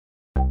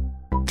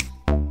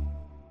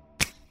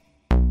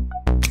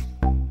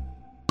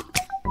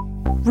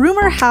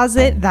rumor has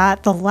it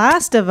that The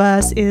Last of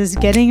Us is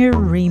getting a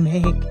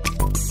remake.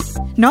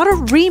 Not a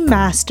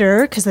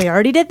remaster, because they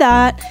already did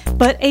that,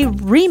 but a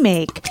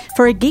remake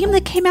for a game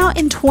that came out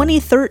in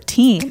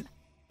 2013.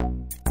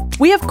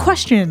 We have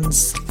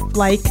questions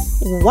like,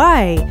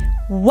 why?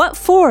 What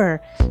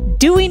for?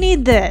 Do we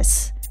need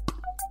this?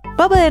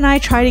 Bubba and I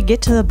try to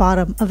get to the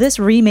bottom of this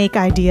remake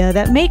idea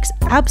that makes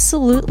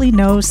absolutely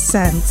no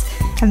sense.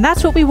 And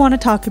that's what we want to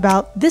talk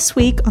about this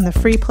week on the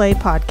Free Play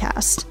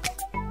Podcast.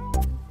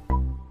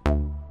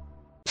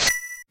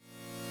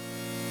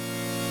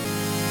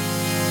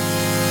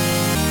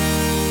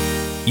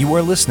 You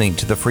are listening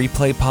to the Free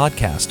Play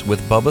Podcast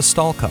with Bubba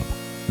Stallcup,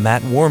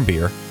 Matt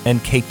Warmbier,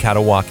 and Kate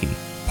Katawaki,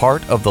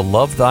 part of the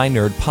Love Thy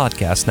Nerd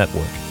podcast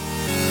network.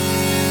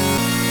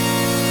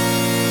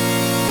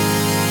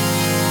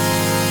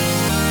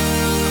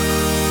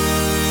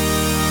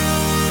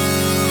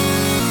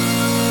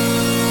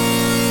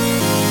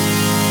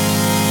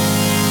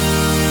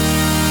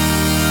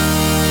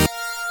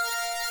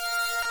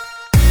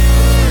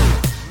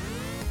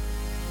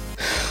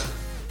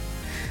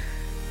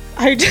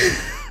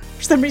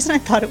 For some reason, I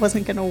thought it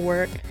wasn't going to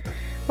work.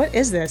 What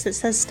is this? It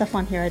says stuff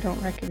on here I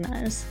don't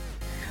recognize.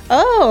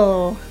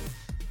 Oh!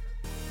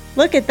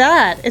 Look at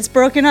that. It's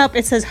broken up.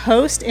 It says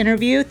host,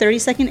 interview,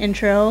 30-second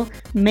intro,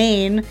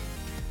 main.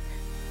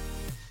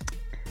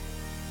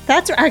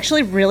 That's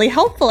actually really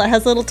helpful. It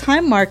has little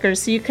time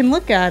markers so you can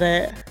look at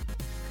it.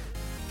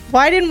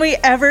 Why didn't we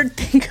ever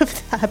think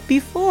of that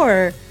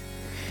before?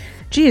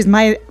 Geez,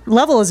 my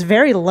level is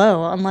very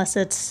low unless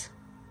it's...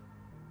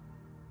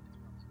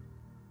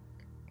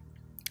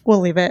 We'll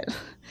leave it.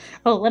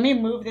 Oh, let me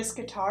move this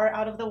guitar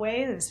out of the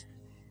way.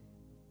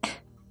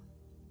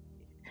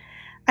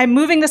 I'm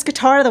moving this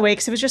guitar out of the way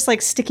because it was just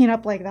like sticking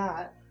up like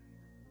that.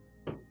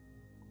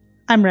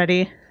 I'm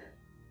ready.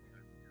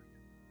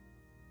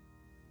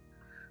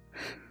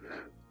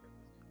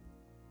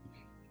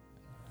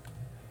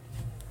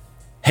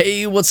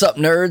 Hey, what's up,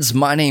 nerds?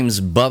 My name's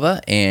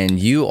Bubba, and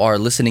you are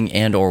listening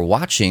and or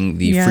watching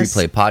the Free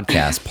Play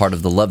Podcast, part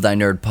of the Love Thy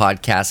Nerd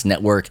podcast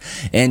network.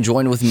 And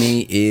joined with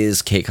me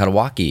is Kate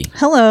Katawaki.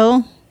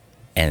 Hello.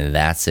 And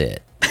that's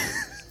it.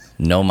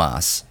 No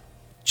mas.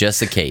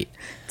 Just a Kate.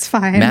 It's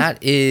fine.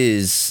 Matt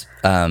is...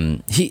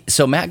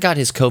 So Matt got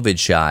his COVID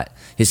shot,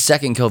 his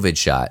second COVID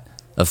shot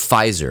of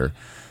Pfizer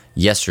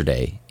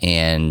yesterday,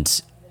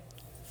 and...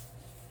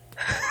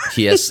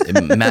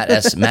 Matt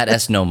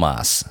S. No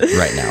mas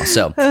right now.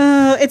 So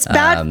it's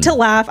bad to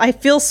laugh. I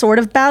feel sort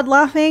of bad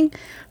laughing,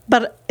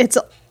 but it's.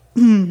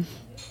 Is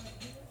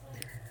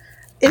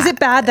it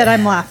bad that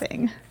I'm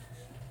laughing?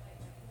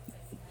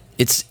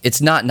 It's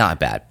not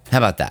bad. How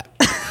about that?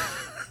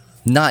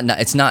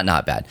 It's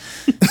not bad.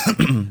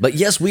 But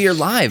yes, we are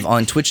live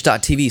on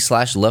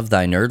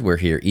twitch.tv/lovethynerd. We're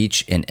here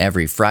each and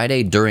every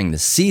Friday during the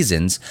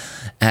seasons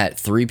at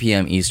 3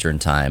 p.m. Eastern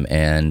time.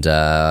 And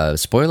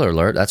spoiler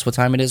alert, that's what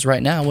time it is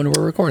right now when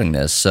we're recording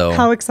this. So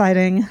how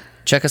exciting.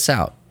 Check us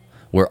out.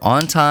 We're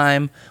on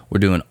time. We're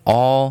doing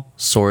all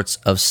sorts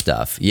of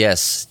stuff.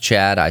 Yes,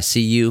 Chad, I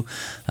see you.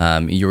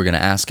 You were going to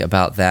ask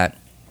about that.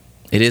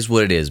 It is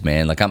what it is,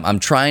 man. Like I'm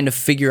trying to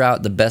figure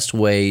out the best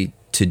way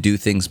to do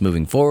things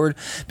moving forward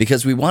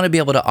because we want to be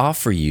able to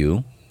offer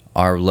you,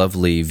 our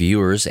lovely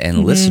viewers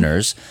and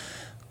listeners,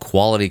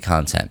 quality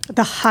content.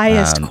 The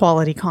highest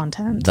quality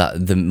content.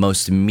 The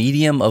most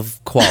medium of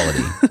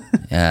quality.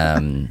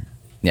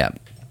 Yeah.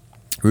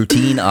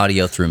 Routine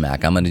audio through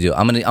Mac. I'm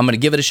gonna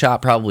give it a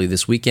shot probably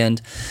this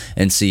weekend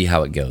and see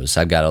how it goes.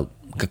 I've got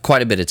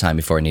quite a bit of time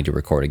before I need to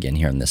record again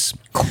here on this.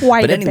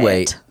 But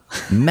anyway,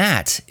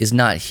 Matt is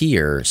not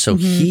here, so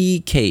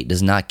Kate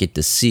does not get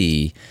to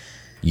see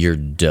your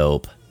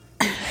dope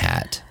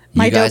hat.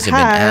 My you guys dope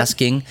have hat. been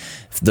asking.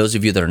 For those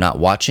of you that are not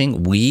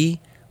watching, we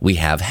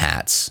have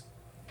hats,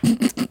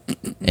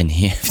 and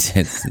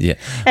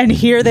and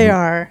here they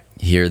are.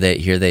 Here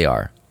they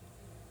are.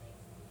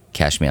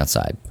 Cash me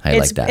outside. I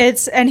like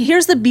that. And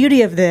here's the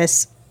beauty of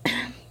this,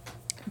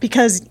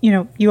 because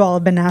you all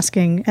have been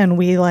asking, and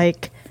we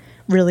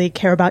really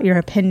care about your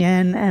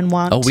opinion and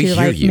want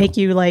to make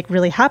you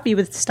really happy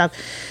with stuff.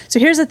 So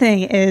here's the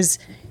thing: is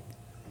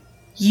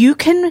you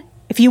can.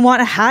 If you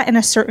want a hat in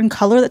a certain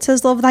color that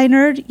says Love Thy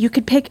Nerd, you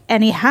could pick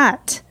any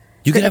hat.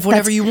 You can have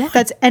whatever you want.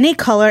 That's any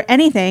color,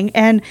 anything.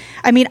 And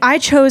I mean, I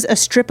chose a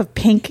strip of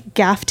pink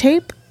gaff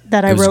tape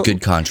that I wrote good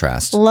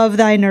contrast. Love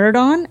Thy Nerd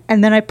on,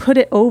 and then I put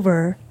it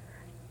over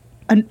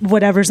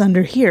whatever's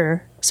under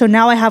here. So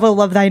now I have a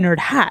Love Thy Nerd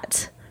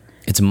hat.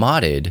 It's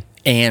modded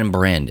and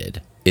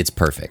branded. It's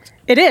perfect.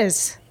 It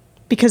is.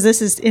 Because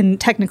this is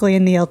technically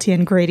in the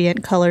LTN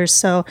gradient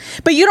colors,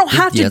 but you don't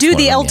have to do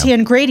the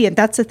LTN gradient.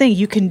 That's the thing.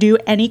 You can do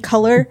any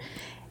color,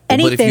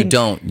 anything. But if you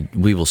don't,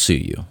 we will sue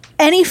you.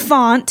 Any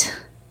font.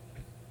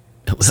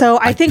 So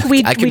I think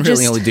I can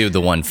really only do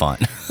the one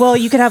font. Well,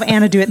 you could have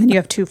Anna do it, and then you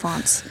have two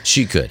fonts.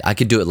 She could. I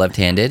could do it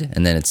left-handed,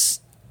 and then it's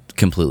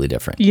completely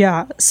different.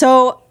 Yeah.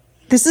 So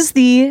this is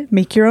the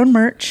Make Your Own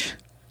Merch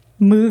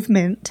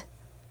movement.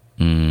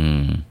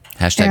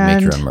 Hashtag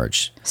Make Your Own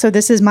Merch. So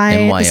this is my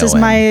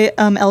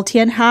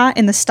LTN hat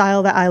in the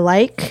style that I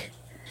like.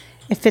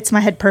 It fits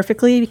my head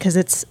perfectly because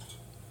it's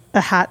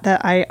a hat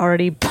that I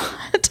already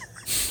bought.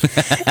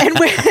 And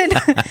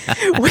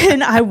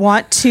when I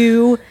want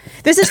to,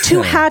 this is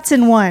 2 hats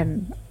in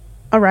one.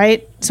 All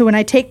right. So when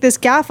I take this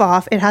gaff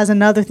off, it has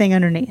another thing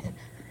underneath.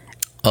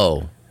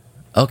 Oh,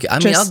 okay. I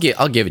mean,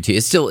 I'll give it to you.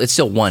 It's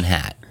still one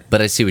hat,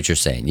 but I see what you're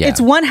saying. Yeah,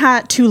 It's 1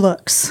 hat, 2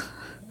 looks.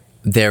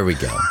 there we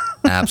go.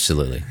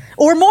 Absolutely.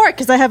 Or more,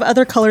 because I have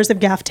other colors of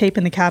gaff tape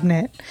in the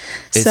cabinet.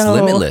 It's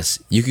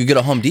limitless. You could go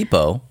to Home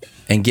Depot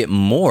and get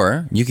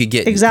more. You could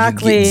get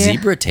Exactly.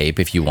 zebra tape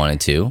if you wanted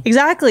to.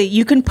 Exactly.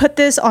 You can put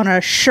this on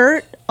a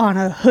shirt, on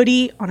a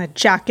hoodie, on a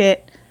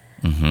jacket,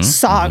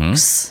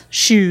 socks,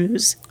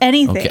 shoes,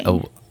 anything. Okay.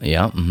 Oh,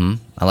 yeah.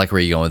 I like where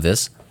you're going with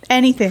this.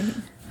 Anything.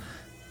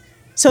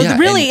 So Yeah,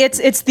 really, and-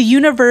 it's the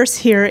universe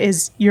here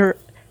is your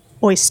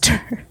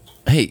oyster.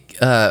 Hey,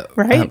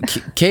 Right?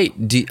 Kate,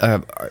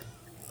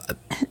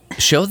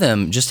 show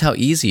them just how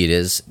easy it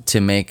is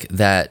to make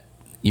that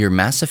your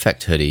Mass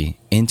Effect hoodie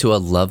into a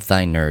Love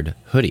Thy Nerd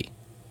hoodie.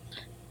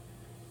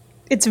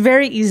 It's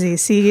very easy.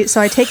 See,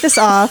 so I take this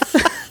off.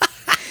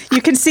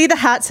 You can see the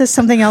hat says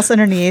something else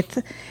underneath.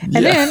 And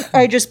then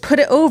I just put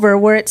it over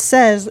where it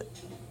says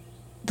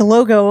the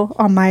logo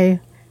on my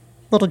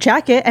little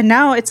jacket. And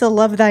now it's a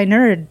Love Thy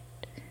Nerd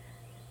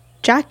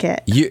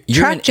jacket. You're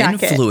Track an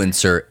jacket.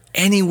 influencer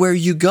anywhere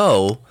you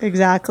go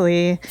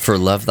Exactly. for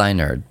Love Thy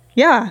Nerd.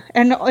 Yeah.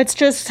 And it's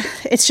just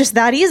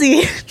that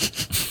easy.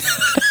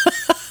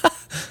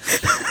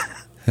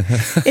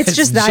 It's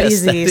just that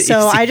just easy. that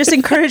So easy. I just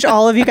encourage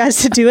all of you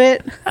guys to do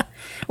it.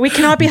 We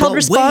cannot be held But wait,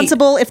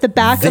 responsible if the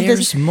back of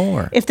there's the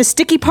more. if the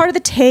sticky part of the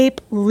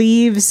tape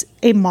leaves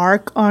a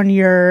mark on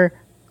your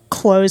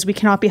clothes. We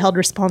cannot be held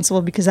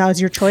responsible because that was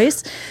your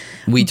choice.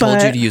 We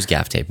told you But- to use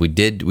gaff tape. We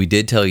did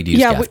tell you to use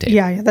Yeah, gaff tape.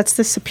 yeah, that's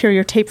the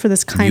superior tape for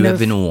this kind You of have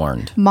been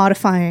warned.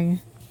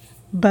 modifying.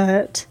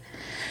 But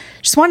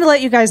just wanted to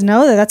let you guys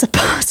know that that's a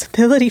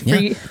possibility for,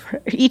 Yeah.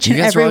 for each You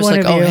and guys every are always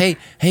one like, of you.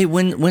 "Oh, hey,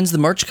 when's the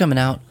merch coming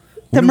out?"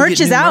 The When do we merch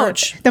get is new out.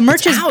 merch? The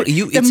merch It's is- out.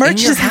 the It's merch in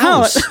your is out.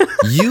 house.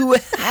 You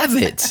have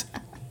it.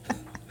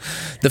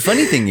 The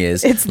funny thing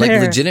is, It's like,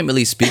 there.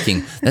 legitimately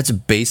speaking, that's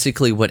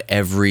basically what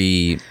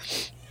anybody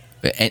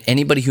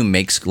who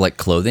makes like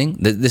clothing,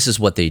 this is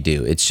what they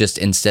do. It's just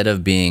instead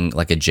of being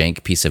like a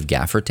jank piece of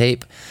gaffer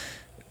tape,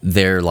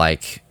 they're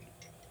like,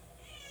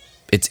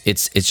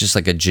 it's just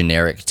like a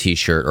generic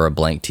T-shirt or a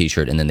blank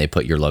T-shirt, and then they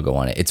put your logo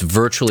on it. It's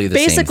virtually the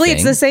Basically, same thing.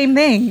 it's the same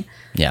thing.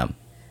 Yeah.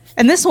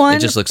 And this one, It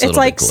just looks a it's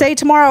little bit like, cooler. say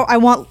tomorrow I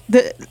want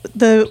the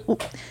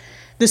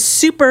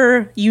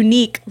super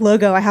unique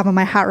logo I have on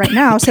my hat right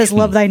now says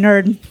 "Love Thy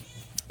Nerd"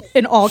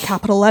 in all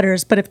capital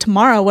letters. But if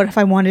tomorrow, what if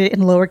I wanted it in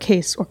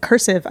lowercase or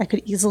cursive? I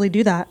could easily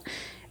do that,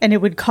 and it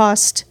would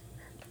cost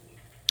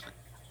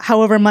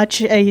however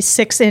much a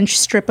 6-inch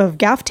strip of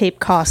gaff tape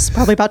costs.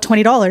 Probably about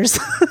 $20.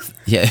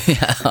 Yeah,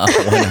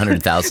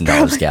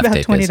 $100,000 gaff About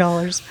tape.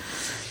 $20.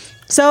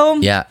 So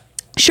Yeah.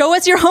 show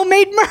us your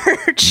homemade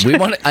merch. We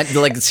want to,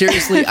 like,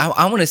 seriously,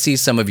 I want to see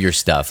some of your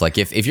stuff. Like,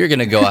 if you're going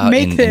to go out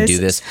Make and this. do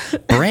this,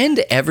 brand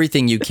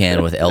everything you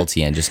can with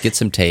LTN. Just get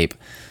some tape,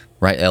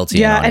 write LTN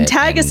Yeah, on and it,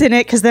 tag us in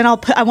it because then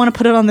I want to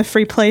put it on the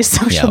Free Play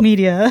social Yeah.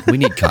 media. We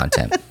need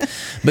content.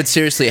 But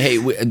seriously,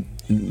 hey,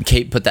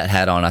 Kate put that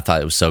hat on. I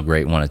thought it was so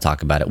great. Want to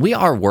talk about it. We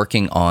are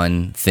working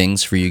on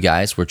things for you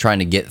guys. We're trying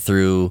to get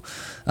through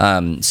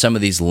some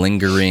of these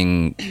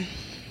lingering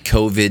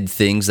COVID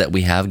things that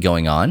we have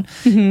going on.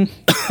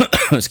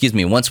 Excuse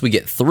me. Once we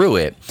get through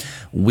it,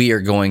 we're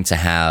going to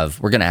have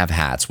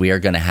hats. We are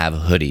going to have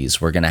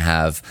hoodies. We're going to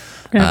have,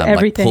 Gonna have like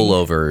everything.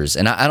 pullovers.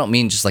 And I don't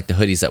mean just like the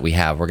hoodies that we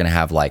have. We're going to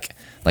have like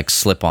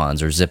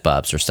slip-ons or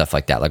zip-ups or stuff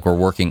like that. Like, we're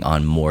working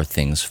on more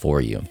things for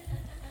you.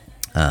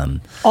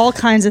 All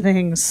kinds of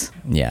things.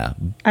 Yeah.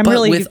 I'm But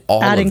really with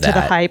all adding of to the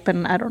that- hype,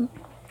 and I don't.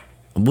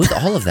 With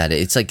all of that,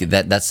 it's like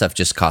that stuff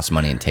just costs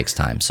money and takes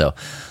time. So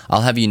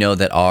I'll have you know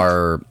that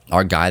our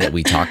guy that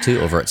we talk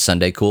to over at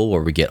Sunday Cool,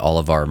 where we get all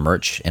of our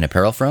merch and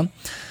apparel from,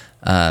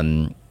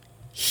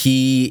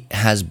 he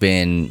has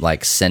been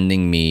like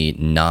sending me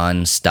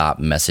nonstop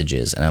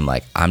messages, and I'm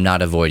like, I'm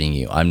not avoiding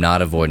you. I'm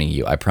not avoiding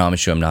you. I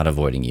promise you, I'm not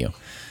avoiding you.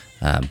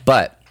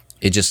 But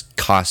it just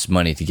costs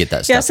money to get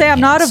that stuff. Yeah, say in I'm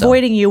not hand, so-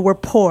 avoiding you. We're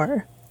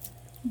poor.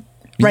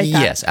 Right.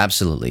 Yes,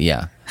 absolutely.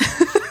 Yeah.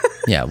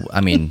 Yeah, I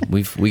mean,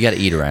 we got to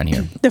eat around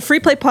here. The Free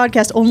Play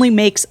podcast only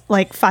makes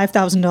like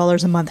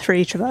 $5,000 a month for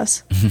each of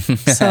us.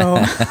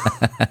 So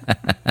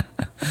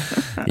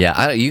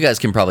Yeah, you guys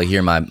can probably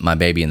hear my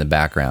baby in the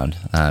background.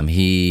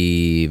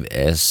 He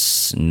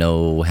is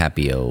no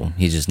happy-o.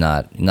 He's just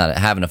not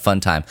having a fun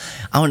time.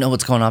 I don't know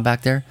what's going on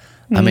back there.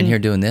 I'm in here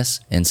doing this,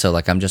 and so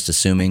like I'm just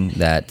assuming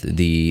that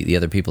the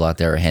other people out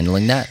there are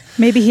handling that.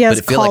 maybe he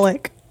has But I feel like-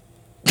 colic.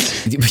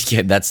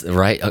 Yeah, that's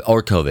right,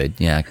 or COVID.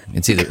 Yeah,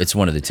 it's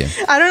one of the two.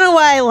 I don't know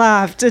why I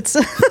laughed. It's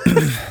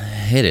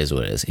It is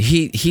what it is.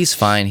 He's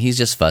fine. He's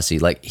just fussy.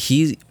 Like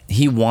he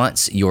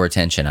wants your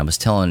attention. I was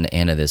telling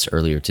Anna this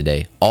earlier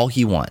today. All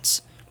he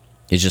wants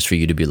is just for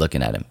you to be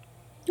looking at him.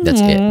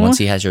 That's it. Once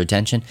he has your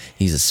attention,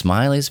 he's the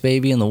smiliest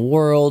baby in the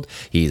world.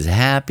 He's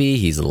happy.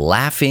 He's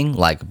laughing,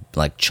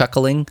 like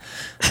chuckling.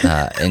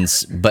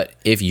 But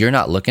if you're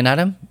not looking at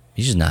him,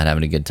 he's just not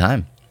having a good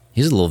time.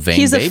 He's a little vain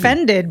He's baby.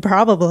 offended,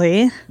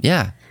 probably.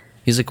 Yeah.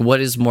 He's like, what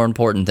is more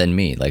important than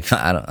me? Like,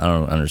 I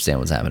don't understand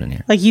what's happening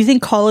here. Like, you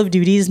think Call of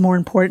Duty is more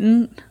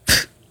important?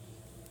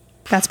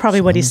 That's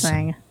probably what he's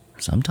saying.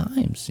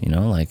 Sometimes,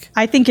 like...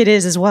 I think it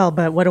is as well,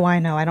 but what do I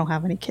know? I don't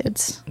have any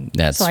kids.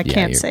 So I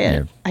can't say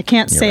it. I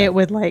can't say it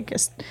with like a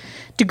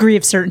degree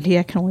of certainty.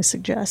 I can only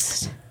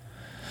suggest.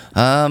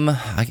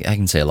 I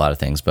can say a lot of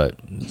things, but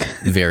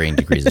varying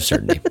degrees of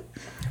certainty.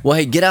 Well,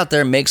 hey, get out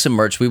there, make some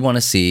merch. We want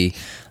to see.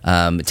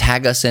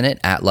 Tag us in it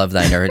at Love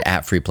Thy Nerd,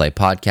 at Free Play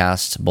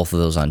Podcast. Both of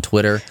those on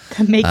Twitter.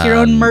 The Make Your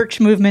Own Merch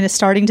movement is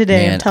starting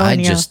today. I'm telling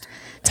you. It's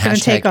going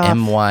to take off.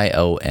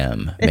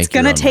 MYOM. It's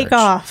going to take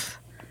off.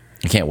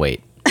 I can't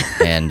wait.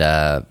 And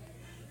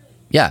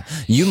yeah,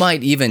 you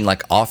might even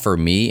like offer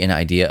me an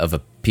idea of a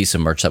piece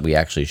of merch that we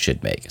actually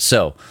should make.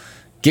 So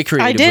get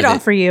creative. I did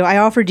offer you. I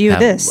offered you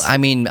this. I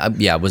mean,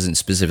 I wasn't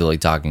specifically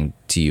talking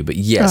to you, but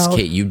yes,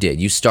 Kate, you did.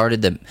 You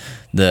started the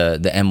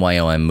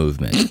MYOM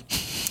movement.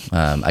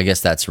 I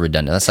guess that's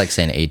redundant. That's like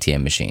saying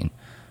ATM machine.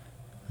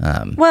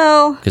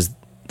 Well, because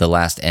the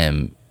last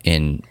M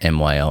in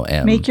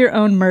MYOM. Make your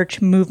own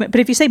merch movement. But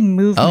if you say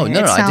movement,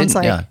 it sounds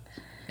like... Yeah.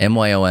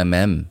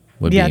 MYOMM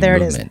would be there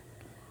movement. It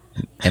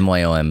is.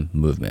 MYOM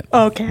movement.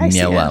 Okay, I see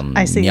it.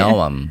 I see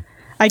it.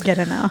 I get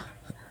it now.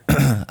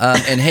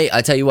 And hey,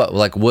 I tell you what,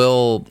 like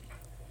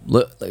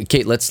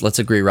Kate, let's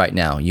agree right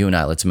now. You and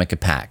I, let's make a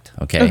pact,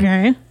 okay?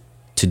 Okay.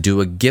 To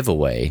do a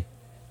giveaway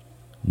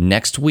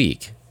next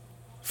week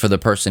for the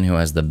person who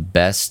has the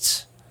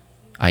best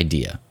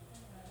idea.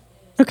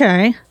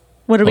 Okay.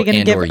 What are we going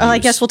to give? I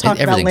guess we'll talk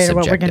about later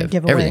what we're going to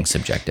give away. Everything's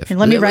subjective. And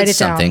let me write it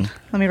down.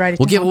 Let me write it down.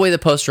 We'll give away the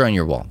poster on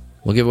your wall.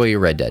 We'll give away your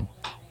Red Dead.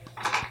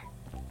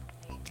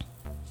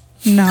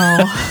 No.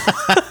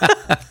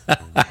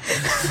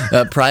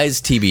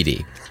 Prize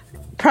TBD.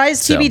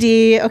 Prize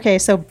TBD. Okay,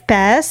 so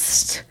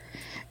best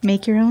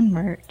make your own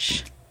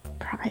merch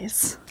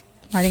prize.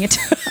 Writing it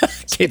down.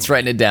 Kate's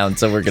writing it down,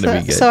 so we're going to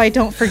be good. So I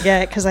don't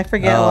forget, because I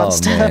forget a lot of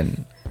stuff.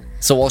 Man.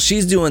 So while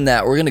she's doing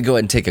that, we're going to go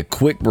ahead and take a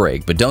quick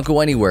break, but don't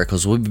go anywhere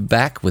because we'll be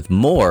back with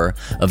more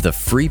of the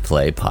Free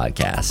Play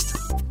Podcast.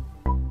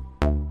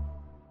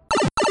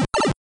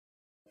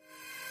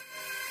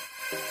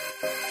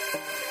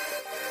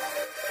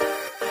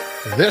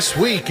 This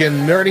week in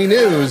nerdy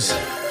news,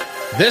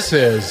 this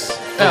is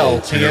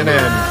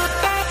LTNN.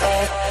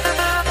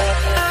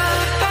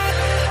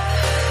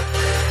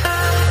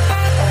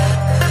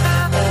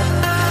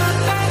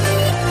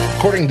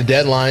 According to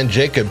Deadline,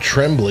 Jacob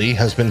Tremblay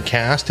has been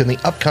cast in the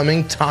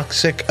upcoming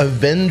Toxic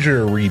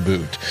Avenger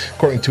reboot.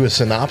 According to a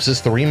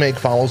synopsis, the remake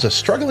follows a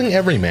struggling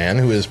everyman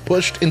who is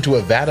pushed into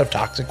a vat of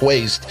toxic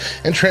waste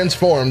and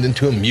transformed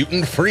into a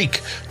mutant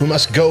freak who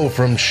must go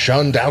from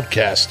shunned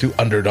outcast to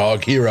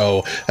underdog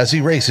hero as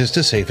he races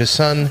to save his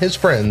son, his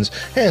friends,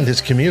 and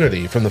his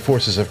community from the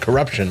forces of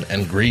corruption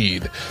and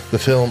greed. The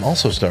film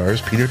also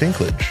stars Peter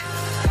Dinklage.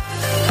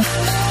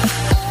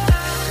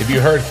 If you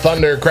heard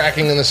thunder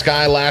cracking in the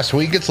sky last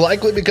week, it's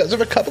likely because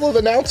of a couple of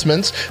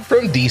announcements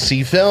from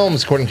DC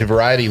Films. According to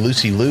Variety,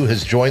 Lucy Liu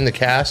has joined the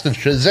cast of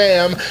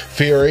Shazam!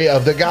 Fury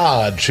of the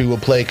Gods. She will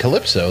play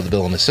Calypso, the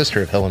villainous sister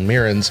of Helen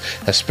Mirren's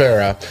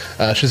Hespera.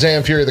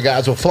 Shazam! Fury of the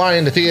Gods will fly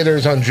into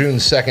theaters on June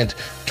 2nd,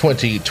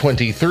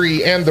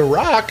 2023, and The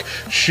Rock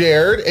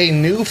shared a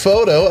new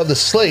photo of the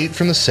slate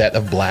from the set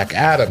of Black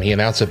Adam. He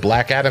announced that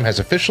Black Adam has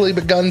officially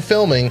begun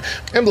filming,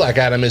 and Black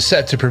Adam is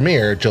set to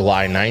premiere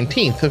July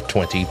 19th of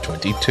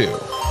 2022.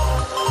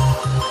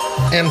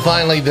 And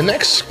finally, the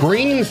next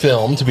Scream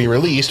film to be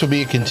released will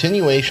be a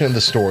continuation of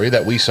the story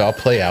that we saw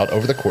play out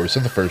over the course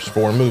of the first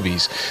four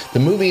movies. The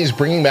movie is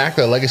bringing back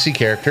the legacy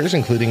characters,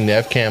 including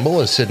Neve Campbell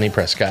as Sidney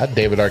Prescott,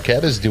 David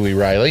Arquette as Dewey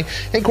Riley,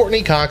 and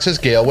Courtney Cox as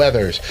Gale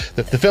Weathers.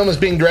 The film is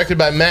being directed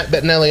by Matt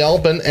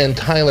Bettinelli-Olpin and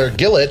Tyler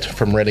Gillett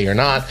from Ready or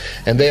Not,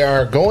 and they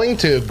are going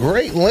to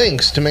great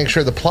lengths to make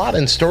sure the plot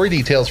and story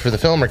details for the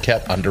film are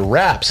kept under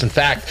wraps. In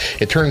fact,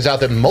 it turns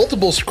out that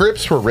multiple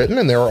scripts were written,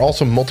 and there are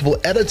also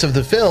multiple edits of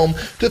the film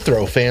to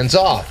throw fans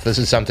off. This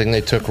is something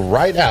they took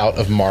right out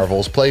of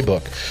Marvel's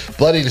playbook.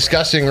 Bloody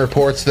Disgusting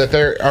reports that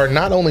there are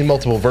not only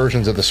multiple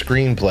versions of the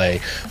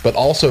screenplay, but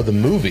also the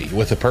movie,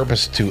 with the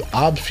purpose to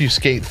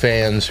obfuscate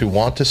fans who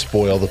want to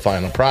spoil the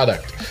final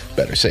product.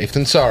 Better safe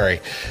than sorry.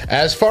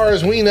 As far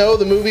as we know,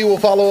 the movie will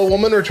follow a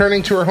woman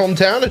returning to her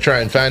hometown to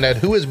try and find out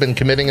who has been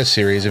committing a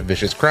series of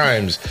vicious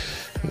crimes.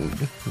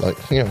 Like,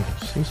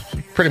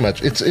 pretty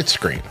much, it's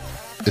Scream.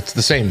 It's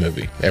the same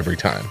movie every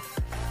time.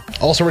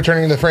 Also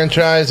returning to the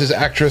franchise is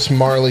actress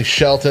Marley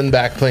Shelton,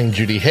 back playing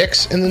Judy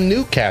Hicks, and the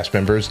new cast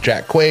members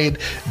Jack Quaid,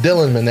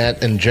 Dylan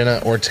Minnette, and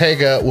Jenna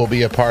Ortega will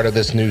be a part of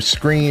this new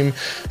Scream,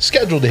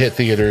 scheduled to hit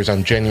theaters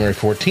on January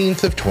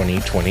 14th of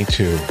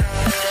 2022.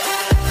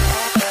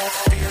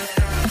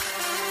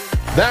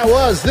 That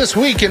was This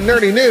Week in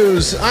Nerdy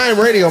News. I'm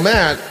Radio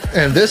Matt,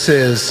 and this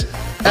is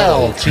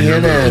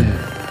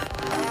LTNN.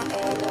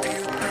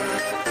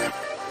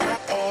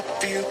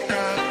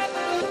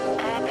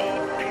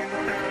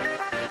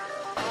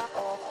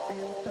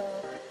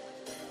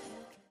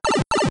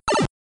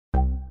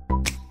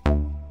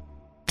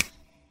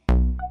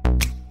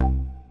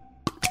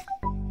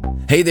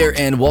 Hey there,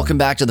 and welcome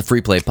back to the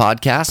Free Play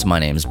Podcast. My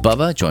name's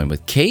Bubba, joined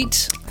with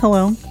Kate.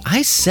 Hello.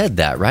 I said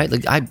that, right?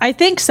 Like I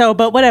think so,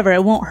 but whatever.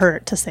 It won't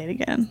hurt to say it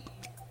again.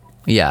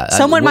 Yeah.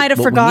 Someone might have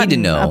what we need forgotten to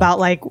know, about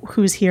like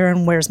who's here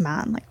and where's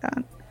Matt and like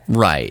that.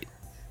 Right.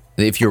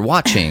 If you're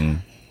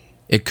watching,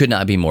 it could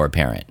not be more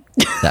apparent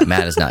that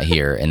Matt is not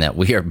here and that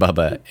we are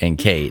Bubba and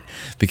Kate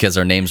because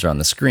our names are on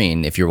the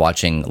screen. If you're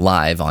watching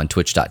live on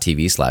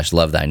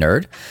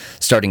twitch.tv/lovethynerd,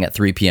 starting at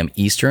 3 p.m.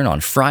 Eastern on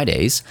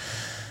Fridays.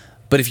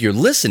 But if you're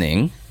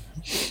listening,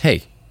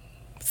 hey,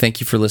 thank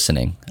you for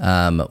listening.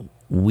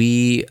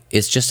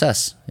 It's just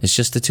us. It's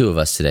just the two of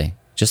us today.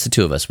 Just the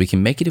two of us. We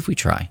can make it if we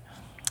try.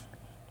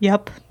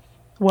 Yep.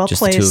 Well Just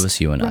placed. the two of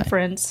us, you and I.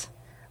 Reference.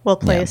 Well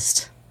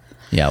placed.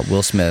 Yeah,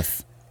 Will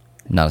Smith,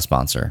 not a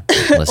sponsor.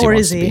 Unless Or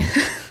wants is he? to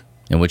be.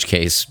 In which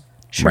case,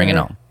 bring it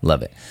Sure. on.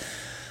 Love it.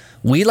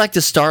 We like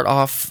to start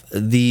off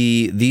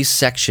these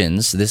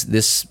sections,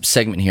 this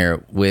segment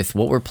here, with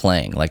what we're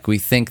playing. Like, we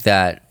think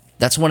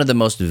that's one of the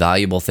most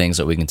valuable things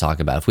that we can talk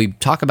about. If we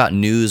talk about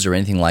news or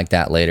anything like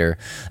that later,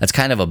 that's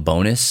kind of a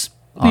bonus,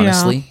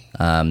 honestly.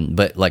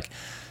 But like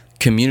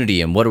community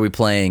and what are we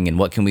playing and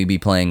what can we be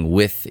playing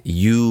with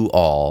you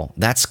all,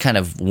 that's kind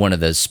of one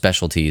of the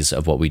specialties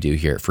of what we do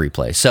here at Free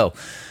Play. So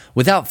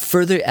without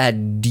further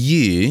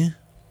ado,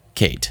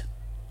 Kate,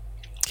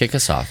 kick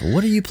us off.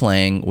 What are you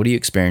playing? What are you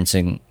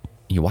experiencing?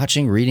 Are you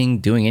watching, reading,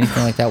 doing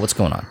anything like that? What's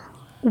going on?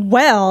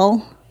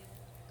 Well,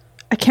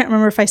 I can't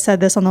remember if I said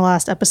this on the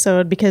last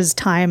episode because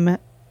time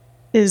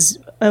is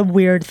a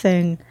weird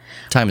thing.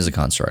 Time is a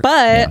construct.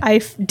 But Yeah. I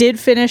did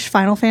finish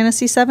Final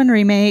Fantasy VII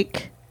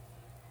Remake.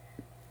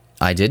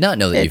 I did not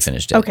know that you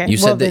finished it. okay, You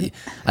well said that. then-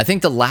 I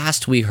think the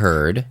last we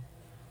heard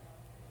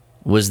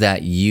was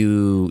that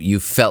you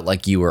felt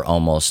like you were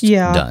almost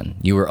Yeah. done.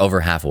 You were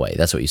over halfway.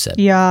 That's what you said.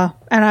 Yeah,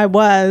 and I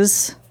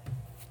was.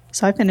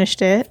 So I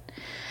finished it.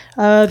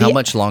 How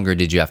much longer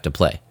did you have to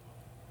play?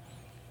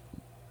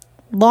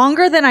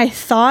 Longer than I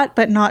thought,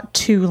 but not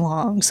too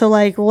long. So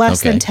like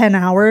less Okay. than 10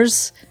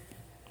 hours.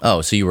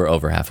 Oh, so you were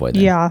over halfway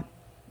then. Yeah.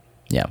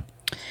 Yeah.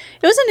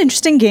 It was an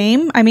interesting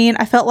game. I mean,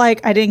 I felt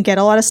like I didn't get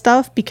a lot of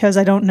stuff because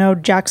I don't know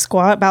jack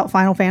squat about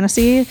Final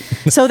Fantasy.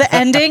 So the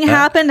ending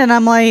happened and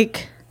I'm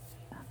like,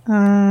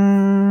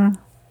 all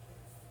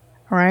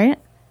right.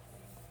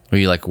 Were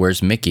you like,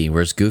 where's Mickey?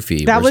 Where's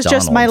Goofy? That Where's was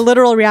just my Donald?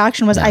 literal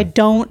reaction was Yeah. I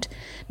don't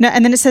know.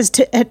 And then it says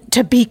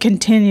to be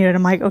continued.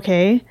 I'm like,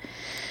 okay.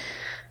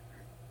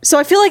 So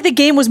I feel like the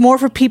game was more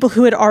for people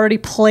who had already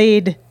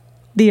played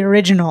the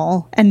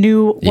original and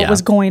knew what Yeah.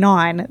 was going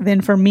on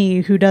than for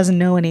me who doesn't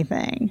know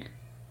anything,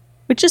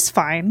 which is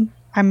fine.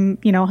 I'm,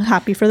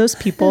 happy for those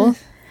people.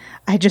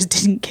 I just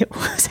didn't get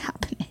what was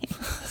happening.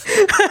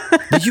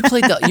 But you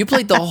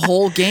played the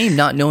whole game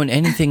not knowing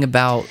anything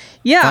about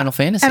Yeah. Final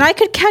Fantasy. And I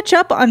could catch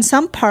up on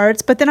some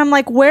parts, but then I'm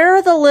like, where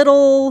are the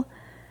little,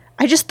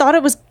 I just thought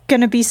it was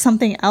going to be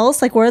something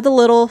else. Like, where are the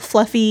little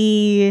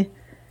fluffy,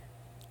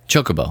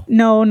 Chocobo.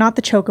 no, not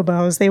the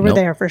chocobos. They were Nope.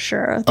 there for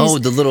sure. Oh,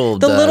 These- the little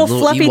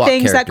fluffy Ewok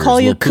things that characters,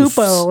 call you little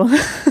poofs.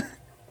 Koopo.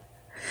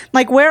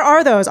 Like, where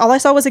are those? All I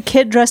saw was a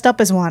kid dressed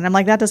up as one. I'm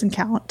like, that doesn't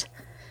count.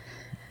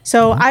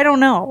 So Mm-hmm. I don't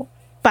know,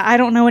 but I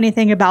don't know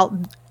anything about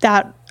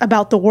that,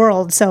 about the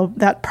world. So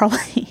that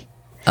probably,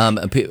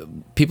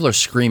 People are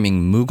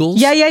screaming Moogles.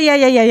 yeah.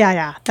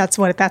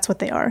 That's what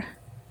they are.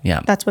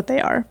 Yeah. That's what they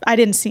are. I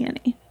didn't see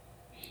any.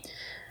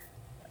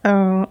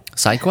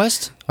 Side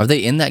quest? Are they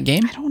in that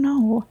game? I don't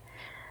know.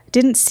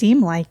 Didn't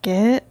seem like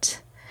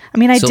it. I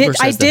mean, I Silver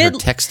says that her did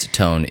text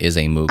tone is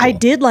a Moogle. I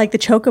did like the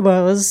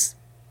chocobos.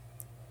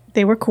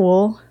 They were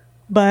cool.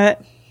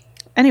 But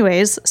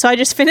anyways, so I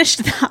just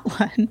finished that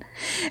one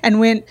and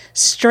went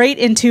straight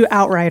into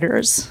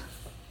Outriders,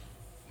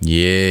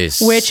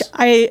 Yes. which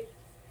I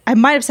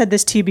might have said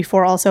this to you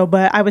before also,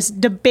 but I was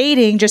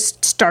debating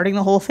just starting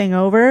the whole thing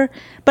over,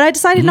 but I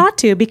decided not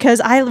to because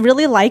I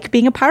really like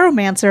being a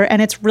pyromancer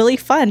and it's really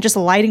fun just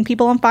lighting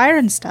people on fire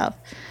and stuff.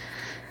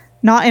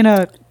 Not in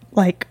a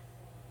like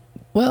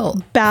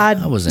well, bad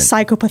I wasn't-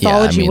 psychopathology yeah,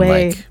 I mean,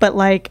 way, like- but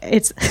like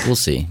it's we'll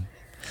see.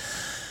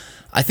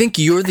 I think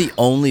you're the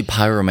only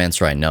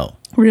pyromancer I know.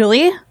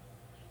 really.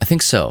 I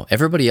think so.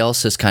 Everybody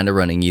else is kind of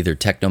running either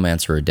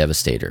Technomancer or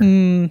Devastator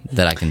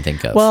that I can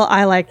think of. Well,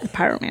 I like the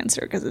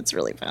pyromancer because it's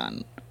really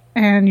fun.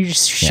 And you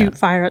just shoot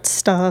fire at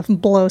stuff and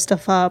blow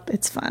stuff up.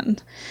 It's fun.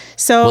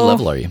 So what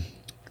level are you?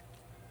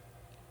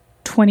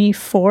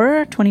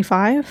 24,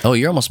 25? Oh,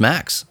 you're almost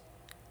max.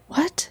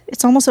 What?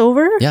 It's almost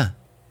over? Yeah.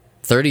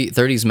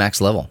 30's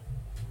max level.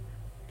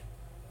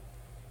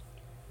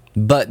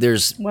 But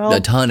there's Well- a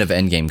ton of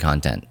endgame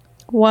content.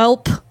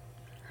 Welp.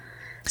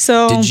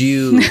 So Did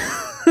you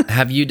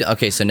have you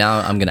okay, so now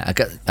I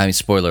mean,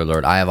 spoiler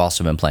alert, I have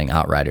also been playing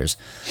Outriders.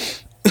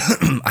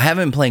 I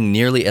haven't been playing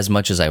nearly as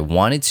much as I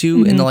wanted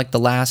to in the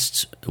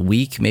last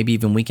week, maybe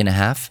even week and a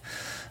half.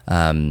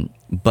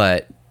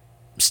 But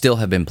still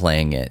have been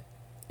playing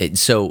it.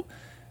 So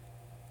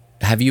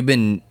have you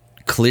been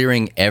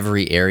clearing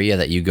every area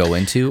that you go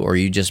into, or are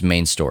you just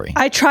main story?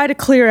 I try to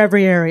clear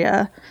every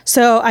area.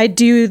 So I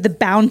do the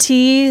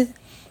bounty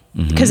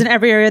because in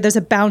every area there's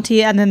a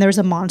bounty and then there's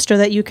a monster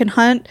that you can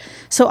hunt.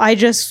 So I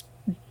just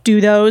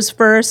do those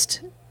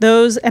first,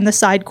 those and the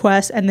side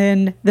quests, and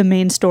then the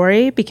main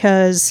story,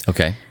 because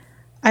Okay.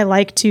 I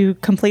like to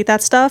complete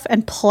that stuff.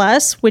 And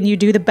plus, when you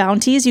do the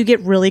bounties, you get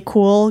really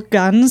cool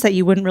guns that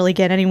you wouldn't really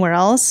get anywhere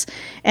else.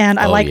 And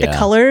I like the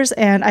colors.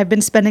 And I've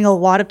been spending a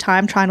lot of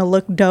time trying to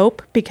look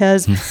dope,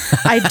 because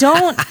I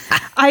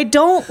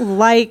don't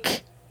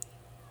like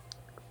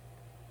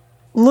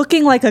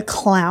looking like a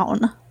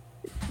clown.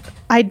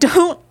 I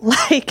don't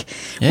like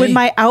when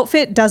my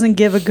outfit doesn't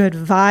give a good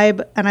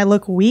vibe and I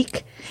look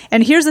weak.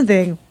 And here's the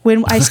thing: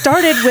 when I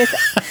started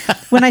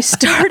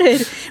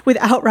with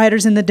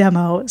Outriders in the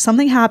demo,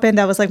 something happened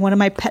that was like one of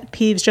my pet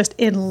peeves just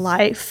in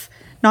life,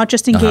 not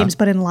just in games,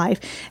 but in life.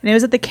 And it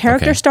was that the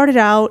character started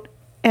out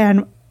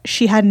and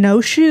she had no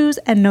shoes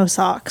and no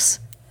socks.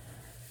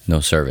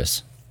 No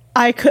service.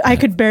 I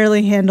could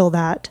barely handle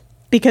that,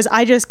 because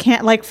I just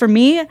can't. Like, for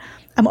me,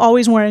 I'm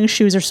always wearing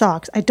shoes or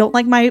socks. I don't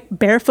like my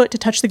bare foot to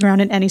touch the ground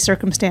in any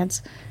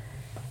circumstance.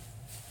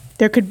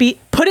 There could be...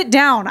 Put it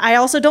down. I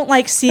also don't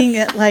like seeing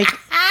it, like...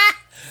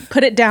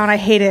 Put it down. I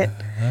hate it.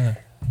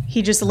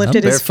 He just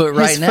lifted his foot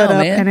up,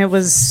 man. And it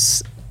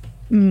was...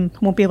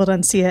 won't be able to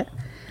unsee it.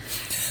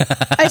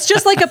 It's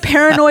just like a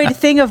paranoid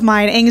thing of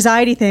mine,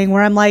 anxiety thing,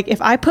 where I'm like,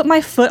 if I put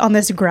my foot on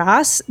this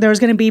grass, there's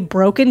going to be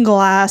broken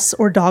glass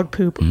or dog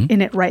poop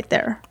in it right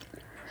there.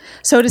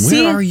 So to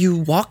see, where are you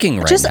walking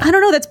right now? I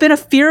don't know. That's been a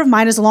fear of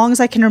mine as long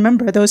as I can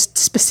remember. Those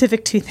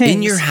specific two things.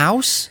 In your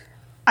house?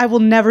 I will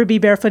never be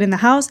barefoot in the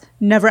house.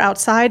 Never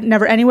outside.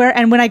 Never anywhere.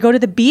 And when I go to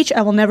the beach,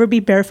 I will never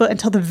be barefoot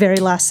until the very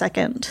last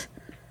second.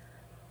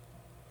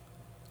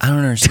 I don't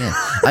understand.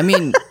 I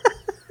mean,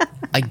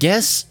 I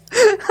guess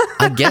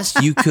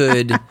you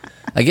could.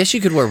 I guess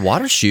you could wear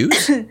water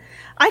shoes.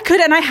 I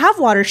could, and I have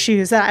water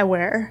shoes that I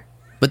wear.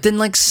 But then,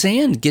 like,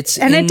 sand gets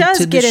and it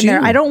does get in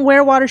there. I don't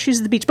wear water shoes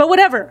at the beach, but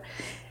whatever.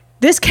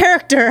 This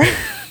character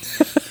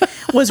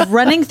was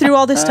running through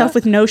all this stuff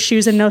with no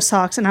shoes and no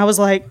socks, and I was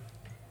like,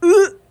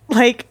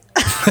 like,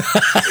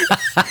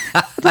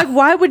 like,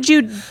 why would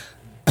you?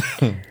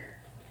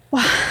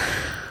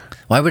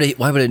 Why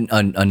would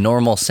a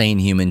normal sane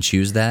human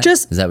choose that?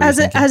 Just is that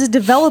what as a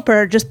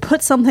developer, just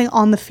put something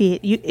on the feet.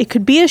 It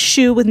could be a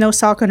shoe with no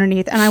sock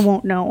underneath, and I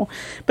won't know.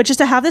 But just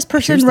to have this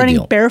person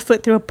running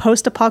barefoot through a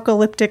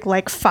post-apocalyptic,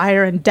 like,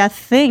 fire and death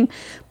thing,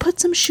 put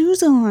some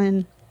shoes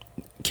on.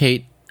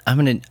 Kate, I'm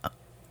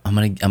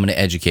gonna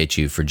educate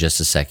you for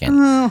just a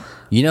second.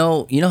 You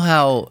know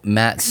how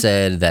Matt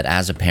said that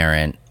as a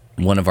parent,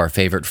 one of our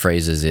favorite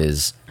phrases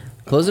is,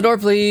 "Close the door,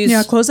 please."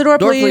 Yeah, close the door,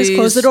 please.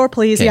 Close the door,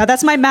 please. Okay. Yeah,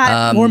 that's my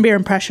Matt Warmbier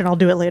impression. I'll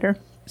do it later.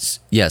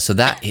 Yeah, so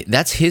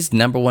that's his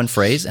number one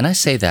phrase, and I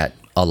say that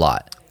a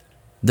lot.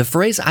 The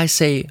phrase I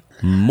say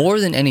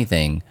more than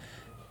anything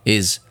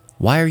is,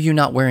 "Why are you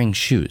not wearing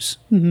shoes?"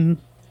 Mm-hmm.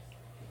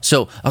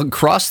 So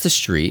across the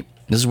street,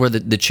 this is where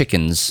the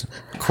chickens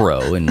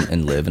crow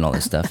and live and all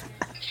that stuff.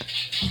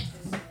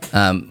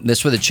 This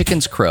is where the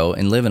chickens crow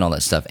and live and all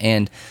that stuff.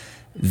 And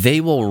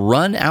they will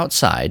run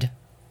outside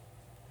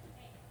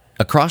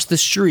across the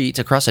street,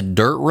 across a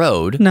dirt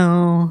road,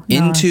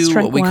 into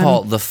what we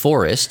call the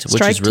forest,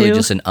 which is really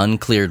just an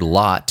uncleared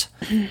lot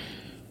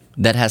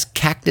that has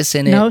cactus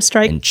in it. No,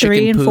 strike and chicken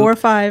 3 and poop 4 or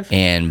 5.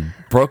 And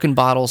broken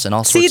bottles and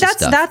all sorts of stuff.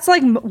 See, that's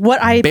like what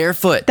I...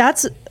 Barefoot.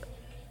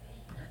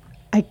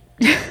 I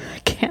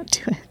can't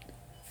do it.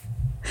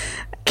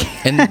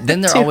 And then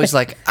they're always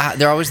like,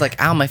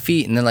 ow, my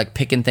feet. And they're like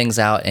picking things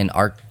out. And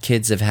our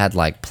kids have had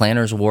like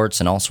plantar's warts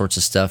and all sorts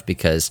of stuff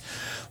because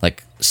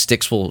like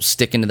sticks will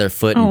stick into their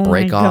foot and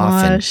break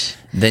off. And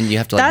then you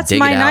have to like dig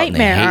it out. That's my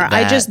nightmare. And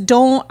they hate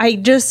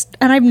that.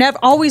 And I've never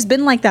always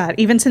been like that,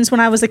 even since when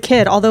I was a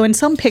kid. Although in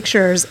some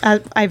pictures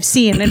I've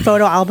seen in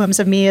photo albums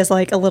of me as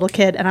like a little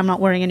kid and I'm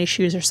not wearing any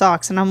shoes or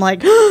socks. And I'm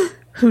like,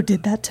 who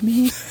did that to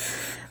me?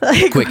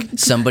 Like, quick,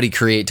 somebody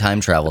create time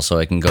travel so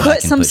I can go back and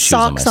put shoes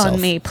on myself. Put some socks on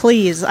me,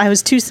 please. I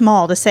was too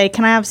small to say,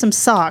 can I have some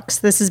socks?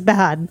 This is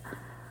bad.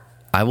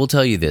 I will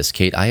tell you this,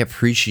 Kate. I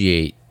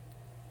appreciate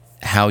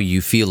how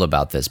you feel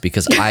about this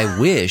because I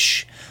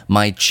wish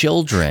my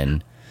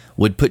children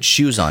would put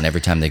shoes on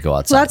every time they go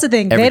outside. Well, that's the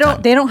thing. They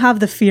don't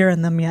have the fear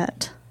in them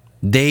yet.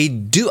 They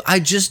do. I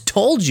just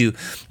told you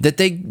that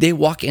they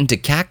walk into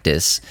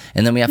cactus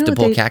and then we have to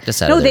pull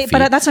cactus out of their feet.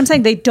 But that's what I'm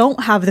saying. They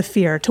don't have the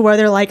fear to where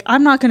they're like,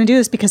 I'm not going to do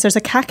this because there's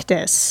a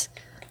cactus.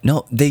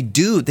 No, they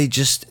do.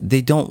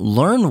 They don't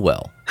learn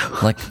well.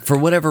 Like for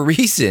whatever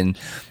reason,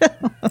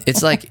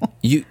 it's like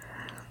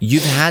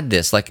you've had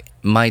this. Like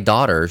my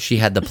daughter, she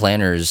had the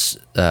plantar's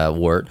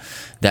wart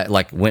that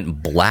like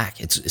went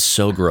black. It's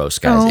so gross,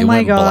 guys. It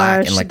went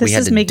black and like we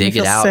had to dig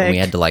it out and we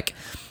had to like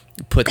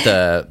put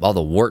all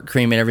the wart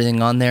cream and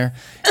everything on there.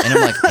 And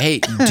I'm like, hey,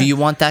 do you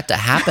want that to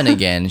happen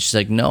again? And she's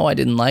like, no, I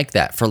didn't like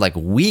that. For like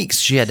weeks,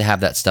 she had to have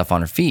that stuff on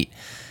her feet.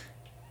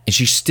 And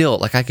she's still,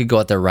 like, I could go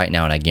out there right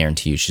now and I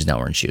guarantee you she's not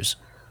wearing shoes.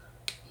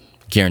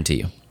 Guarantee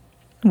you.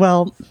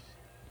 Well.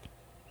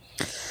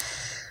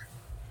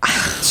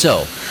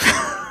 So,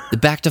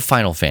 back to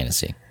Final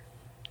Fantasy.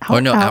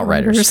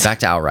 Outriders. Back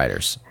to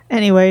Outriders.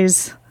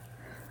 Anyways.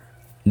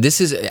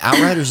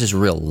 Outriders is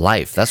real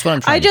life. That's what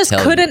I'm trying I to just tell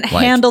you. couldn't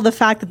handle the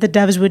fact that the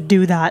devs would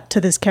do that to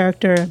this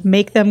character,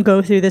 make them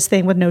go through this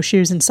thing with no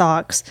shoes and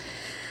socks.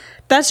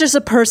 That's just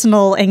a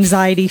personal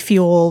anxiety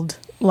fueled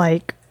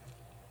like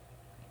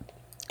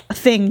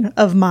thing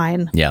of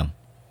mine. Yeah.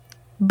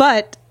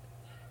 But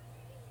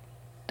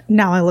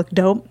now I look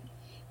dope.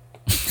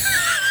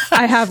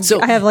 I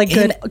have like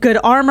good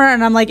armor,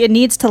 and I'm like, it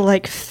needs to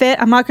like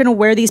fit. I'm not going to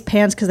wear these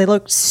pants because they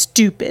look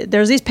stupid.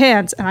 There's these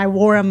pants, and I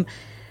wore them.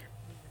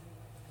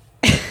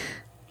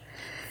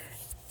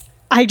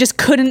 I just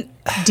couldn't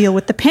deal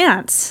with the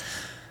pants.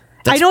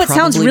 I know it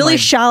sounds really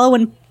shallow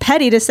and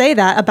petty to say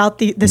that about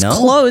this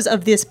clothes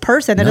of this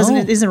person that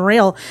isn't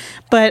real,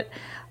 but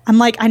I'm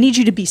like, I need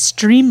you to be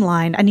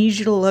streamlined. I need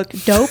you to look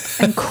dope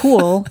and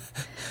cool.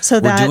 So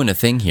We're that doing a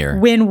thing here.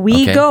 When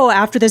we go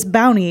after this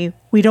bounty,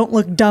 we don't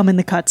look dumb in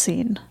the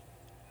cutscene.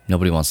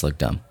 Nobody wants to look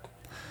dumb.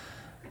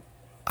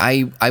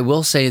 I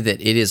will say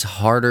that it is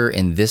harder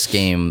in this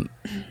game,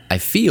 I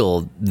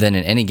feel, than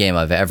in any game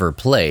I've ever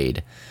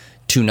played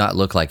to not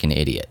look like an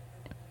idiot.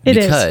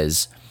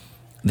 Because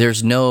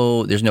there's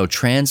no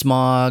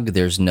transmog,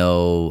 there's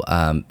no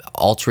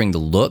altering the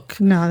look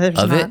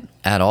of it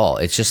at all.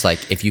 It's just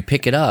like if you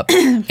pick it up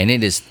and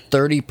it is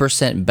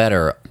 30%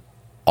 better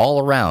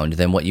all around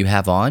than what you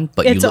have on,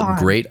 but you look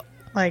great.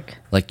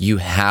 Like you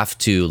have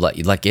to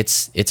like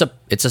it's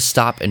a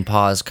stop and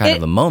pause kind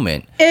of a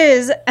moment.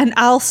 And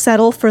I'll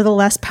settle for the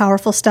less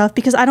powerful stuff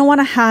because I don't want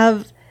to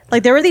have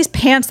like there were these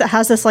pants that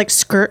has this like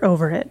skirt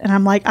over it, and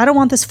I'm like, I don't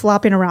want this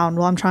flopping around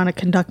while I'm trying to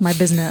conduct my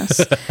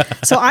business.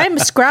 So I'm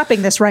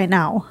scrapping this right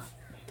now.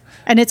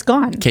 And it's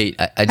gone. Kate,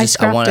 I just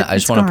want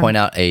to point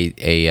out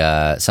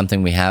a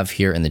something we have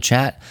here in the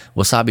chat.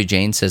 Wasabi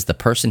Jane says the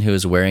person who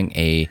is wearing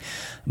a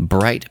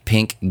bright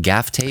pink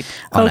gaff tape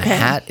on a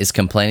hat is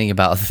complaining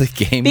about the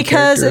game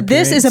because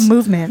this is a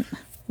movement.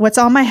 What's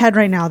on my head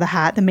right now, the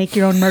hat, the make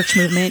your own merch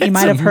movement. You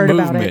might have heard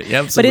about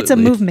it, but it's a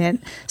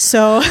movement.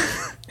 So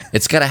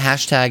it's got a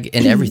hashtag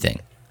and everything.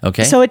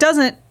 Okay, so it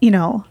doesn't.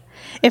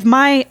 If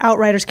my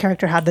Outriders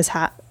character had this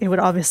hat, it would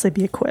obviously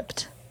be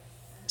equipped.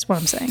 That's what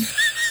I'm saying.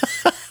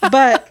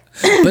 But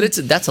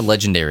that's a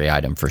legendary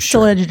item for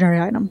sure. It's a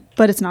legendary item,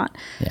 but it's not.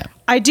 Yeah.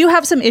 I do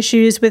have some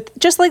issues with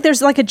just like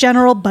there's like a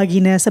general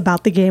bugginess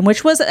about the game,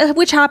 which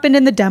happened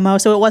in the demo,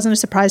 so it wasn't a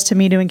surprise to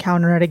me to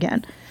encounter it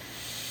again.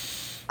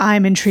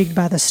 I'm intrigued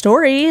by the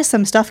story.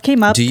 Some stuff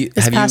came up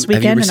this past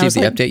weekend. Have you received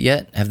the update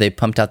yet? Have they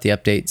pumped out the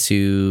update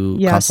to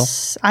console?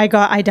 Yes, I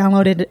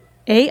downloaded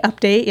a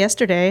update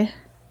yesterday.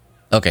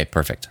 Okay,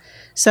 perfect.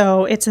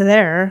 So it's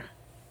there.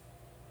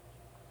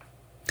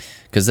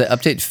 Because the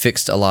update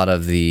fixed a lot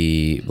of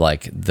the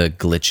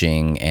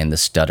glitching and the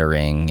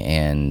stuttering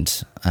and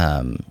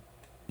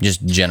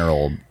just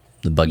general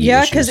the buggy issues.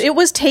 Yeah, because it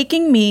was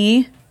taking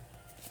me,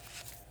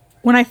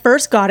 when I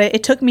first got it,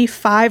 it took me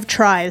 5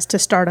 tries to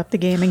start up the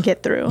game and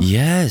get through.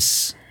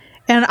 Yes.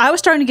 And I was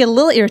starting to get a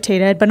little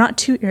irritated, but not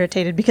too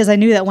irritated because I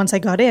knew that once I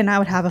got in, I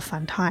would have a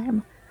fun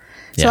time.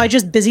 So I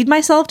just busied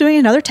myself doing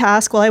another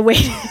task while I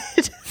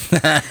waited.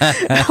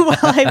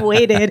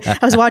 I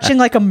was watching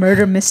like a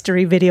murder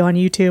mystery video on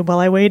YouTube while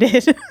I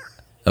waited.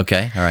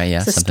 Okay. All right. Yeah.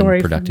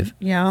 Something productive.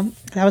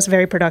 That was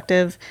very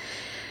productive.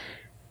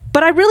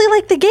 But I really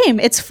like the game.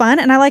 It's fun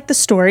and I like the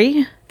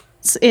story.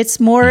 It's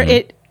more,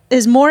 it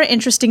is more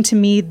interesting to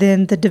me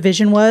than The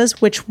Division was,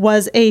 which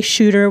was a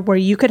shooter where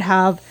you could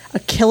have a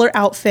killer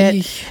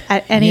outfit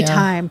at any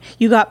time.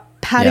 You got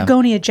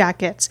Patagonia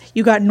jackets.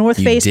 You got North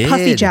Face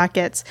puffy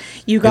jackets.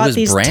 You got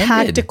these branded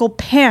tactical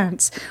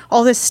pants.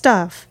 All this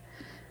stuff.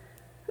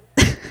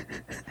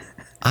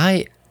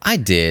 I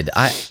did.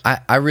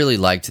 I really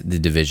liked The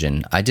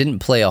Division. I didn't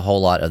play a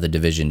whole lot of The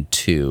Division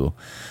 2,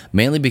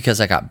 mainly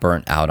because I got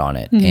burnt out on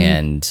it. Mm-hmm.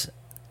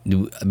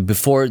 And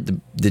before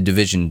the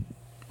Division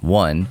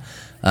 1,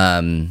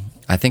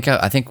 I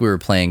think we were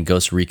playing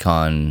Ghost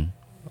Recon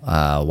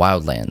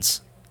Wildlands.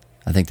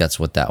 I think that's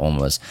what that one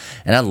was,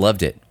 and I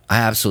loved it. I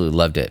absolutely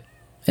loved it.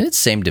 And it's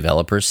same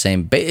developers,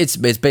 it's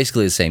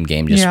basically the same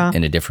game, just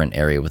in a different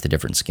area with a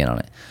different skin on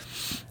it.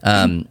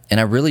 And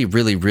I really,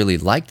 really, really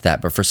liked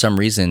that. But for some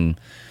reason,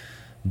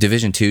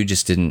 Division 2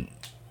 just didn't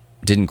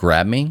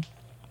grab me.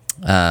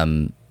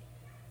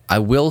 I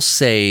will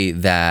say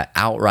that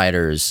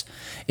Outriders,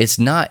 it's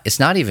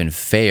not even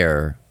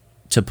fair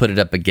to put it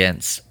up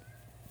against,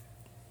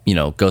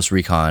 Ghost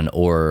Recon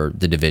or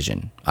The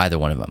Division, either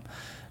one of them,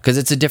 because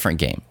it's a different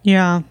game.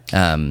 Yeah.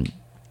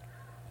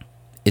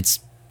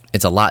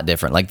 It's a lot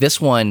different. Like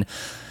this one,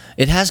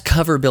 it has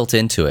cover built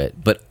into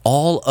it, but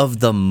all of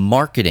the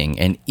marketing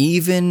and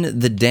even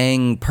the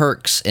dang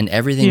perks and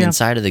everything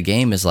inside of the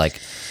game is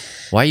like,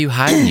 why are you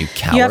hiding, you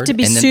coward? You have to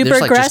be super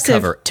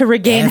aggressive to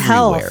regain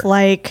health.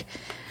 Like,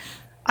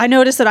 I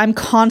notice that I'm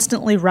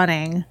constantly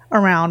running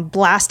around,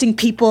 blasting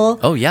people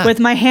with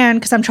my hand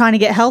because I'm trying to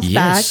get health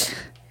back.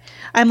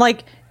 I'm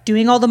like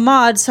doing all the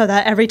mods so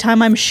that every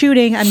time I'm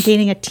shooting, I'm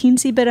gaining a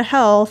teensy bit of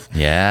health.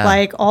 Yeah.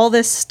 Like all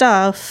this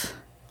stuff.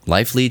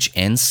 Life Leech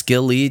and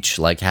Skill Leech,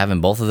 like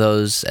having both of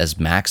those as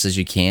max as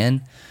you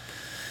can.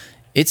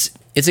 It's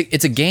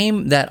a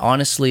game that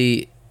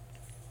honestly,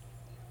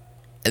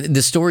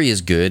 the story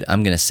is good.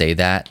 I'm gonna say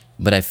that,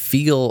 but I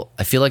feel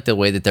like the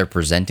way that they're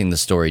presenting the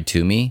story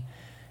to me,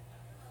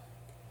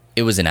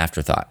 it was an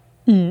afterthought.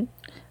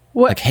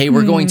 What? Like, hey,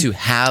 we're going to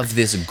have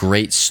this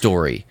great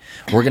story.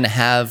 We're going to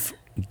have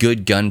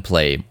good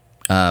gunplay.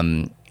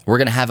 We're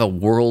going to have a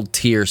world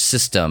tier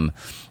system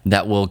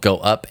that will go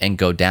up and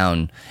go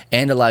down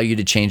and allow you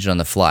to change it on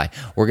the fly.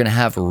 We're going to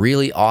have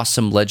really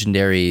awesome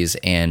legendaries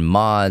and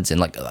mods, and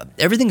like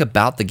everything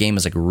about the game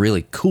is like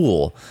really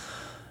cool.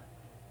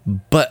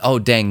 But oh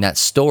dang, that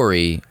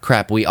story,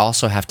 crap, we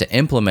also have to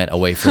implement a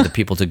way for the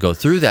people to go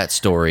through that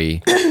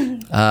story.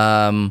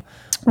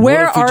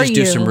 Where what if we are just do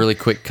you? some really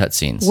quick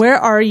cutscenes? Where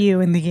are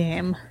you in the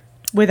game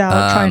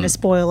without trying to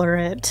spoiler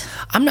it?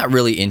 I'm not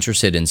really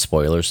interested in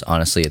spoilers,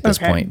 honestly, at this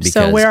Okay, point, so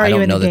because where are I you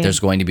don't in know the that game? there's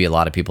going to be a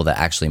lot of people that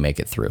actually make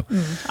it through.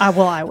 I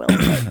will.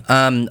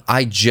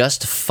 I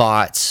just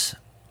fought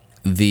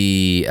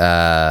the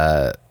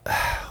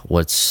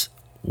what's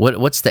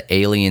the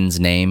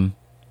alien's name?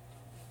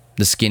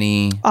 The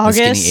skinny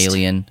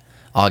alien.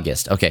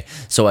 August. Okay,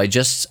 so I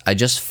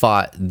just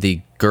fought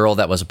the girl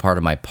that was a part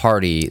of my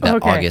party that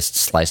Okay. August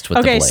sliced with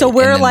the blade. Okay, so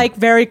we're And then- like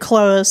very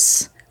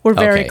close. We're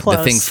very okay, close.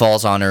 the thing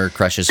falls on her,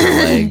 crushes her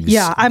legs.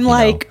 Yeah, I'm you know.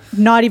 like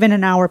not even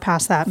an hour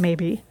past that,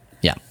 maybe.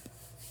 Yeah.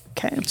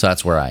 Okay. So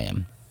that's where I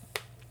am.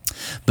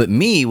 But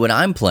me, when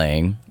I'm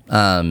playing,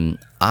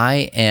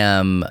 I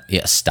am.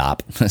 Yeah,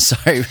 stop.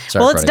 sorry.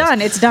 Well, it's Proteus.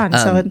 done. It's done.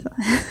 So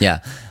Yeah.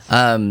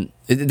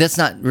 That's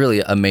not really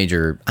a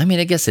major. I mean,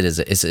 I guess it is.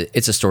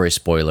 It's a story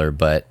spoiler,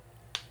 but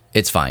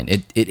it's fine.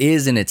 It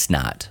is and it's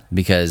not,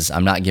 because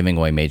I'm not giving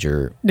away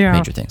major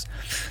things.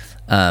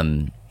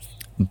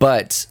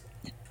 But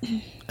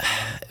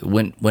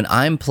when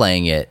I'm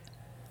playing it,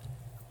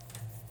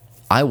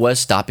 I was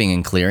stopping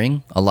and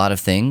clearing a lot of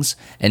things,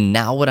 and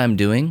now what I'm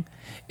doing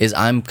is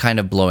I'm kind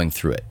of blowing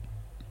through it.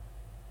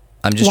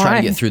 I'm just trying to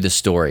Why? get through the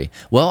story.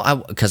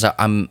 Well, because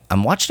I'm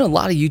watching a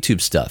lot of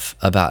YouTube stuff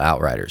about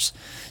Outriders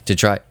to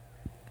try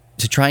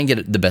and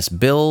get the best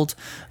build,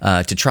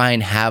 to try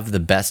and have the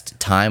best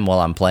time while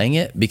I'm playing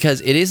it,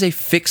 because it is a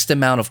fixed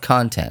amount of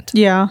content.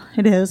 yeah,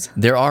 it is.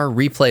 There are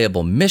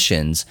replayable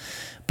missions,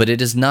 but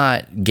it is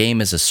not game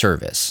as a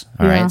service.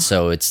 All right, Yeah.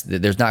 so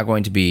there's not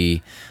going to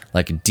be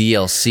like a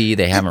DLC.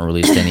 They haven't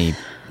released any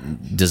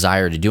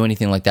desire to do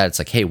anything like that. It's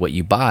like, hey, what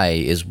you buy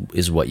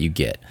is what you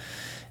get,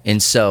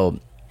 and so,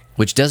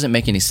 which doesn't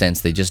make any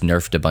sense. They just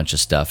nerfed a bunch of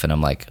stuff, and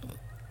I'm like,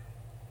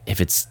 if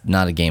it's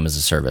not a game as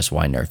a service,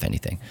 why nerf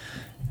anything?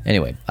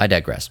 Anyway, I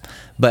digress.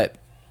 But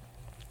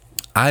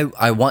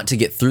I want to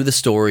get through the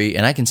story,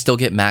 and I can still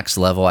get max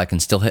level. I can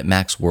still hit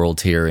max world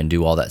tier and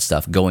do all that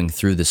stuff going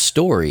through the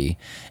story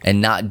and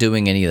not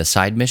doing any of the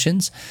side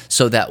missions,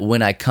 so that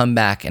when I come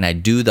back and I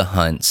do the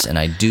hunts and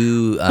I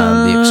do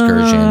the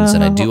excursions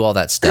and I do all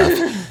that stuff,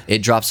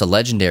 it drops a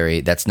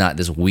legendary that's not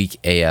this weak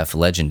AF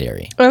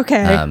legendary.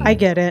 Okay, I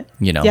get it.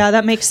 You know? Yeah,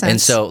 that makes sense. And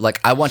so, like,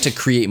 I want to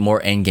create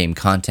more endgame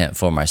content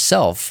for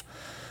myself.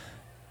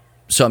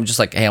 So I'm just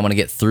like, hey, I want to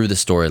get through the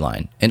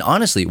storyline. And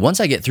honestly, once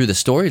I get through the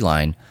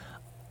storyline,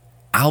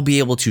 I'll be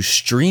able to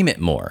stream it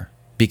more,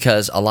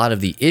 because a lot of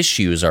the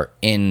issues are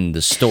in the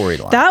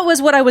storyline. that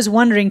was what I was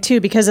wondering too,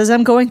 because as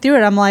I'm going through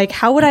it, I'm like,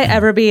 how would I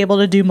ever be able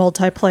to do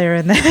multiplayer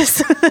in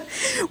this?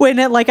 When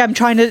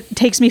it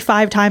takes me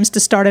 5 times to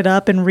start it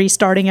up and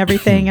restarting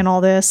everything and all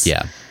this.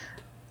 Yeah.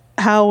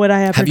 How would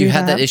I ever Have do you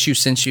had that issue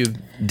since you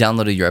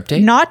downloaded your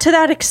update? Not to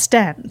that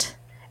extent.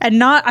 And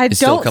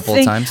still a couple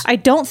of times? I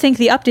don't think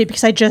the update,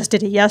 because I just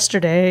did it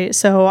yesterday.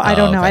 So I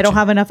don't know. I don't gotcha.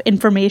 have enough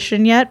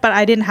information yet, but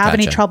I didn't have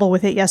any Gotcha. trouble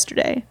with it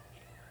yesterday.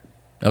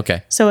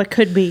 Okay. So it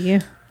could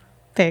be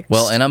fixed.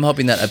 Well, and I'm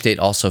hoping that update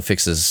also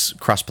fixes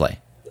crossplay.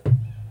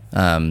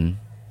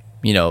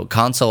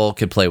 Console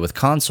could play with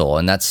console,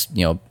 and that's,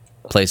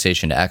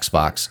 PlayStation to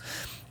Xbox.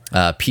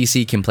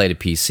 PC can play to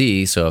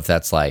PC, so if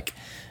that's like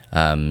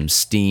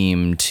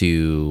Steam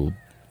to,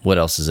 what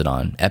else is it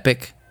on?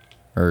 Epic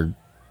or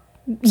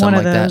something One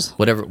of like those.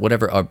 that.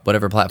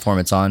 Whatever platform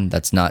it's on,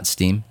 that's not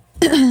Steam.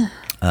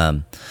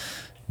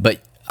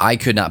 But I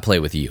could not play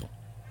with you.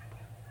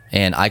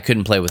 And I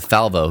couldn't play with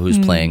Falvo, who's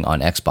playing on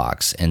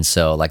Xbox. And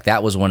so, like,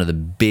 that was one of the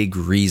big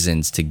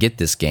reasons to get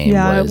this game.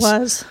 Yeah, it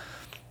was.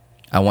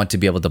 I want to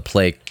be able to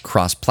play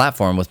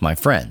cross-platform with my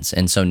friends.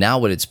 And so now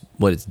what it's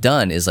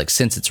done is, like,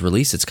 since it's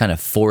released, it's kind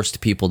of forced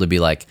people to be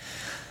like,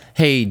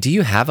 hey, do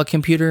you have a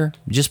computer?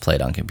 Just play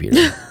it on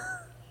computer.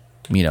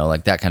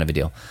 Like that kind of a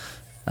deal.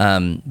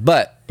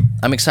 But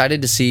I'm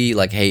excited to see,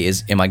 like, hey,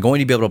 am I going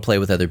to be able to play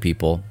with other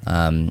people?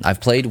 I've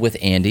played with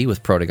Andy,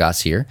 with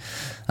Protagas here.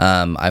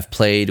 I've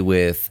played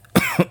with,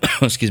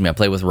 excuse me, I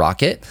played with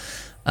Rocket.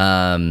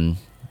 Who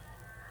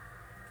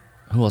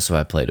else have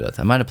I played with?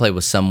 I might have played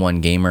with Someone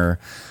Gamer.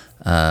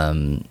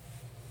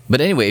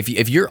 But anyway,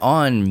 if you're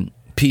on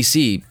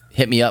PC,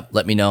 hit me up,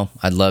 let me know.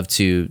 I'd love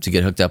to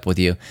get hooked up with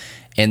you.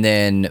 And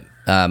then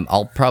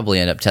I'll probably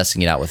end up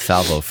testing it out with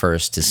Falvo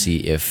first to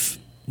see if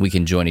we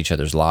can join each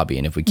other's lobby.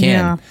 And if we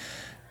can,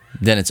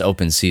 then it's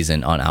open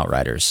season on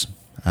Outriders.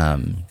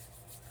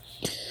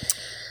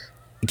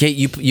 Kate,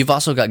 you've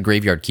also got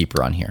Graveyard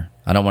Keeper on here.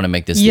 I don't want to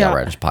make this the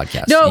Outriders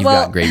podcast. No, You've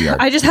got Graveyard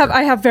Keeper.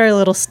 I have very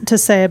little to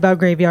say about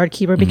Graveyard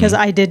Keeper because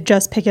I did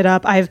just pick it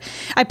up. I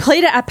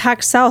played it at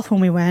PAX South when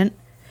we went.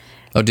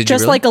 Oh, did you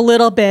just really? like a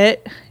little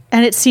bit,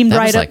 and it seemed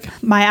right up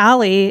my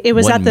alley. It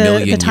was at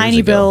the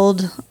Tiny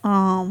Build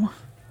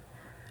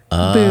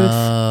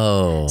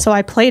booth. So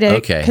I played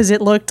it because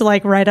it looked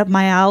like right up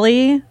my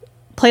alley.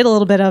 Played a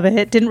little bit of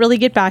it. Didn't really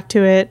get back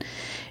to it.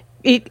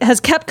 It has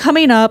kept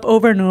coming up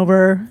over and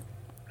over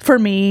for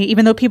me,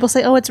 even though people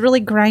say, oh, it's really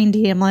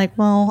grindy. I'm like,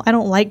 well, I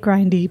don't like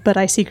grindy, but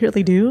I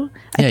secretly do.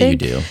 I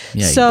think. You do.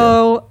 Yeah,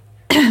 so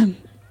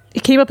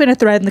it came up in a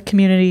thread in the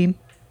community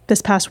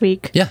this past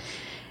week. Yeah.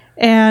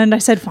 And I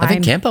said, fine. I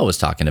think Campo was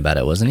talking about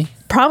it, wasn't he?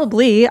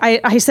 Probably.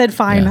 I said,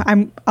 fine,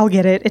 Yeah. I'll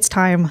get it. It's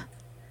time.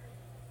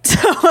 So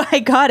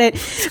I got it.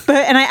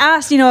 And I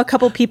asked, a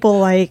couple people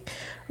like,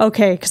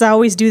 okay, because I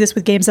always do this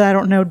with games that I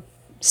don't know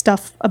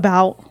stuff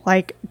about.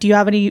 Like, do you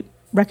have any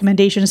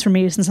recommendations for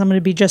me since I'm going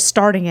to be just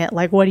starting it?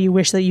 Like, what do you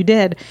wish that you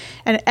did?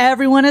 And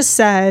everyone has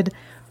said,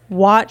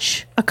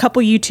 watch a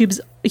couple YouTube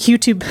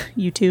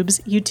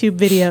videos.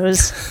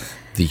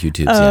 The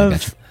YouTubes,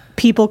 of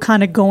people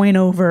kind of going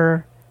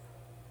over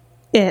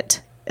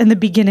it in the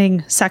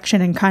beginning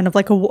section and kind of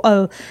like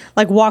a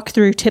walk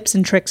through tips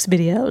and tricks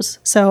videos.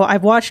 So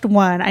I've watched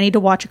one. I need to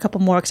watch a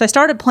couple more because I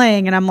started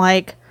playing and I'm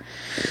like,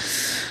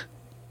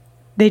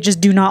 they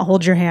just do not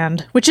hold your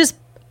hand,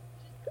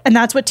 and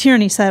that's what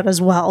Tierney said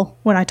as well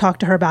when I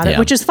talked to her about it,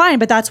 which is fine.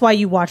 But that's why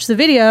you watch the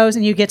videos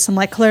and you get some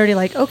like clarity,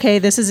 like, okay,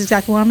 this is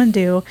exactly what I'm going to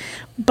do.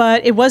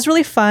 But it was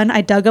really fun.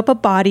 I dug up a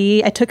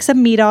body. I took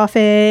some meat off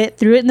it,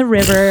 threw it in the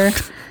river.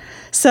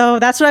 So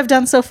that's what I've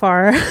done so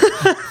far.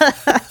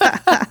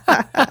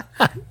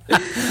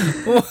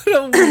 What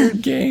a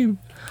weird game.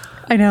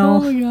 I know.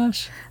 Oh my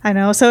gosh. I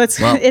know. So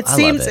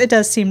it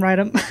does seem right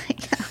up my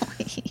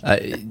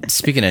alley.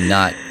 Speaking of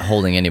not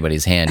holding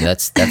anybody's hand,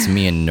 that's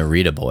me and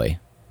Narita Boy.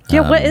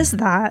 Yeah, what is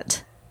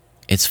that?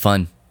 It's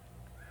fun.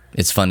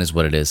 It's fun is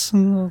what it is.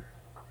 Mm.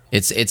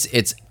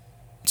 It's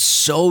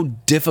so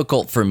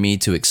difficult for me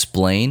to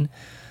explain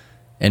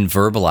and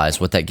verbalize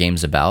what that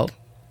game's about,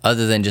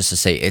 other than just to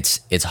say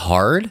it's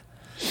hard.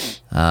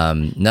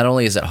 Not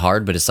only is it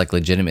hard, but it's like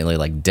legitimately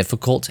like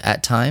difficult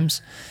at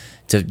times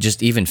to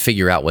just even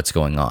figure out what's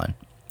going on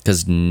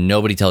because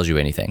nobody tells you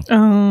anything.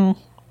 Oh.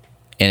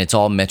 And it's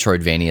all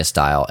Metroidvania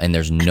style, and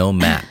there's no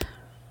map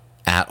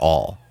at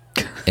all.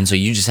 And so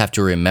you just have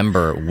to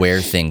remember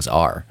where things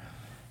are.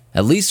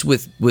 At least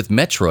with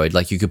Metroid,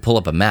 like you could pull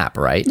up a map,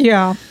 right?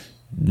 Yeah.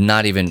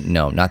 Not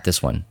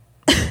this one.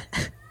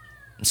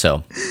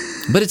 So,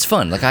 but it's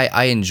fun. Like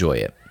I enjoy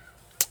it.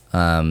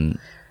 At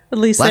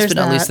least last there's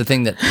but not that. least, the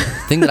thing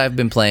that I've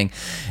been playing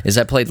is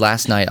I played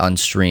last night on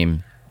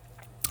stream.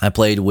 I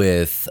played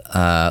with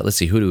let's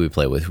see, who do we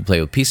play with? We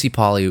played with PC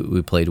Polly.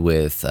 We played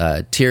with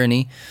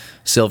Tyranny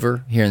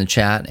Silver here in the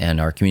chat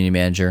and our community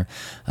manager.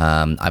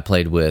 I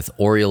played with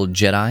Oriel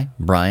Jedi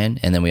Brian,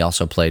 and then we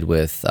also played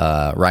with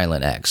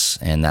Rylan X,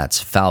 and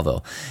that's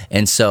Falvo.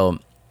 And so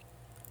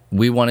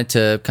we wanted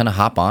to kind of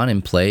hop on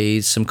and play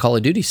some Call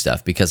of Duty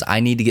stuff because I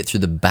need to get through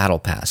the battle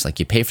pass. Like,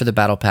 you pay for the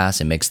battle pass,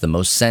 it makes the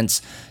most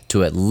sense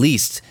to at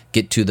least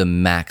get to the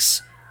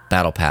max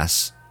battle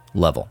pass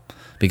level,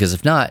 because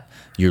if not,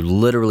 you're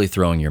literally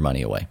throwing your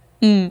money away.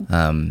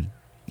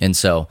 And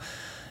so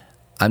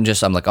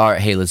I'm like, all right,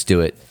 hey, let's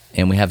do it.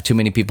 And we have too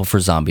many people for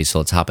zombies, so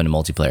let's hop into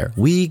multiplayer.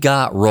 We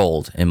got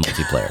rolled in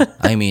multiplayer.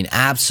 I mean,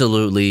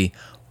 absolutely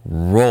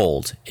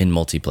rolled in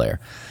multiplayer.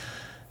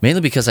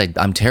 Mainly because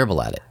I'm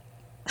terrible at it.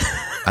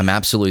 I'm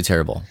absolutely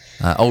terrible.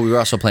 We were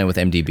also playing with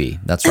MDB.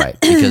 That's right.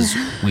 Because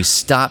we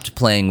stopped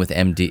playing with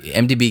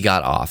MDB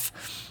got off.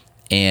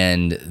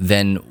 And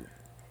then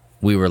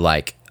we were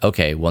like,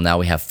 okay, well, now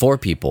we have 4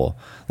 people.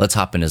 Let's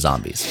hop into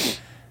zombies.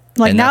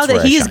 Like, and now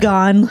that he's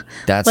gone,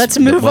 let's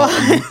move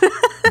on.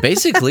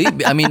 Basically,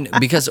 I mean,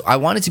 because I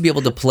wanted to be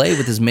able to play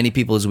with as many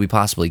people as we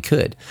possibly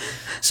could.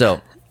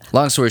 So,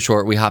 long story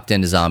short, we hopped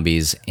into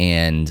zombies,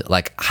 and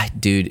like,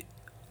 dude,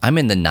 I'm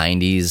in the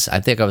 90s. I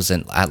think I was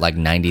at like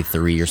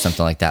 93 or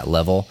something like that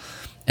level.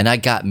 And I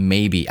got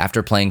maybe,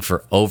 after playing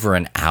for over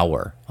an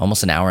hour,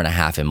 almost an hour and a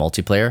half in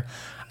multiplayer,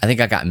 I think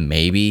I got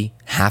maybe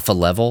half a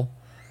level.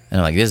 And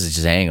I'm like, this is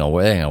just ain't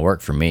gonna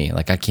work for me.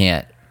 Like, I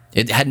can't.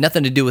 It had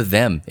nothing to do with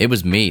them. It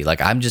was me.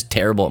 Like, I'm just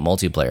terrible at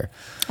multiplayer.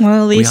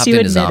 Well, at least you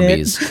admit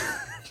zombies.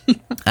 it.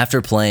 After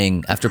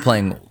playing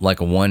like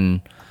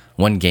one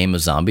game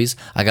of zombies,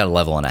 I got a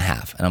level and a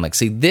half, and I'm like,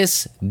 see,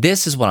 this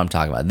is what I'm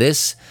talking about.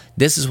 This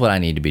is what I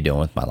need to be doing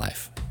with my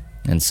life.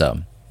 And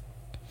so,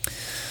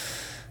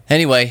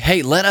 anyway,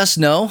 hey, let us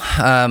know.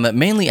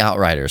 Mainly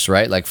Outriders,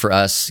 right? Like, for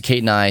us,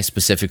 Kate and I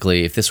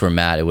specifically, if this were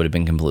Matt, it would have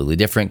been completely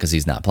different because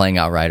he's not playing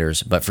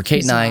Outriders. But for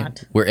Kate and I,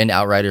 we're into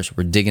Outriders.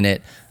 We're digging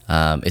it.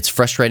 It's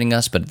frustrating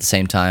us, but at the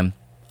same time,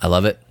 I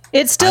love it.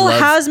 It still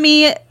has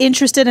me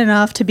interested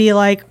enough to be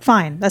like,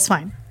 fine, that's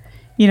fine.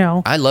 You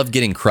know, I love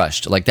getting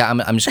crushed like that.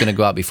 I'm just going to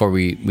go out before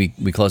we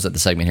close out the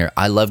segment here.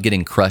 I love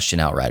getting crushed in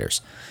Outriders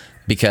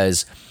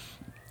because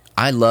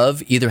I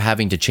love either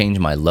having to change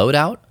my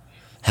loadout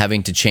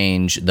having to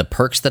change the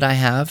perks that I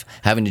have,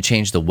 having to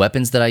change the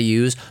weapons that I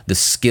use, the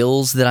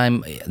skills that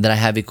I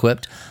have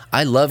equipped.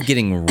 I love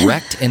getting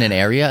wrecked in an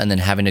area and then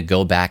having to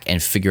go back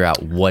and figure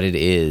out what it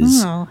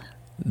is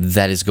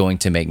that is going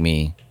to make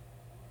me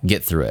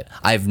get through it.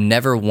 I've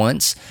never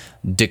once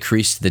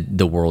decreased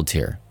the world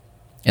tier.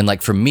 And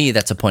like for me,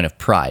 that's a point of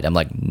pride. I'm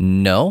like,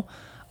 no,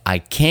 I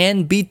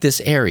can beat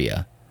this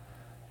area.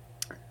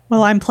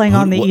 Well, I'm playing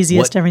on the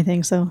easiest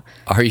everything, so.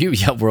 Are you?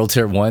 Yeah, World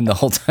Tier 1 the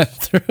whole time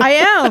through? I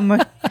am.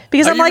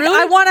 Because I'm like,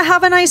 really? I want to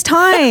have a nice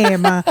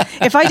time.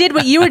 If I did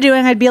what you were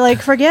doing, I'd be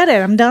like, forget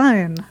it, I'm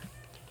done.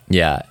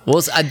 Yeah.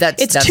 Well,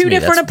 that's two me.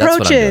 different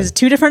approaches.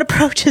 Two different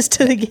approaches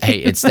to the game. Hey,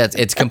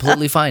 it's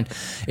completely fine.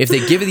 If they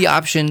give you the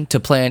option to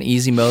play on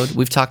easy mode,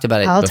 we've talked about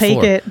it before. I'll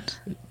take it.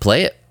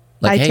 Play it.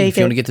 Like, hey, if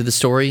you want to get to the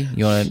story,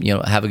 you want to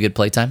have a good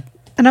playtime.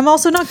 And I'm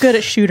also not good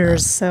at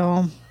shooters,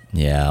 so.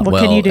 Yeah.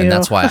 What can you do? And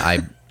that's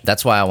why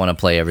I want to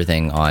play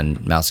everything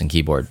on mouse and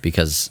keyboard,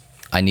 because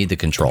I need the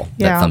control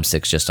that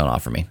thumbsticks just don't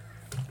offer me.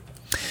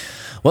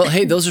 Well,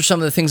 hey, those are some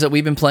of the things that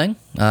we've been playing.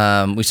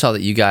 We saw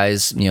that you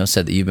guys,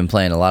 said that you've been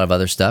playing a lot of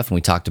other stuff, and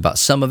we talked about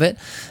some of it,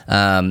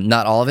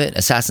 not all of it.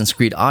 Assassin's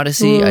Creed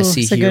Odyssey, Ooh, I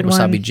see here.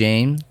 Wasabi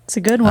Jane. It's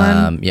a good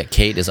one. Yeah,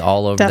 Kate is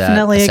all over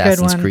Definitely that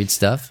Assassin's Creed one.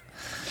 stuff.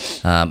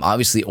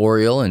 Obviously,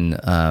 Oriole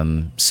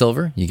and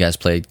Silver. You guys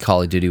played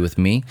Call of Duty with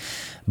me.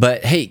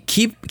 But hey,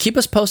 keep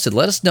us posted.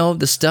 Let us know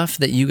the stuff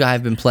that you guys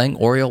have been playing.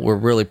 Oriole, we're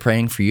really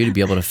praying for you to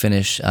be able to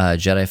finish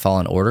Jedi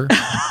Fallen Order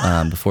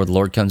before the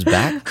Lord comes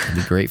back. That'd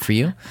be great for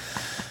you.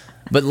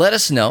 But let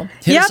us know.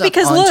 Hit us up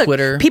on look,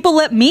 Twitter. People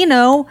let me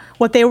know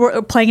what they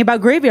were playing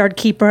about Graveyard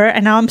Keeper,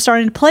 and now I'm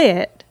starting to play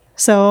it.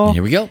 So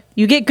here we go.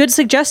 You get good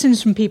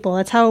suggestions from people.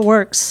 That's how it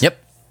works. Yep.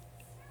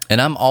 And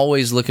I'm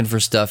always looking for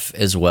stuff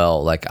as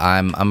well. Like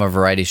I'm a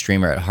variety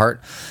streamer at heart.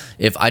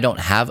 If I don't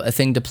have a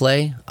thing to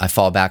play, I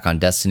fall back on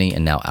Destiny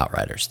and now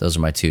Outriders. Those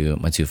are my two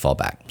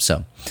fallback.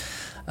 So,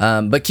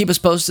 but keep us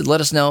posted. Let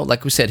us know.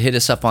 Like we said, hit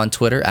us up on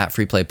Twitter at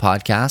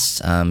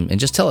FreePlayPodcast, and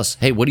just tell us,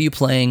 hey, what are you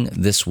playing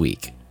this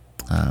week?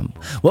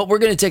 Well, we're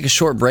going to take a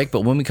short break,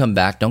 but when we come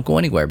back, don't go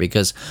anywhere,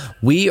 because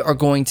we are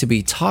going to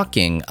be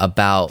talking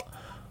about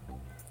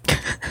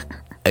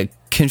a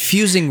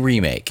confusing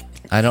remake.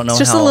 I don't know. It's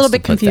just how a little else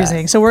bit to put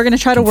confusing. that. So we're going to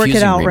try to work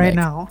it out right remake.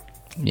 now.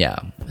 Yeah.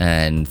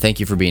 And thank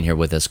you for being here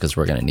with us, because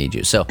we're going to need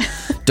you. So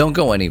don't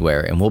go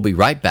anywhere, and we'll be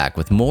right back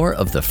with more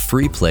of the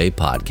Free Play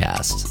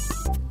Podcast.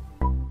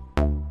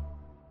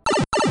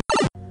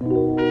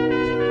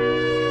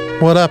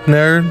 What up,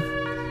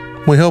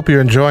 nerd? We hope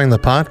you're enjoying the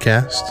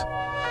podcast.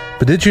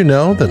 But did you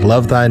know that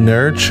Love Thy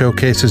Nerd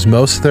showcases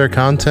most of their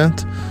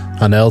content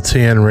on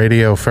LTN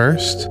Radio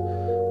first?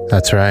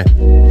 That's right.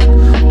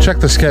 Check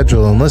the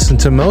schedule and listen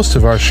to most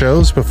of our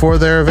shows before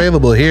they're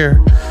available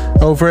here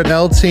over at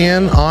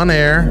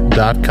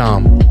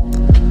ltnonair.com.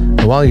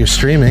 And while you're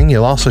streaming,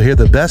 you'll also hear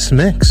the best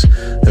mix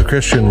of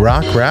Christian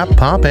rock, rap,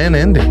 pop, and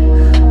indie,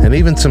 and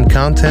even some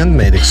content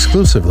made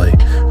exclusively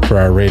for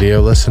our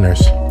radio listeners.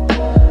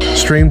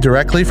 Stream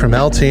directly from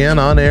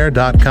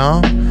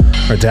ltnonair.com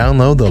or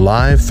download the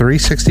Live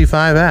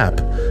 365 app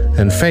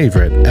and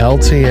favorite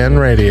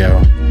LTN Radio.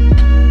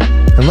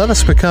 And let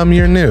us become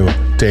your new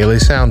daily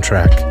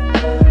soundtrack.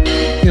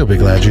 You'll be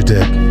glad you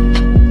did.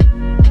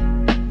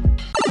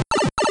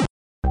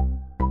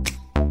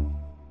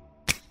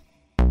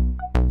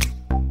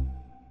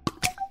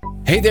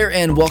 Hey there,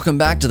 and welcome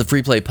back to the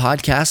Free Play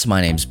Podcast. My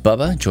name's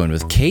Bubba, joined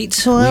with Kate.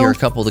 Hello. We are a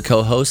couple of the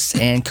co-hosts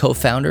and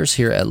co-founders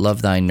here at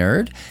Love Thy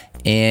Nerd.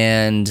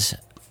 And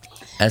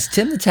as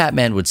Tim the Tap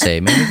Man would say,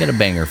 man, we got a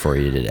banger for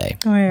you today.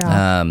 Oh,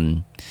 yeah.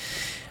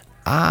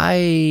 I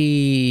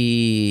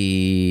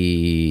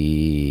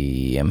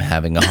am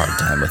having a hard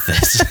time with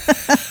this.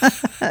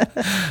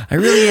 I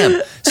really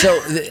am.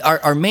 So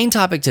our main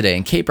topic today,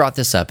 and Kate brought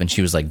this up, and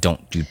she was like, don't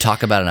you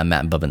talk about it on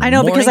Matt and Bubba in the I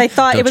know, morning. because I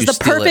thought it Don't was you the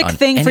steal it perfect on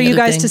thing for any you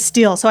other guys thing." to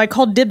steal. So I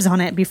called dibs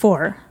on it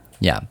before.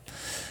 Yeah.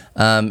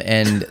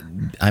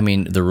 And I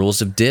mean, the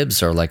rules of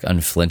dibs are like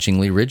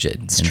unflinchingly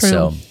rigid. It's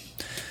true.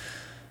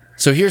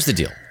 So here's the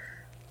deal.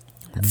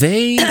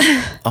 They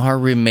are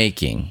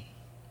remaking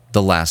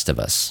The Last of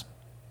Us.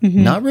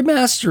 Mm-hmm. Not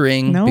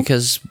remastering, Nope.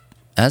 because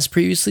as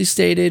previously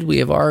stated, we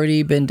have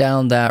already been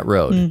down that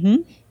road. Mm-hmm.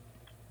 And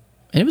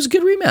it was a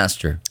good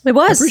remaster. It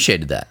was. I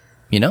appreciated that,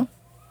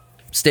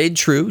 Stayed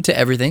true to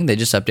everything. They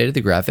just updated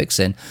the graphics,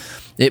 and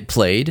it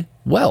played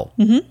well.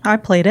 Mm-hmm. I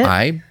played it.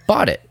 I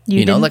bought it.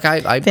 You didn't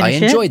I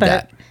finish enjoyed it,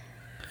 that.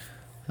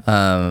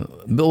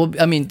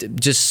 But I mean,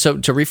 just so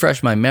to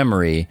refresh my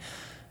memory,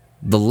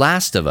 The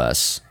Last of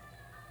Us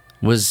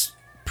was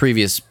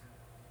previous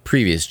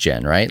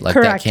gen, right? Like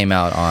Correct. that came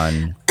out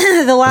on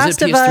The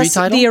Last of PS3 Us,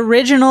 title? the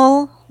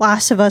original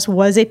Last of Us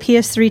was a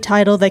PS3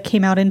 title that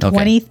came out in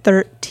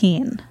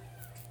 2013.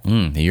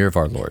 the year of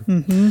our Lord.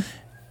 Mm-hmm.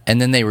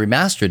 And then they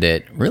remastered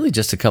it really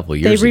just a couple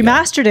They years ago.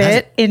 remastered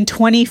it in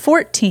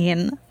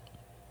 2014.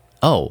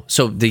 Oh,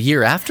 so the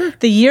year after?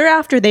 The year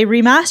after they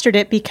remastered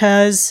it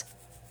because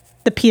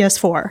the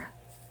PS4.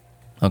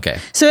 Okay.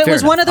 So it Fair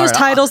was enough. one of those All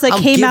right, titles that I'll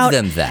came give out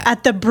them that.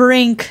 at the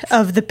brink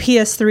of the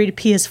PS3 to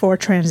PS4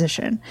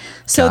 transition.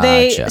 So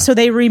Gotcha.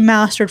 they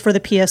remastered for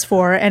the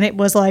PS4, and it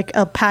was like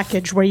a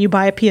package where you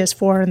buy a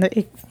PS4 and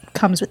it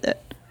comes with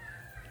it.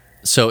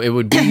 So it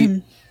would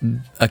be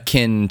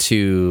akin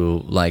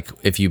to like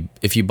if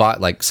you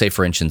bought, like, say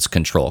for instance,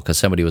 Control, because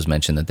somebody was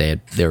mentioned that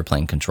they were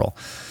playing Control.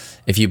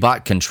 If you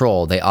bought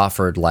Control, they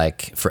offered,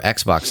 like, for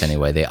Xbox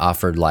anyway, they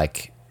offered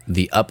like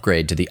the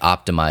upgrade to the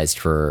optimized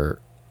for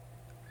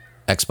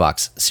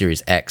Xbox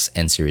Series X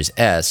and Series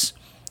S,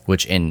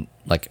 which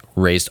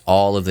raised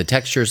all of the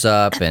textures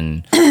up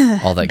and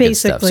all that good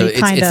stuff. So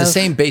Basically, it's the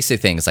same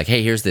basic thing. It's like,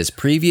 hey, here's this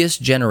previous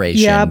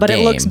generation Yeah, but game,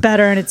 it looks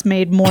better and it's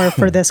made more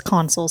for this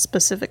console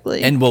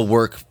specifically. and will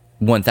work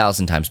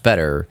 1,000 times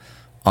better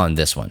on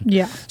this one.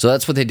 Yeah. So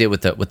that's what they did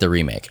with the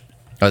remake.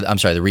 Or, I'm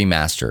sorry, the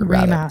remaster,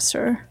 rather.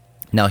 Remaster.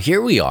 Now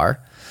here we are.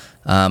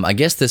 I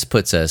guess this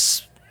puts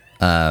us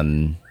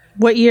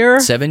What year?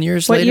 7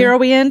 years What later. year are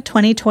we in?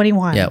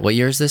 2021. Yeah. What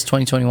year is this?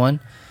 2021.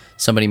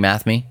 Somebody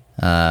math me.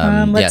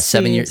 Let's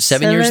 7 see. years.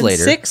 7 years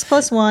later. 6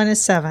 + 1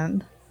 is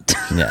 7.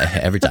 Yeah,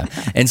 every time.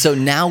 And so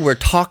now we're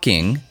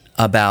talking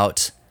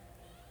about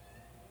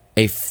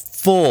a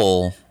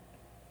full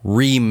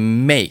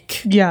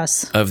remake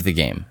Yes. of the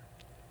game.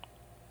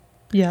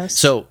 Yes.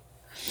 So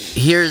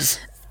here's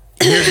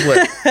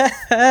what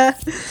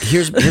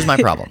here's my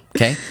problem.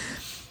 Okay,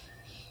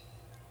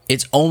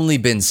 it's only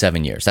been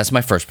 7 years. That's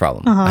my first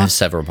problem. I have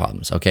several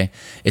problems. Okay,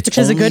 it's Which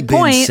is a only good been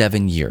point.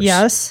 7 years.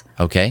 Yes.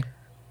 Okay,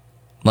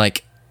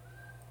 like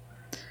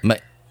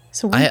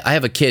So I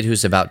have a kid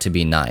who's about to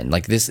be 9.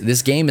 Like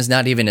this game is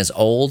not even as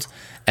old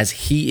as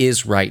he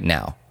is right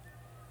now,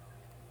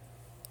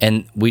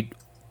 and we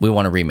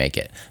want to remake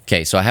it.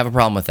 Okay, so I have a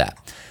problem with that.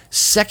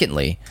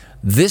 Secondly,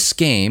 this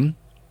game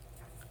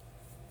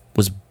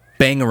was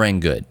bangarang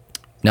good.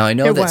 Now I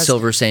know It that was.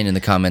 Silver's saying in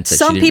the comments that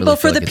some she didn't people, really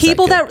feel for the like it's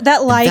people good.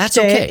 that liked That's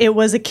okay. it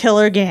was a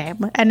killer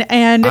game. And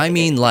I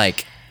mean,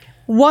 like,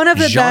 one of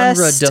the genre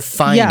best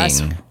defining.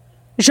 Yes,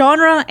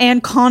 genre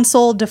and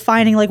console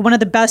defining, like one of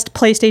the best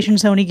PlayStation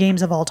Sony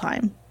games of all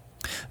time.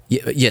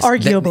 Yes,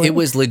 Arguably. it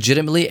was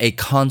legitimately a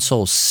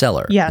console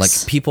seller. Yes.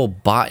 Like, people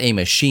bought a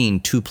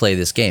machine to play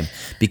this game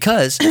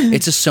because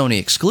it's a Sony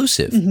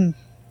exclusive. Mm-hmm.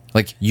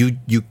 Like,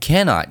 you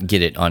cannot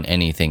get it on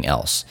anything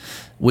else,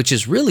 which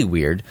is really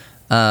weird.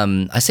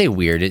 I say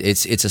weird.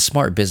 It's a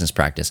smart business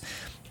practice.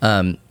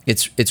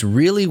 It's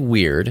really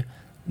weird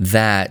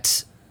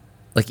that,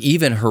 like,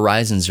 even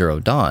Horizon Zero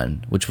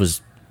Dawn, which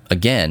was,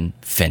 again,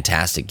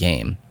 fantastic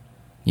game.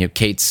 You know,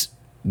 Kate's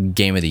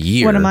game of the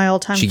year. One of my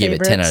all-time She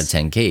favorites. gave it 10 out of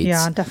 10 Kates.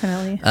 Yeah,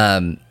 definitely.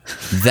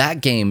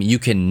 That game you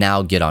can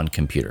now get on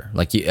computer.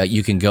 Like,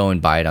 you can go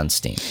and buy it on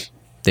Steam.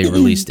 They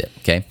released it.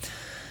 Okay.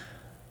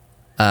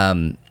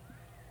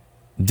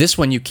 This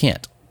one you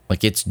can't.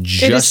 Like, it's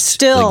just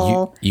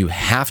still- like you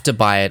have to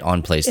buy it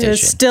on PlayStation. It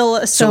is still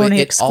a So Sony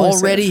it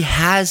exclusive. already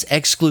has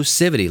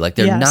exclusivity. Like,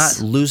 they're Yes.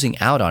 not losing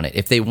out on it.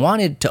 If they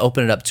wanted to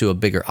open it up to a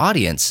bigger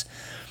audience,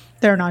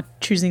 They're not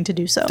choosing to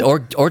do so.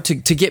 or to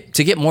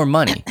get more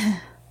money,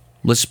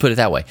 let's just put it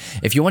that way.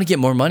 If you want to get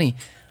more money,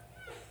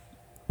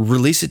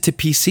 release it to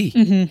PC.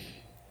 Mm-hmm.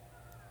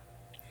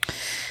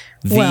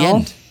 The Well-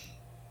 end.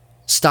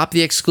 Stop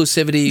the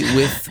exclusivity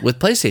with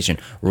PlayStation.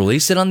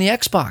 Release it on the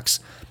Xbox.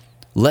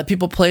 Let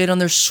people play it on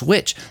their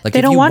Switch. Like, They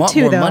if don't you want want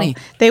to, more though. money,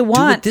 They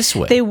want do it this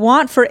way. They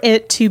want for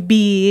it to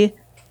be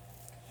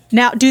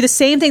now do the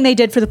same thing they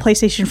did for the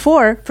PlayStation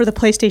 4 for the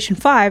PlayStation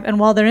 5, and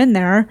while they're in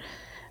there,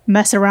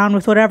 mess around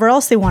with whatever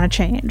else they want to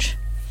change.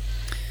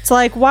 It's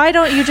like, why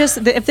don't you just,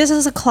 if this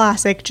is a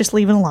classic, just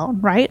leave it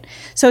alone, right?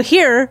 So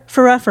here,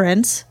 for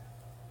reference,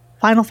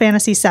 Final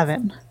Fantasy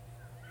VII.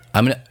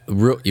 I'm gonna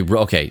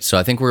okay. So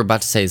I think we're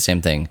about to say the same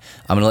thing.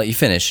 I'm gonna let you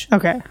finish.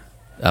 Okay.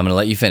 I'm gonna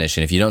let you finish,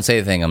 and if you don't say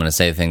the thing, I'm gonna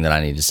say the thing that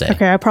I need to say.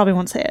 Okay, I probably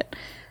won't say it.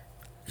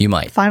 You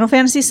might. Final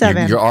Fantasy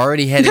VII. You're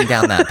already heading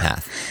down that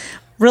path.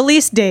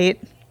 Release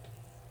date.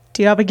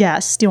 Do you have a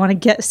guess? Do you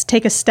want to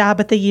take a stab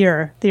at the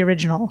year, the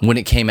original? When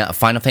it came out,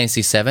 Final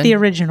Fantasy VII. The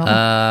original.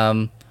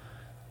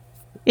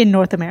 In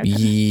North America.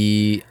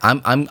 In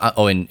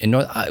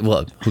North.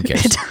 Well, who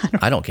cares?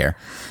 I don't care.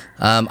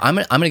 I'm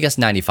gonna guess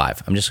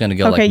 95. I'm just gonna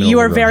go. Okay, like, you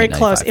are middle of the road very and hit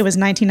close. 95. It was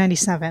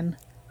 1997.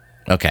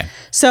 Okay.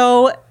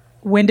 So,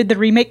 when did the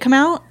remake come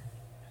out?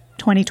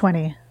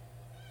 2020.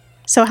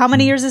 So, how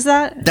many years is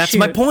that? That's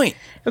my Shoot. point.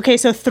 Okay,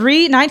 so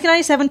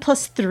 1997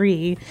 plus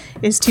 3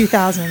 is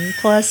 2000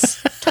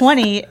 plus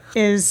 20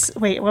 is,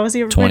 wait, what was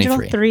the original?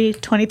 23.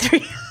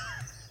 23.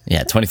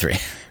 Yeah, 23.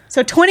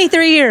 So,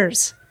 23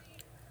 years.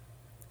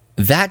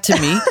 That to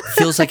me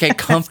feels like a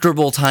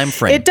comfortable time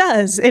frame. It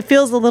does. It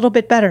feels a little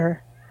bit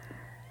better.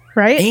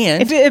 Right?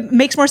 And if it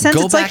makes more sense,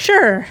 go it's like, back-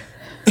 sure.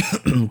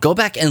 Go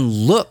back and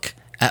look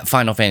at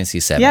Final Fantasy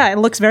VII. Yeah, it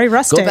looks very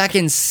rustic. Go back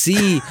and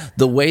see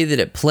the way that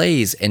it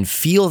plays and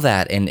feel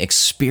that and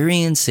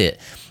experience it.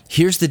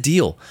 Here's the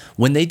deal.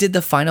 When they did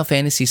the Final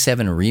Fantasy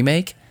VII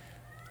remake,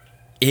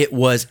 it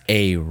was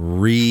a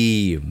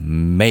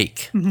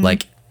remake. Mm-hmm.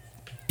 Like,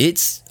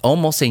 it's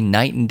almost a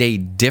night and day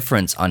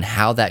difference on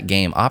how that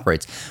game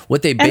operates.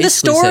 What they and basically the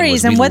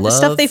stories said was, and what the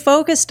stuff they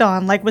focused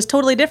on like was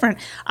totally different.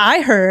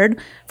 I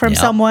heard from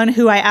someone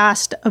who I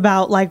asked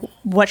about like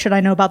what should I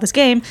know about this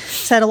game,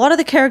 said a lot of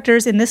the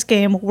characters in this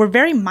game were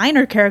very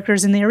minor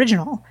characters in the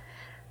original.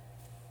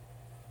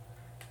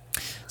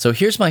 So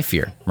here's my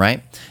fear,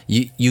 right?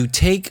 You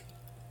take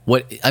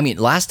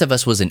Last of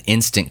Us was an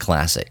instant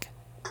classic.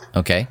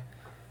 Okay?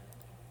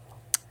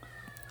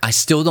 I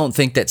still don't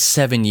think that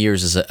 7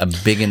 years is a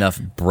big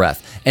enough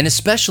breath. And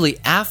especially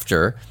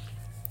after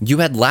you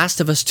had Last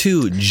of Us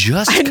 2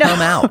 just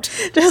come out.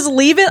 Just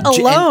leave it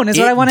alone is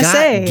what I want to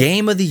say.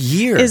 Game of the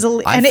Year. It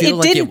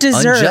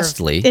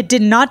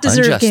did not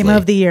deserve Game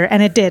of the Year,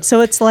 and it did. So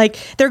it's like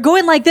they're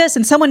going like this,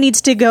 and someone needs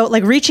to go,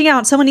 like reaching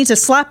out, someone needs to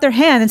slap their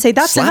hand and say,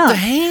 that's enough. Slap the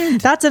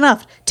hand. That's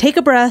enough. Take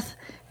a breath.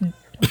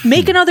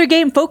 Make another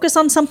game. Focus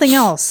on something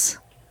else.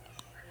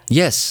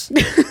 Yes.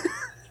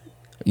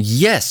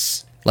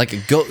 Yes.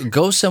 Like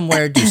go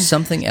somewhere, do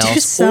something else. Do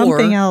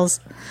something else.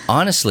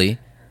 Honestly,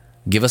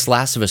 give us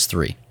Last of Us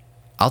 3.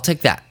 I'll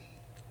take that.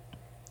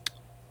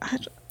 I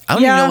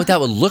don't even know what that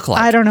would look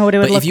like. I don't know what it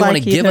would look like. But if you want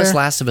to give us either.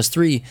 Last of Us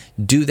 3,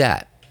 do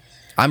that.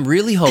 I'm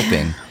really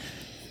hoping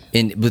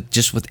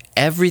with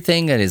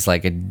everything that is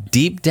like a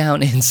deep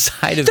down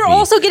inside of me. They're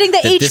also getting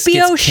the that this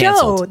HBO gets show.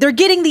 canceled. They're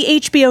getting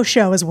the HBO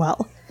show as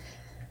well.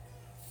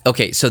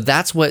 Okay, so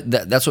that's what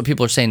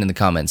people are saying in the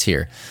comments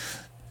here.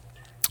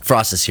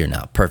 Frost is here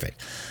now.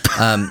 Perfect.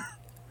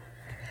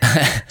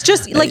 It's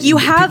just like you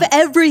have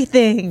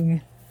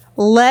everything.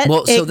 Let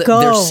it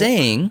go.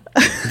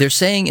 They're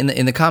saying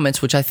in the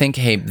comments, which I think,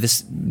 hey,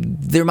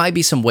 there might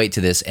be some weight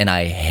to this, and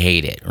I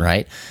hate it.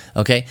 Right?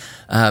 Okay.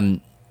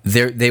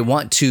 They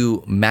want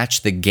to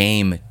match the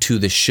game to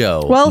the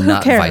show,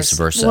 not vice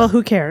versa. Well,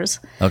 who cares?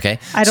 Okay.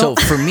 I don't.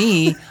 So for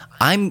me,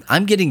 I'm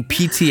getting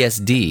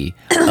PTSD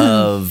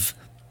of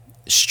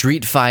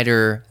Street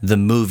Fighter, the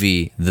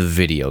movie, the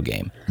video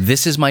game.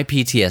 This is my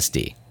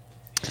PTSD.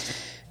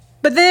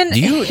 But then,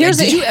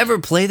 did you ever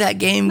play that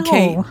game, no.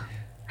 Kate?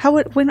 How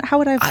would I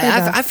play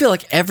that? I feel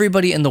like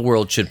everybody in the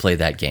world should play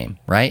that game,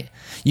 right?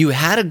 You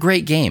had a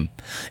great game.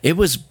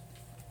 It's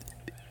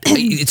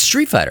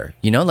Street Fighter,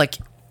 like,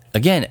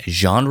 again,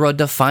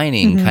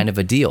 genre-defining kind of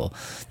a deal.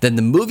 Then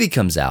the movie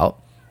comes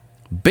out,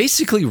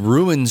 basically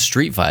ruins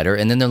Street Fighter,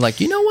 and then they're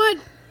like, you know what?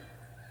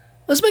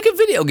 Let's make a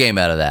video game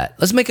out of that.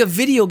 Let's make a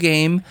video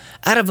game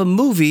out of a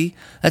movie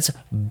that's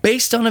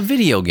based on a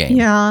video game.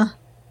 Yeah.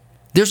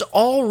 There's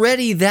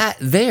already that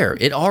there.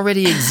 It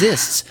already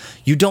exists.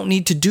 You don't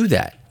need to do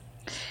that.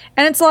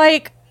 And it's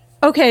like,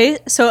 okay,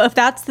 so if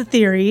that's the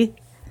theory,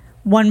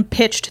 one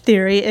pitched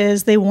theory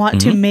is they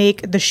want to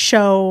make the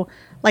show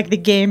like the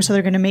game, so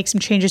they're going to make some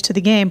changes to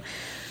the game.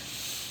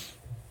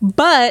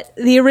 But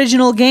the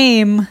original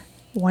game,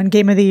 one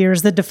Game of the Year,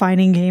 is the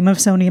defining game of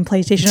Sony and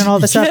PlayStation and all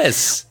this stuff.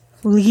 Yes.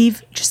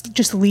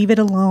 Just leave it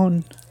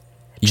alone.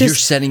 You're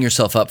setting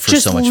yourself up for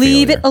so much failure. Just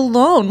leave it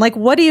alone. Like,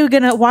 why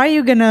are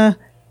you gonna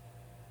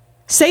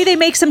say they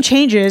make some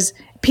changes?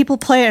 People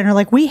play it and are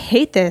like, we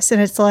hate this.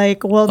 And it's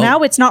like, well,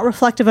 now it's not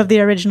reflective of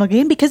the original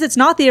game because it's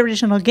not the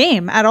original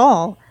game at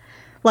all.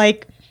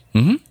 Like,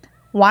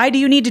 why do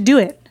you need to do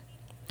it?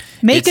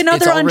 Make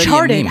another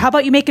Uncharted. How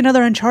about you make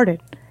another Uncharted?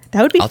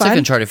 That would be fun. I'll take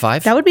Uncharted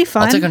 5. That would be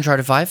fun. I'll take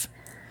Uncharted 5.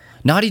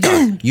 Naughty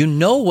Dog, you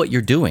know what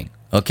you're doing,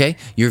 okay?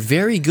 You're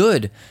very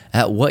good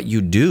at what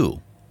you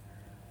do.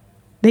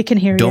 They can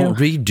hear you. Don't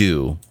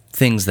redo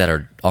things that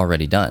are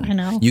already done. I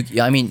know.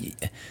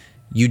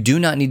 You do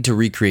not need to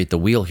recreate the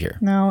wheel here.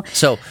 No.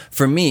 So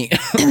for me,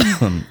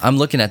 I'm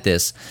looking at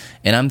this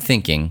and I'm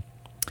thinking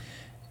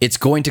it's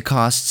going to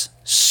cost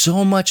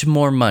so much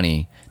more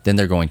money than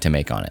they're going to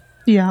make on it.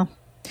 Yeah.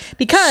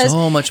 Because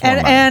so much more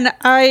money. And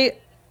I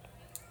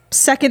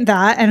second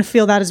that and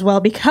feel that as well,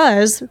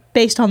 because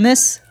based on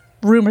this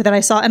rumor that I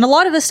saw, and a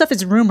lot of this stuff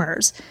is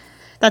rumors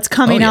that's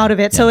coming out of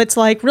it. Yeah. So it's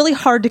like really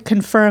hard to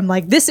confirm,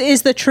 like, this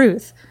is the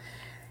truth.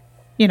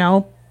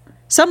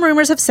 Some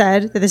rumors have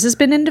said that this has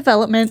been in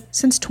development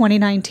since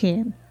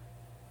 2019.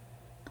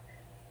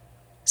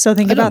 So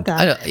think about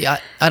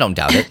that. I don't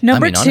doubt it.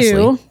 Number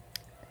two,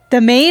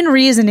 the main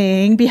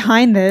reasoning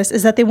behind this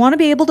is that they want to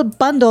be able to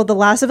bundle The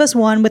Last of Us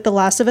 1 with The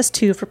Last of Us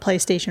 2 for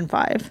PlayStation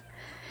 5.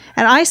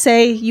 And I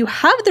say, you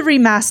have the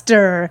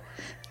remaster.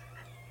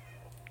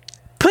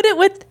 Put it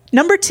with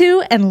number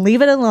 2 and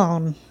leave it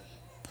alone.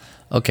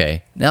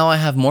 Okay, now I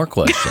have more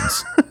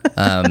questions.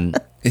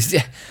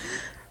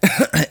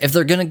 If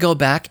they're going to go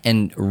back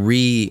and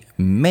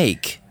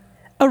remake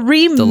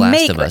The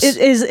Last of Us,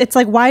 it's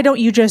like, why don't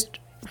you just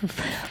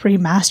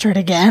remaster it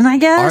again, I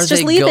guess?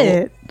 Just leave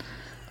it.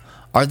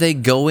 Are they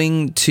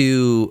going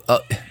to...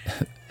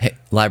 hey,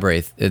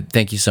 Library,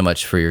 thank you so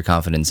much for your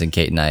confidence in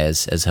Kate and I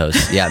as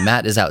hosts. Yeah,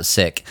 Matt is out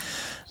sick.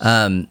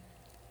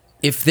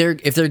 If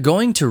they're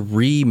going to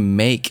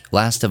remake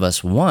Last of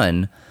Us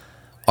 1,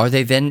 are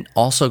they then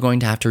also going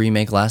to have to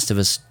remake Last of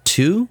Us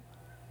 2?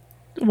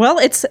 Well,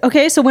 it's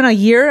okay. So when a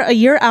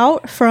year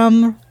out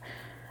from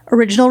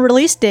original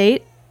release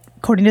date,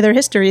 according to their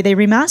history, they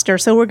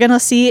remaster. So we're going to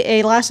see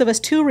a Last of Us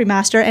 2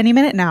 remaster any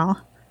minute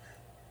now.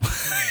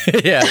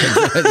 Yeah,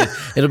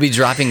 it'll be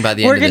dropping by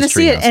the We're end of gonna this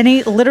see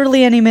it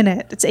literally any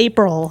minute. It's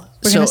April.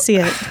 We're gonna see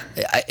it.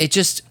 It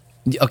just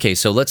okay.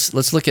 So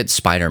let's look at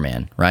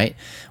Spider-Man, right?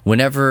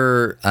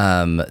 Whenever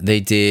they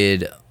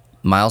did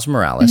Miles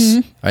Morales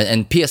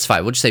and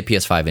PS5, we'll just say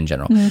PS5 in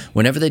general.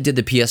 Whenever they did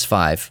the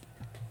PS5,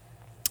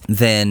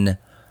 then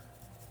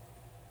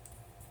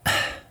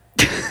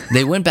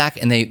they went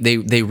back and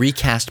they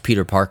recast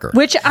Peter Parker,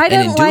 Which I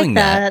didn't like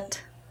that.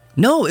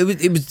 No,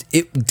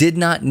 it did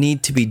not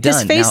need to be done.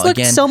 His face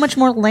looked so much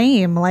more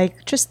lame.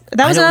 Like, just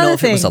that was I don't another know if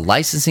thing. it was a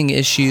licensing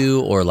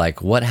issue or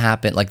like what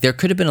happened. Like there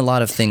could have been a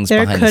lot of things There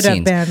behind the could have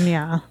scenes. been,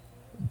 yeah.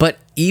 But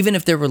even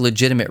if there were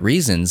legitimate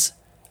reasons,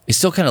 he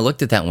still kind of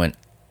looked at that and went,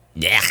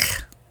 "Yeah,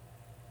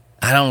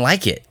 I don't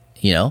like it,"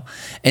 you know.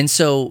 And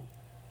so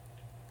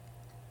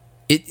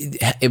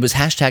it was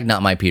hashtag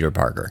not my Peter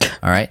Parker.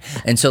 All right,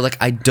 and so like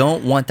I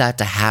don't want that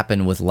to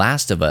happen with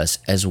Last of Us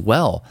as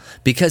well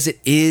because it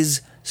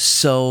is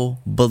so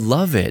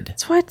beloved.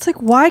 That's why it's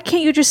like, why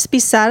can't you just be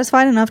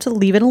satisfied enough to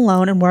leave it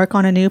alone and work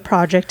on a new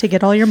project to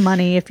get all your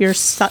money if you're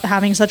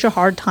having such a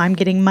hard time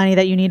getting money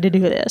that you need to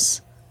do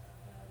this?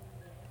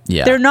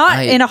 Yeah, They're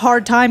not in a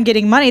hard time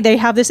getting money. They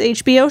have this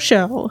HBO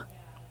show.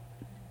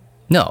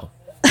 No,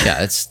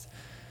 yeah, it's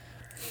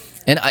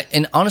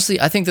and honestly,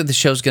 I think that the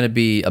show's going to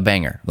be a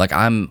banger. Like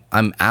I'm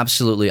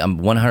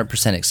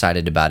 100%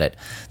 excited about it.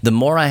 The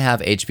more I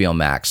have HBO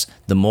Max,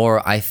 the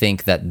more I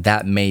think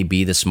that may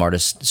be the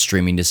smartest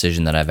streaming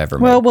decision that I've ever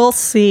made. Well, we'll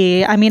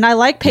see. I mean, I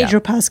like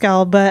Pedro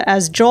Pascal, but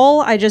as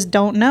Joel, I just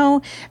don't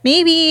know.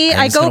 Maybe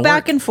I go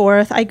back and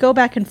forth.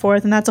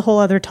 And that's a whole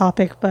other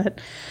topic, but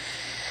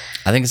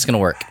I think it's going to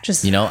work.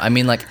 I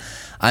mean, like,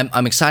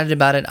 I'm excited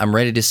about it. I'm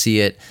ready to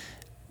see it.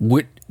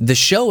 The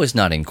show is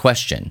not in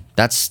question.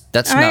 That's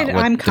not what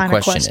I'm the kind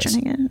of question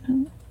questioning is.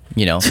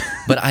 it.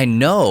 But I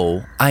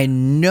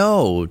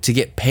know to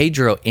get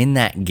Pedro in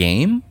that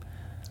game,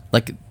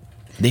 like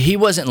he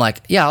wasn't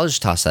like, yeah, I'll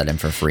just toss that in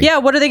for free. Yeah,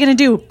 what are they going to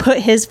do? Put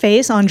his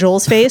face on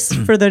Joel's face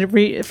for the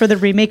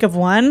remake of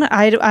 1?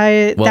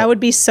 That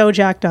would be so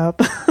jacked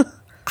up.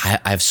 I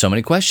have so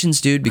many questions,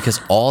 dude, because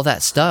all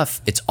that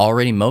stuff, it's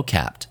already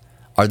mocapped.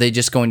 Are they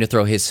just going to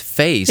throw his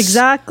face,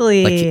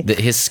 exactly, like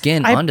his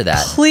skin onto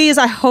that? Please,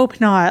 I hope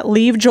not.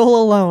 Leave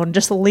Joel alone.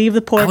 Just leave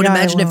the poor guy alone. I would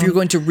imagine if you're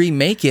going to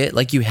remake it,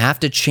 like you have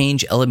to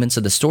change elements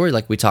of the story,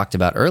 like we talked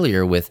about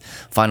earlier with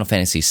Final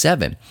Fantasy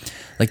VII.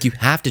 Like you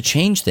have to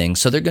change things,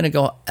 so they're going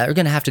to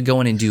have to go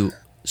in and do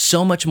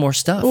so much more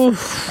stuff.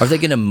 Oof. Are they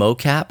going to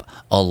mocap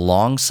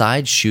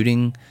alongside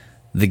shooting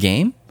the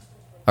game,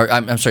 or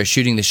I'm sorry,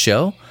 shooting the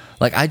show?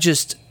 Like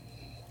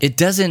it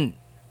doesn't.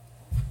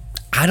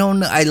 I don't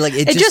know.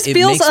 It just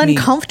feels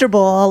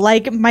uncomfortable.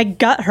 Like my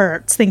gut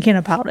hurts thinking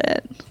about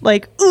it.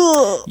 Like,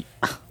 ugh,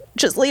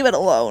 just leave it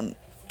alone.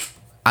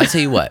 I tell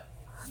you what,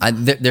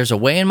 there's a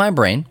way in my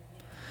brain.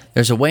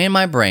 There's a way in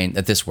my brain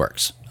that this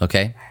works.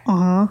 Okay.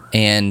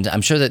 And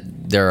I'm sure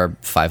that there are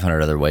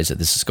 500 other ways that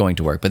this is going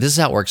to work, but this is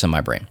how it works in my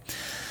brain.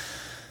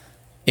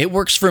 It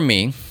works for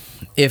me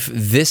if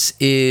this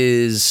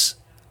is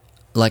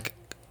like.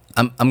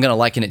 I'm going to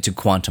liken it to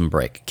Quantum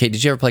Break. Kate,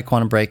 did you ever play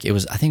Quantum Break? I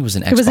think it was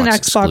an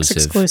Xbox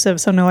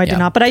exclusive, so no, I did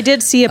not. But I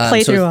did see a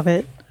playthrough of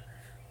it.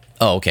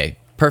 Oh, okay.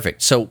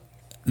 Perfect. So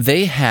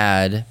they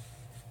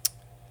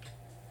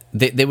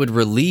would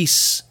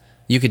release,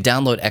 you could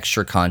download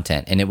extra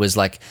content, and it was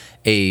like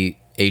a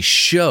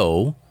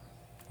show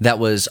that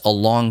was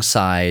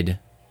alongside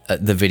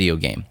the video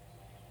game.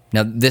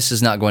 Now, this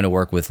is not going to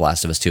work with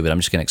Last of Us 2, but I'm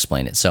just going to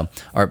explain it. So,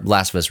 our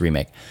Last of Us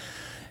remake.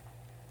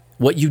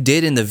 What you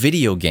did in the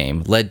video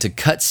game led to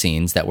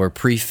cutscenes that were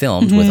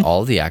pre-filmed with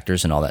all of the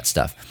actors and all that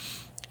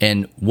stuff.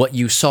 And what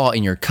you saw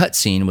in your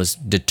cutscene was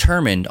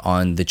determined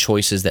on the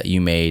choices that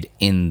you made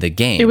in the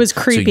game. It was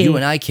creepy. So you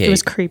and I,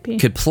 Kate,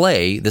 could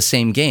play the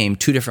same game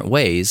 2 different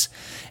ways,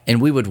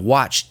 and we would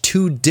watch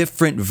 2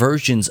 different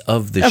versions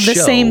of the show. Of the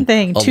same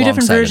thing. 2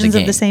 different versions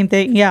of the same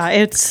thing.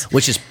 Yeah,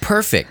 which is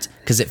perfect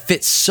because it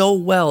fits so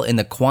well in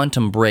the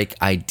Quantum Break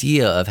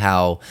idea of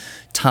how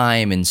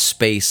time and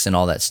space and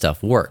all that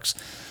stuff works.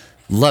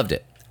 Loved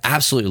it.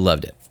 Absolutely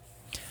loved it.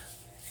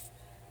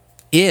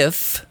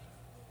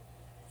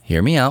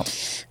 Hear me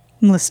out.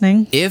 I'm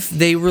listening. If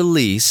they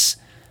release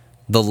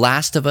The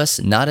Last of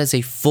Us not as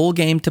a full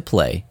game to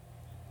play,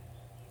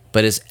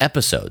 but as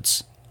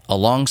episodes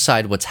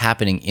alongside what's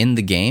happening in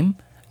the game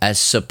as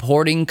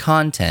supporting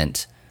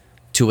content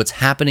to what's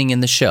happening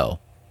in the show,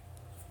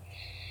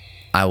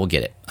 I will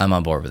get it. I'm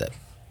on board with it.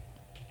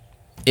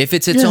 If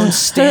it's its own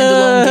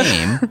standalone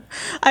game,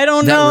 I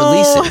don't know.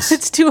 Releases,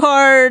 it's too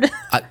hard.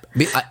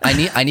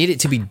 I need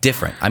it to be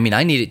different. I mean,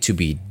 I need it to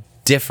be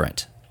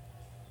different.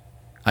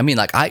 I mean,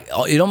 like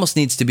it almost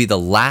needs to be The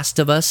Last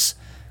of Us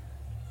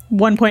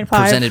 1.5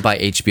 presented by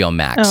HBO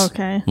Max. Oh,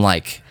 okay.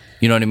 Like,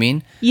 you know what I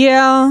mean?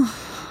 Yeah.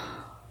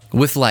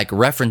 With like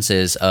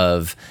references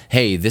of,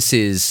 hey, this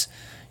is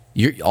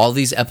all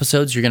these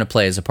episodes you're going to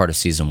play as a part of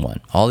season 1.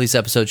 All these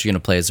episodes you're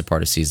going to play as a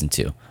part of season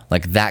 2.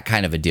 Like that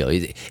kind of a deal.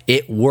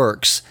 It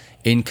works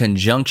in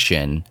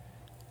conjunction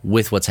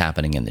with what's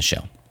happening in the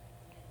show.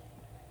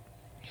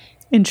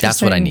 Interesting.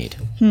 That's what I need.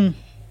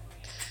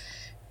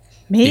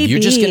 Maybe. If you're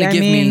just going to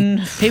give me,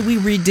 hey, we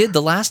redid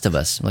The Last of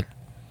Us. Like,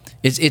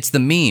 it's the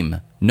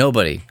meme.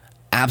 Nobody,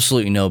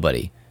 absolutely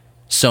nobody.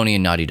 Sony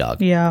and Naughty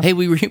Dog. Yeah. Hey,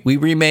 we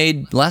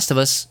remade Last of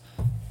Us.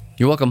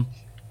 You're welcome.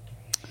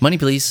 Money,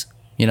 please.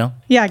 You know?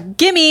 Yeah,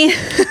 gimme.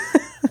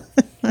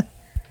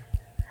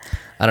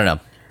 I don't know.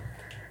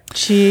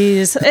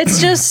 Jeez,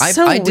 it's just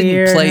so I weird.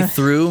 didn't play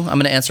through. I'm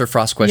going to answer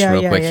Frost's question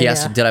real quick. He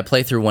asked, yeah. did I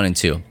play through 1 and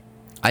 2?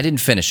 I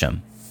didn't finish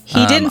them.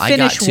 He didn't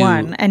finish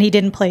 1, and he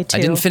didn't play 2.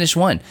 I didn't finish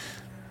 1.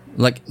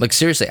 Like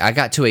seriously, I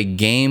got to a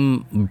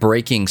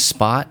game-breaking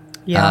spot.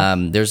 Yeah.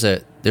 There's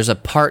a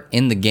part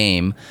in the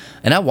game,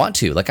 and I want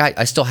to. Like,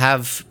 I still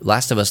have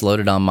Last of Us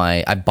loaded on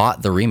my... I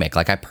bought the remake.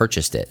 Like, I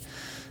purchased it.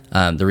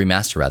 The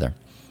remaster, rather.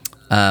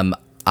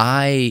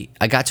 I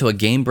got to a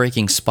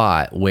game-breaking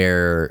spot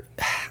where...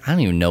 I don't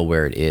even know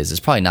where it is.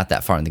 It's probably not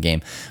that far in the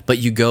game. But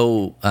you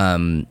go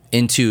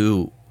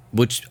into...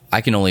 Which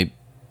I can only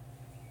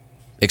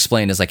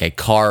explain as like a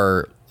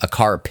car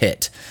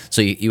pit.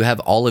 So you have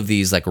all of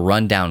these like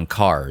rundown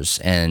cars,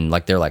 and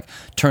like they're like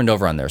turned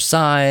over on their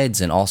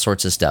sides and all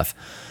sorts of stuff.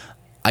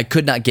 I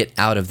could not get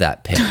out of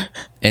that pit,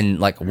 and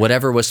like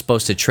whatever was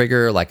supposed to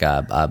trigger like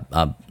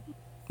a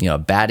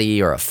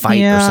baddie or a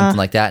fight or something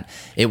like that,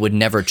 it would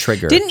never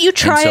trigger. Didn't you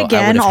try so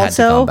again?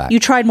 Also, you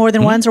tried more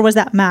than once, or was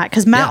that Matt?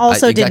 Because Matt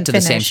also didn't got to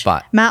finish. The same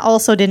spot. Matt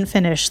also didn't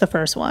finish the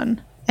first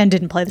one and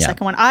didn't play the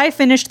second one. I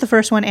finished the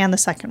first one and the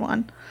second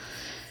one.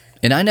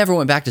 And I never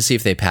went back to see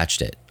if they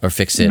patched it or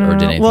fixed it or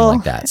did anything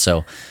like that.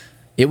 So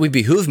it would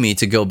behoove me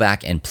to go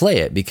back and play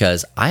it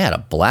because I had a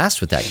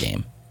blast with that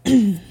game.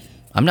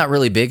 I'm not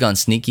really big on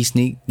sneak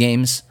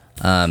games,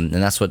 and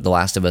that's what The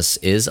Last of Us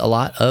is a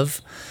lot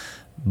of.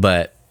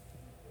 But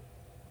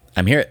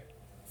I'm here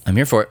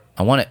for it.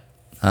 I want it.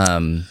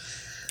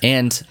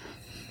 And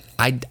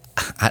I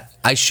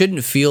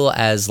shouldn't feel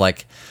as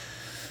like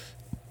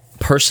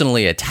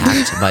personally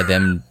attacked by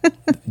them,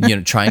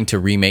 trying to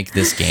remake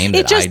this game.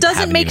 It just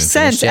doesn't make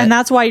sense, and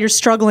that's why you're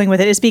struggling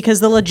with it. Is because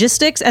the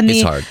logistics and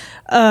the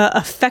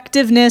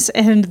effectiveness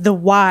and the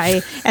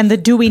why and the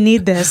do we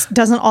need this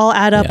doesn't all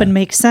add up and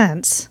make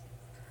sense.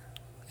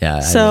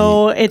 Yeah.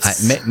 So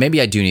maybe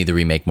I do need the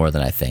remake more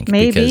than I think.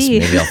 Maybe. Because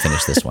maybe I'll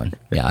finish this one.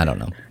 Yeah, I don't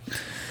know.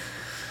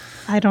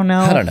 I don't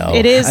know.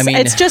 It is. I mean,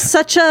 it's just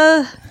such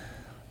a.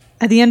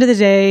 At the end of the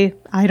day,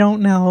 I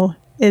don't know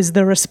is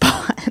the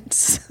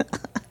response.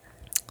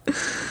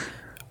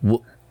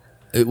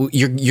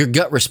 Your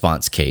gut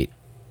response, Kate.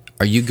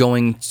 Are you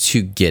going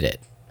to get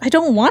it? I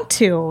don't want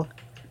to.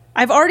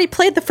 I've already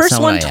played the first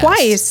one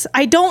twice.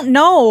 I don't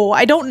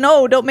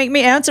know. Don't make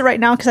me answer right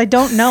now because I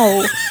don't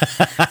know.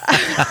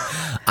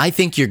 I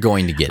think you're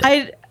going to get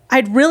it.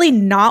 I'd really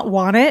not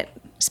want it,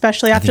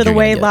 especially after the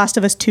way Last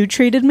of Us 2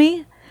 treated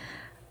me.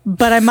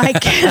 But I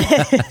might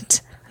get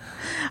it.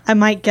 I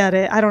might get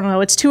it. I don't know.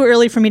 It's too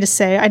early for me to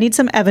say. I need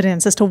some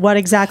evidence as to what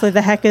exactly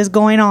the heck is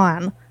going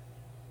on.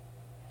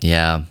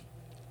 Yeah.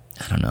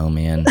 I don't know,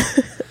 man.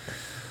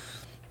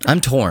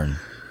 I'm torn.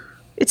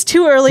 It's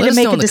too early to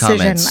make a decision,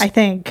 comments. I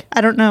think.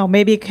 I don't know.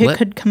 Maybe it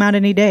could come out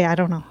any day. I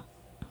don't know.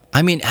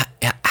 I mean,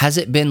 has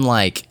it been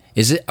like,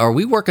 are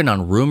we working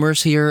on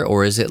rumors here,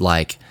 or is it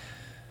like,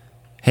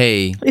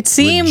 hey,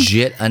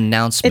 legit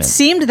announcement? It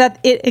seemed that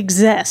it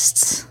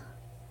exists.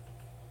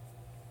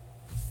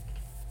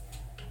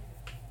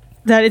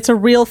 That it's a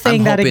real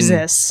thing that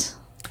exists.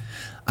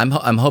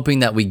 I'm hoping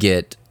that we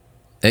get,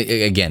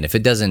 again, if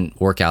it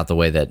doesn't work out the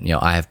way that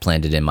I have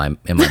planned it in my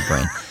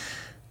brain,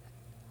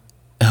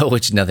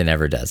 which nothing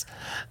ever does.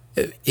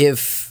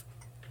 Here's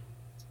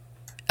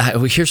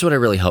what I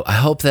really hope. I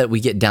hope that we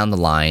get down the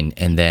line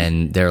and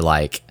then they're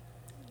like,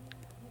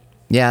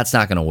 yeah, it's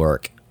not going to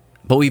work,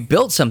 but we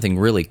built something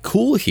really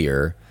cool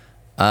here.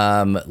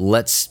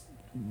 Let's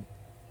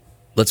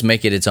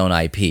make it its own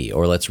IP,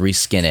 or let's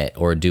reskin it,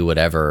 or do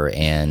whatever.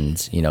 And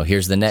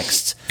here's the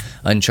next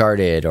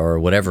Uncharted or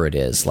whatever it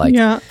is. Like,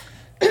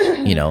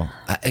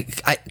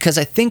 because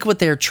I think what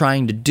they're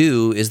trying to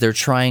do is they're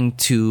trying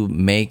to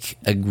make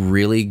a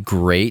really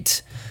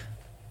great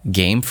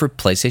game for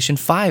PlayStation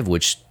 5,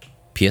 which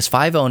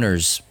PS5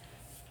 owners,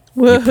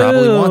 you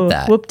probably want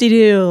that.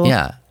 Whoop-de-doo.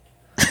 Yeah.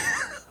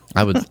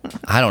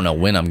 I don't know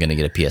when I'm going to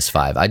get a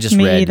PS5. I just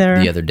read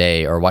the other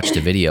day or watched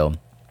a video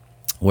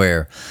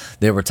where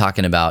they were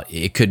talking about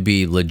it could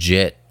be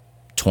legit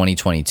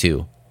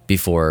 2022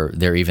 before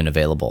they're even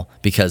available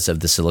because of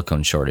the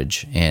silicone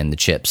shortage and the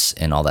chips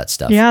and all that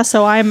stuff. Yeah,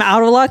 so I'm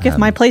out of luck if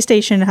my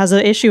PlayStation has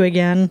an issue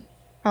again.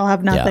 I'll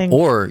have nothing. Yeah.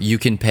 Or you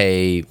can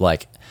pay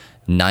like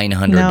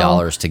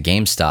 $900 to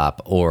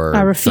GameStop or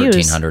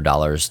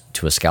 $1,300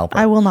 to a scalper.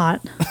 I will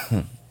not.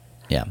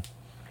 Yeah.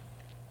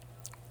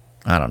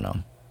 I don't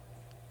know.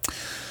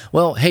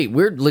 Well, hey,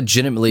 we're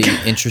legitimately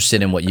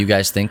interested in what you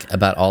guys think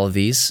about all of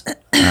these.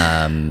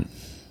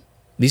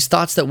 These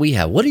thoughts that we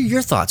have. What are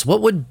your thoughts?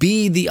 What would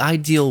be the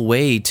ideal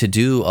way to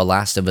do a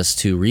Last of Us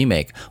 2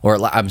 remake? Or,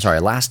 I'm sorry,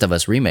 a Last of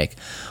Us remake?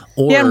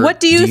 Or and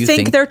what do you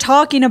think they're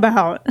talking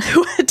about?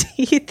 What do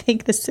you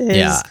think this is?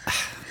 Yeah.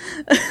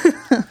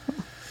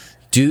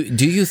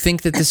 Do you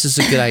think that this is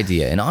a good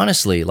idea? And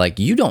honestly, like,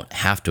 you don't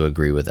have to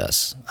agree with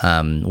us.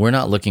 We're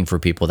not looking for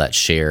people that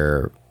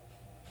share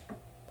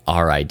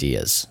our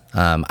ideas.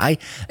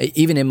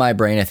 Even in my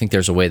brain, I think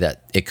there's a way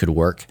that it could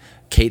work.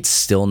 Kate's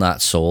still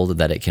not sold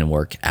that it can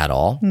work at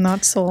all.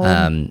 Not sold.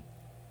 And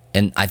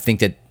I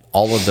think that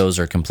all of those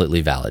are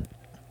completely valid.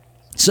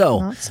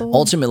 So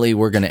ultimately,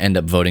 we're going to end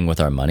up voting with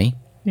our money.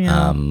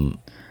 Yeah.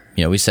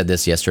 We said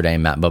this yesterday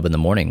in Matt Bub in the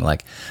Morning.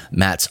 Like,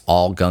 Matt's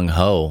all gung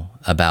ho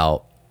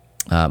about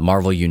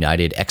Marvel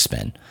United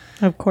X-Men.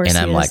 Of course, and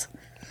I'm like,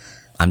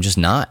 I'm just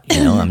not.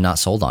 I'm not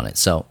sold on it.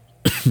 So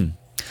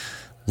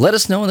let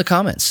us know in the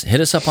comments.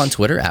 Hit us up on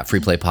Twitter at Free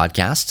Play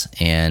Podcast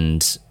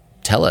and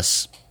tell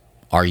us: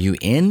 are you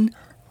in?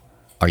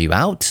 Are you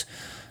out?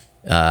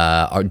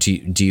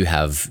 Do you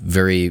have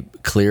very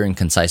clear and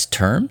concise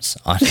terms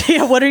on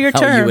what are your how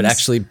terms? you would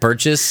actually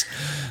purchase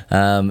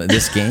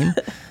this game?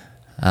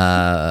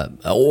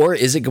 Or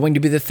is it going to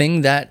be the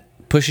thing that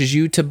pushes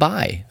you to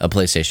buy a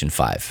PlayStation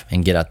 5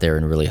 and get out there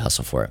and really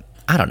hustle for it?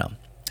 I don't know.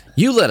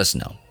 You let us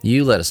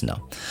know.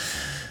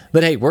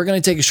 But hey, we're going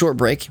to take a short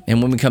break,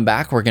 and when we come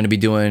back, we're going to be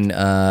doing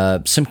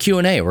some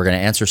Q&A. We're going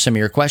to answer some of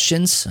your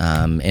questions.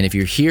 And if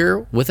you're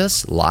here with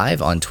us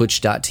live on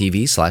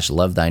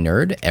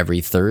twitch.tv/lovethynerd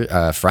every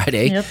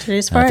Friday. Yep,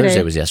 today's Friday.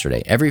 Thursday was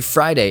yesterday. Every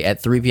Friday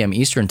at 3 p.m.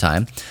 Eastern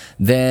Time,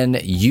 then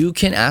you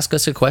can ask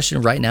us a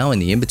question right now in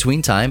the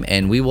in-between time,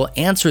 and we will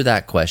answer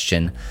that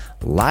question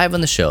live on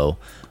the show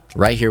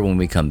right here when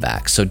we come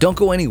back. So don't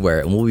go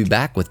anywhere, and we'll be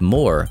back with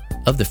more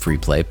of the Free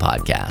Play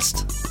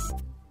Podcast.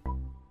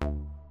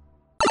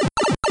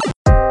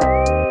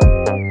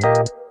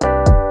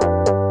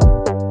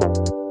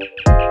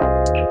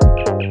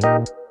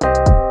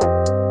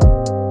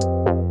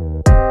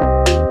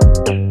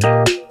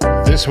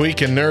 This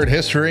week in Nerd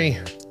History,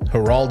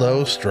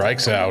 Geraldo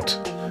strikes out.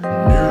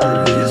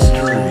 Nerd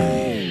History.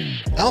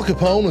 Al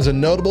Capone was a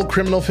notable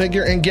criminal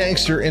figure and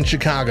gangster in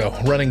Chicago,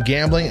 running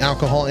gambling,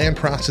 alcohol, and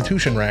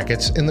prostitution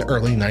rackets in the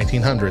early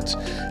 1900s.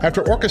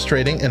 After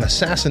orchestrating an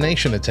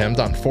assassination attempt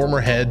on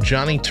former head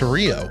Johnny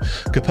Torrio,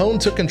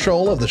 Capone took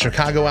control of the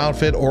Chicago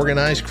outfit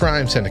Organized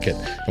Crime Syndicate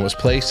and was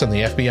placed on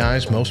the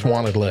FBI's most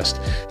wanted list.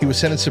 He was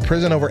sentenced to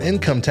prison over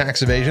income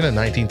tax evasion in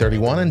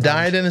 1931 and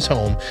died in his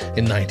home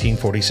in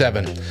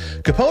 1947.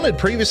 Capone had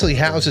previously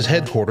housed his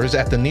headquarters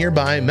at the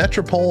nearby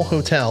Metropole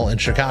Hotel in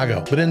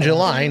Chicago, but in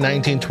July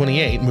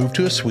 1928 moved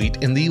to a suite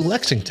in the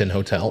Lexington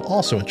Hotel,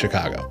 also in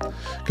Chicago.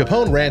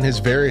 Capone ran his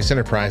various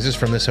enterprises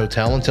from this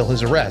hotel until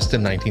his arrest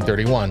in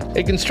 1931.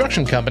 A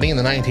construction company in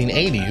the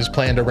 1980s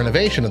planned a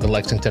renovation of the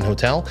Lexington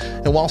Hotel,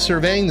 and while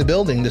surveying the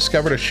building,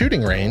 discovered a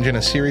shooting range and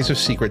a series of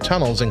secret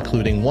tunnels,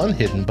 including one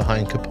hidden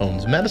behind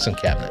Capone's medicine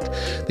cabinet.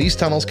 These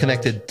tunnels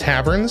connected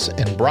taverns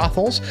and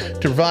brothels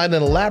to provide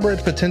an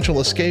elaborate potential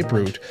escape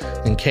route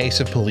in case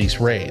of police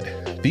raid.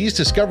 These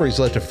discoveries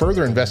led to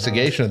further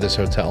investigation of this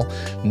hotel,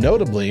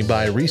 notably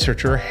by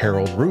researcher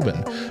Harold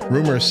Rubin.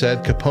 Rumors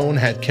said Capone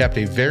had kept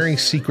a very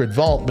secret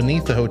vault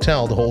beneath the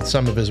hotel to hold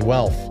some of his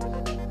wealth.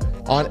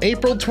 On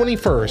April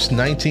 21st,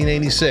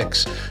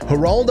 1986,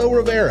 Geraldo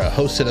Rivera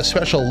hosted a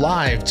special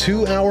live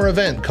 2-hour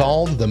event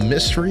called The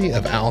Mystery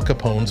of Al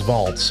Capone's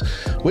Vaults,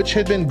 which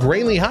had been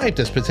greatly hyped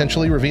as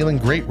potentially revealing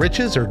great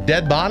riches or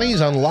dead bodies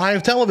on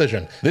live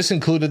television. This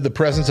included the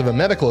presence of a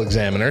medical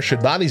examiner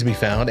should bodies be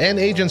found, and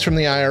agents from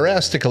the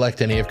IRS to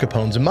collect any of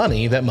Capone's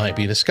money that might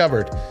be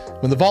discovered.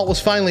 When the vault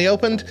was finally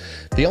opened,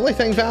 the only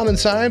thing found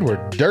inside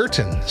were dirt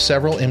and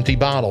several empty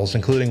bottles,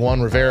 including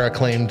one Rivera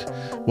claimed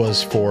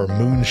was for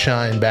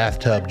moonshine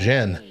bathtub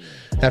gin.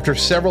 After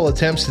several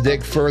attempts to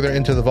dig further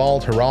into the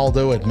vault,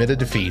 Geraldo admitted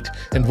defeat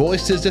and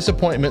voiced his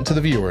disappointment to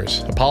the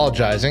viewers,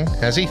 apologizing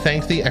as he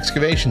thanked the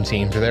excavation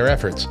team for their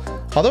efforts.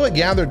 Although it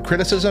gathered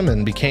criticism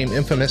and became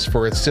infamous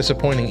for its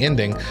disappointing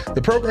ending,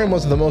 the program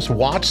was the most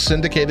watched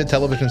syndicated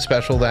television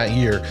special that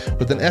year,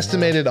 with an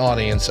estimated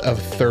audience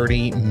of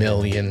 30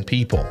 million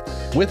people.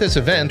 With this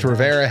event,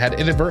 Rivera had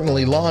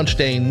inadvertently launched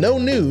a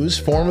no-news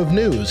form of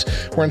news,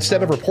 where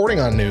instead of reporting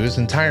on news,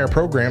 entire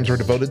programs were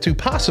devoted to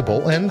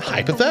possible and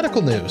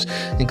hypothetical news.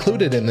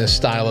 Included in this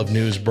style of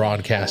news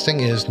broadcasting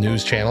is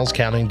news channels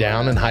counting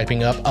down and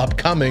hyping up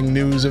upcoming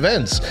news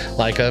events,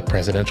 like a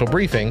presidential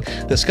briefing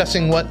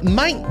discussing what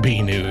might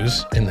be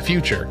news in the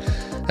future.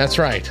 That's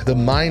right, the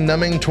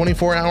mind-numbing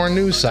 24-hour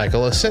news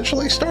cycle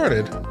essentially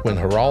started when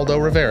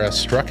Geraldo Rivera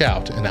struck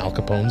out in Al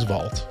Capone's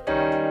vault.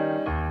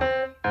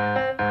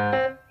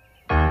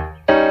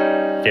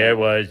 There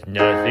was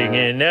nothing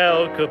in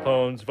Al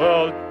Capone's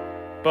vault,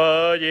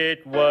 but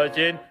it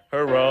wasn't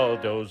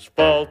Geraldo's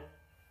fault.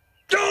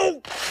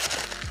 Go!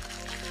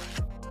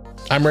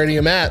 I'm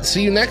Radio Matt.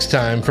 See you next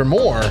time for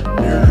more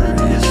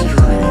Nerd History.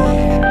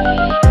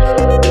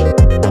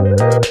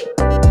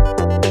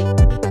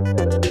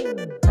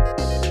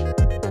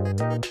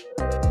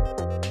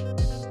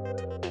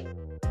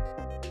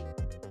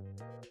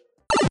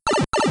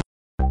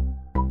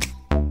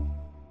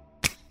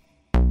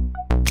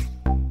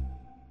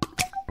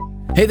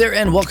 Hey there,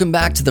 and welcome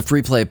back to the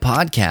Free Play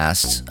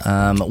Podcast.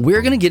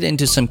 We're going to get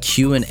into some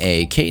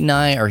Q&A. Kate and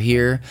I are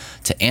here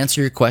to answer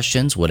your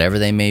questions, whatever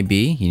they may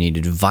be. You need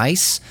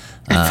advice.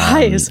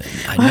 Advice?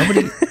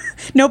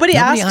 Nobody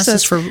asks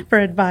us for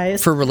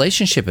advice. For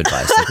relationship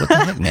advice. Like, what the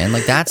heck, man?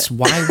 Like, that's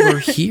why we're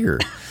here.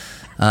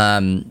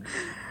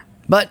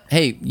 But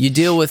hey, you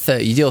deal with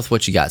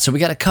what you got. So we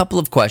got a couple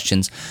of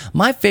questions.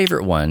 My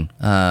favorite one,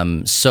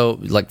 from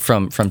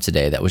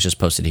today that was just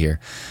posted here.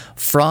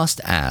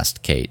 Frost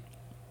asked Kate,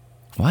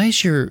 "Why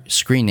is your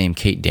screen name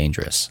Kate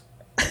Dangerous?"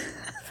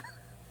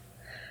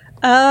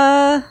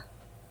 I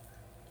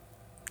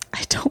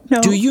don't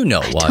know. Do you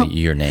know why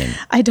your name?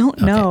 I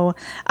don't know.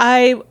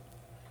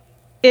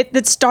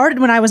 It started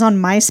when I was on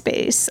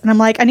MySpace, and I'm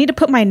like, I need to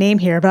put my name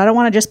here, but I don't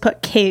want to just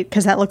put Kate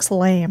because that looks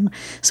lame.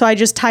 So I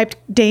just typed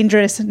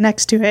Dangerous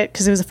next to it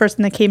because it was the first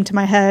thing that came to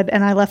my head,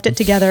 and I left it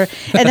together.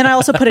 And then I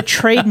also put a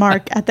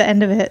trademark at the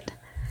end of it.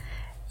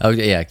 Oh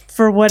yeah.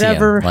 For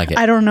whatever, TM, like it.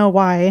 I don't know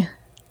why,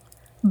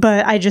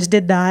 but I just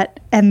did that,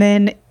 and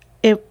then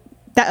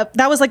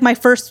that was like my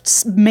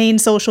first main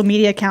social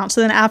media account. So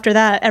then after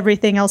that,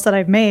 everything else that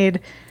I've made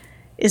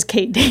is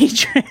Kate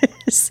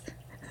Dangerous.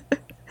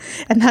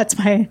 And that's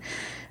my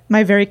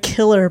very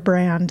killer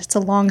brand. It's a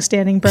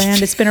long-standing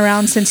brand. It's been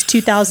around since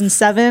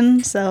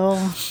 2007. So,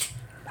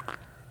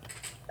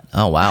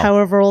 oh wow,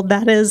 however old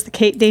that is, the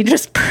Kate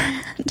Dangerous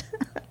brand.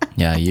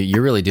 Yeah,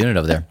 you're really doing it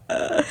over there.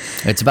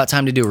 It's about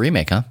time to do a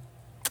remake, huh?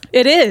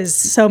 It is.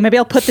 So maybe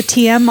I'll put the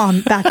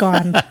TM back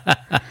on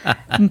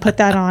and put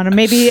that on, or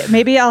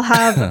maybe I'll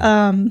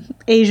have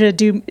Asia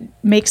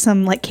make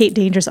some like Kate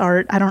Dangerous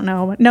art. I don't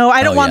know. No,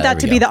 I don't want that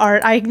to be the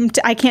art. I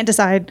can't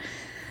decide.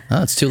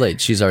 Oh, it's too late.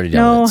 She's already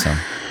done it. So.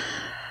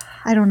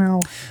 I don't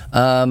know.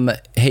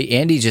 Hey,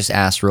 Andy just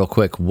asked real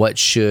quick, what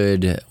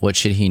should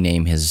he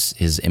name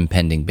his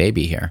impending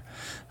baby here?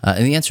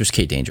 And the answer is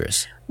Kate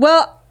Dangerous.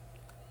 Well,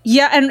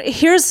 yeah, and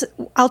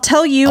I'll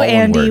tell you, All one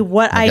Andy, word.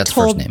 what Like, I that's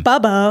first told name.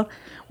 Bubba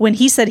when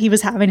he said he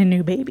was having a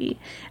new baby.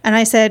 And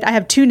I said, I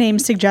have 2 name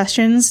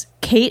suggestions,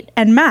 Kate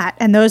and Matt,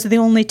 and those are the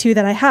only 2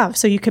 that I have.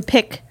 So you could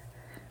pick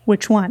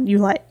which one you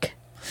like.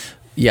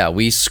 Yeah,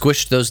 we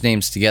squished those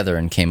names together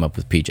and came up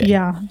with PJ.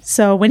 Yeah.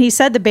 So when he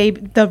said the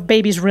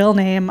baby's real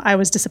name, I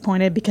was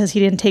disappointed because he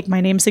didn't take my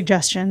name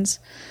suggestions.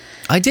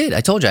 I did.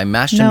 I told you. I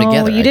mashed them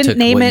together. No, you didn't I took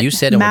name what it you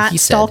said and Matt what he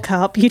said.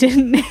 Stallcup. You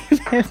didn't name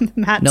him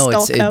Matt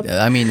Stallcup.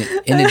 I mean,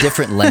 in a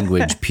different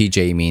language,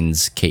 PJ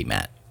means Kate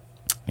Matt.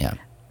 Yeah.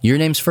 Your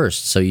name's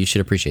first, so you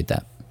should appreciate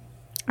that.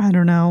 I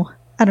don't know.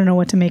 I don't know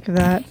what to make of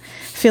that. I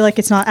feel like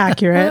it's not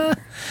accurate.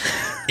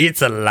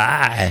 It's a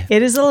lie.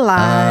 It is a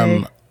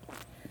lie.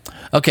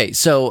 Okay,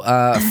 so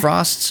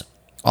Frost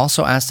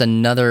also asked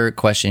another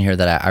question here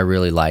that I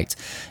really liked,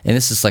 and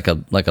this is like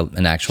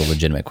an actual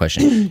legitimate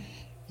question.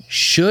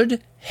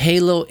 Should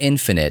Halo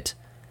Infinite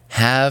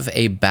have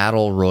a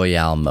battle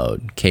royale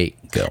mode? Kate,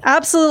 go.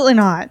 Absolutely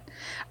not.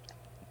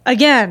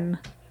 Again,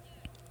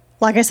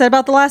 like I said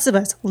about The Last of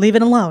Us, leave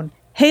it alone.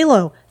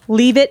 Halo,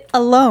 leave it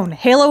alone.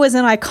 Halo is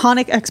an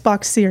iconic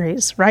Xbox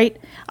series, right?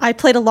 I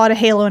played a lot of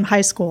Halo in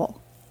high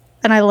school,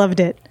 and I loved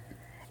it.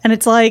 And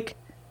it's like,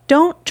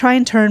 don't try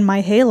and turn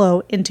my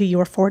Halo into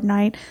your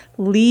Fortnite.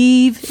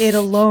 Leave it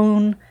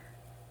alone,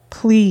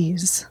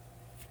 please.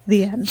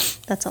 The end.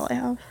 That's all I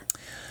have.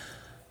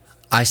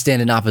 I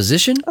stand in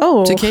opposition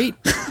to Kate.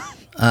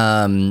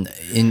 I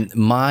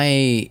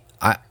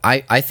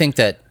think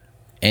that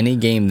any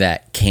game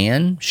that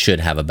should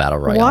have a battle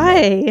royale mode.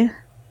 Why?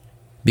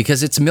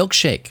 Because it's a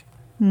milkshake.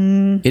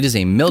 It is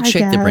a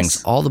milkshake that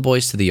brings all the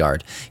boys to the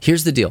yard.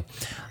 Here's the deal.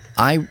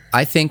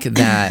 I think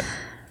that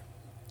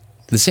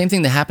the same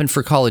thing that happened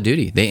for Call of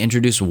Duty. They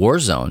introduced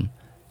Warzone.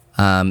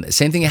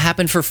 Same thing that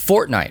happened for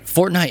Fortnite.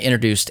 Fortnite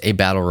introduced a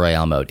battle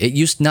royale mode. It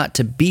used not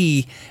to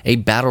be a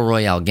battle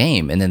royale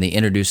game, and then they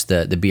introduced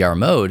the BR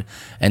mode,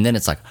 and then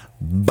it's like,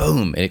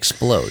 boom, it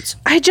explodes.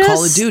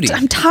 Call of Duty.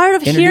 I'm tired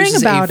of hearing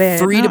about it.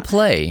 Free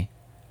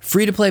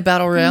to play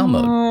battle royale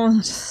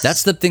mode.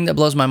 That's the thing that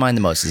blows my mind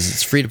the most. Is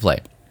it's free to play.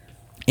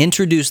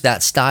 Introduce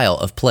that style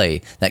of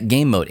play, that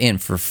game mode in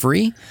for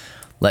free.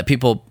 Let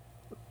people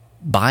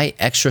buy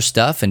extra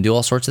stuff and do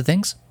all sorts of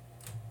things.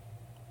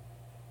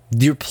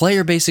 Your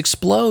player base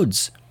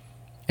explodes.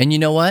 And you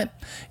know what?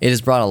 It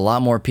has brought a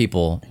lot more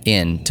people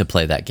in to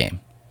play that game.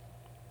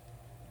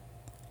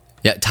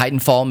 Yeah,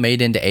 Titanfall made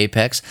into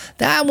Apex.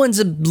 That one's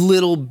a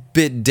little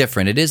bit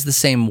different. It is the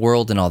same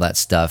world and all that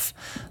stuff.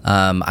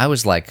 I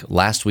was like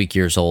last week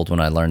years old when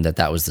I learned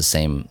that was the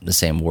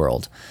same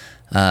world.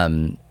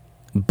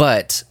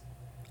 But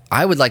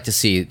I would like to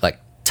see like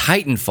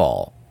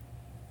Titanfall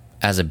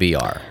as a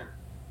BR.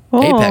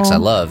 Apex I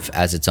love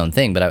as its own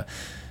thing, but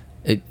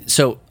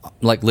so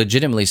like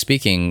legitimately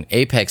speaking,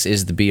 Apex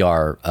is the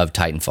BR of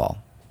Titanfall.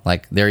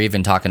 Like they're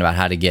even talking about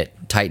how to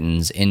get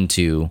Titans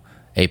into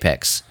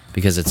Apex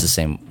because it's the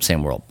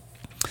same world.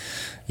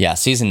 Yeah,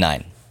 season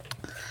 9.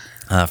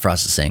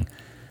 Frost is saying.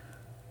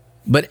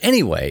 But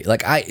anyway,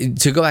 like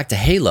to go back to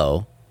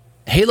Halo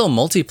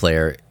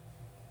multiplayer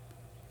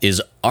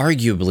is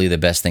arguably the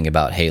best thing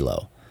about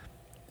Halo.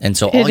 And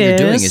so all It you're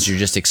doing is. is you're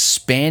just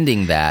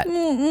expanding that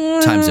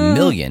times a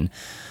million.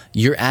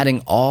 You're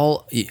adding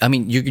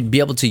you're going to be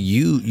able to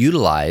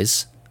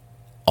utilize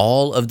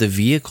all of the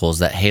vehicles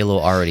that Halo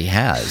already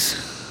has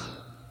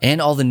and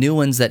all the new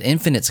ones that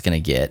Infinite's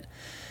going to get.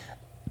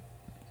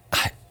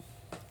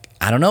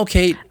 I don't know,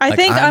 Kate. I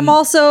think I'm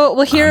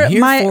also here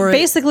for it.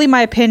 basically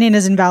my opinion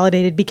is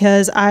invalidated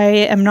because I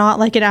am not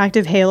like an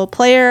active Halo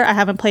player. I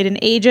haven't played in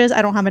ages.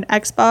 I don't have an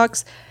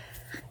Xbox.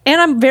 And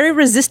I'm very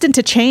resistant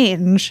to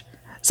change.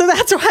 So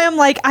that's why I'm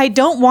like, I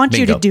don't want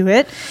you to Bingo. do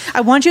it.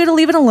 I want you to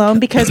leave it alone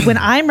because when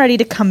I'm ready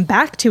to come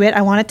back to it,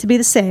 I want it to be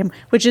the same,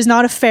 which is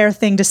not a fair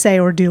thing to say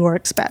or do or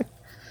expect.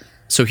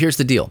 So here's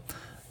the deal.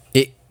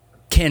 It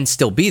can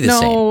still be the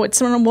same. No, it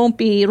won't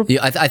be.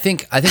 Yeah, I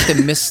think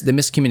the the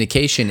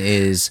miscommunication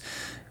is,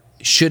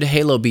 should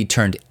Halo be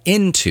turned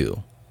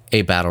into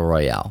a battle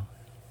royale?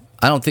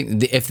 I don't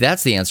think if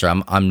that's the answer,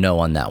 I'm no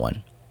on that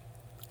one.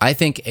 I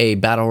think a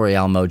battle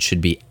royale mode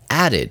should be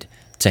added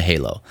to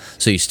Halo.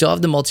 So you still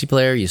have the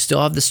multiplayer, you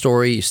still have the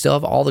story, you still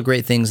have all the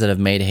great things that have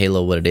made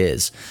Halo what it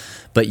is,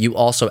 but you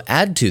also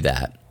add to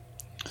that,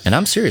 and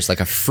I'm serious, like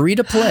a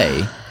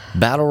free-to-play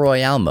battle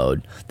royale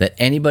mode that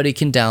anybody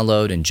can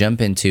download and jump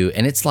into,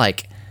 and it's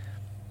like,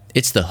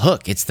 it's the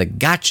hook, it's the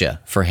gotcha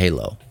for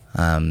Halo.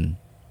 And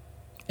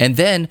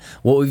then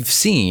what we've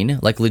seen,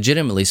 like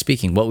legitimately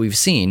speaking, what we've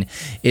seen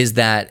is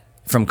that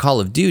from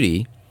Call of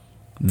Duty,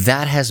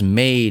 that has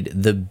made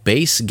the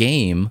base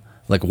game,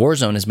 like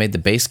Warzone has made the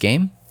base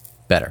game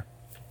better.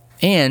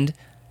 And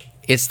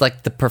it's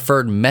like the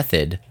preferred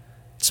method,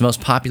 it's the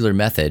most popular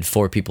method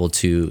for people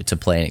to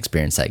play and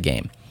experience that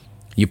game.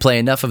 You play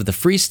enough of the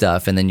free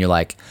stuff and then you're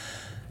like,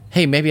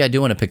 hey, maybe I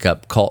do want to pick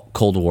up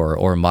Cold War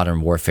or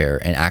Modern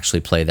Warfare and actually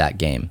play that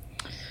game.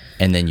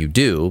 And then you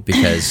do,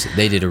 because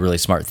they did a really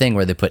smart thing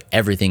where they put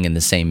everything in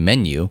the same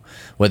menu,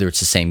 whether it's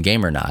the same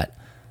game or not.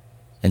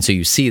 And so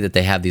you see that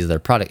they have these other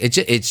products.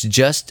 It's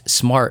just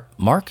smart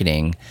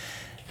marketing,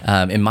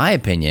 in my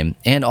opinion.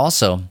 And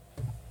also,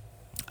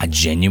 I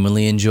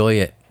genuinely enjoy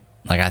it.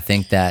 Like, I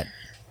think that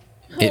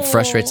it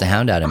frustrates the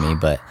hound out of me,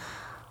 but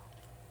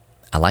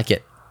I like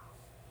it.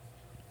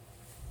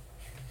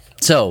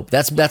 So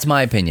that's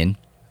my opinion.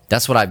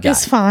 That's what I've got.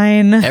 It's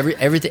fine.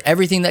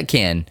 Everything that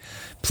can,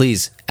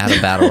 please add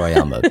a battle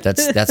royale mode.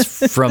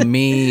 That's from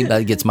me.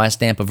 That gets my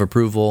stamp of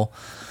approval.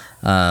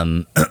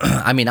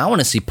 I mean, I want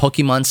to see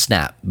Pokemon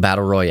Snap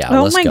battle royale.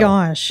 Oh Let's my go.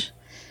 gosh.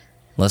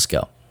 Let's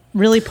go.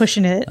 Really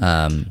pushing it.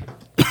 All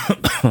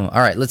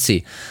right, let's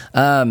see.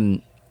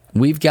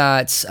 We've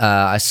got.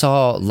 I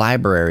saw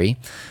Library.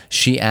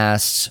 She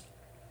asked,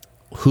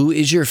 "Who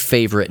is your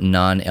favorite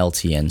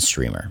non-LTN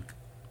streamer?"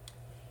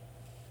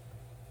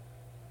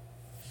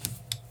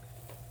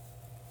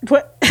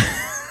 What?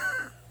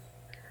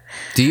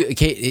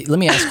 Kate, let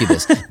me ask you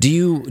this: Do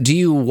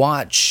you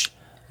watch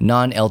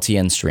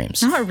non-LTN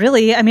streams? Not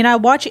really. I mean, I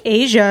watch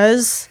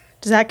Asia's.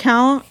 Does that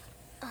count?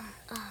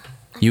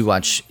 You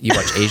watch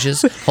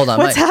Asia's? Hold on,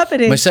 What's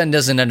happening? My son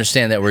doesn't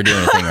understand that we're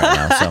doing a thing right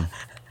now, so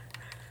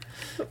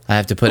I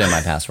have to put in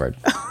my password.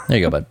 There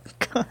you go, bud.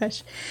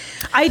 Gosh.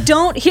 I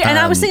don't hear, and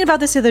I was thinking about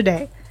this the other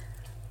day.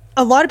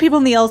 A lot of people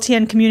in the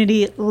LTN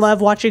community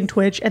love watching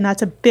Twitch, and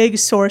that's a big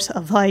source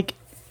of like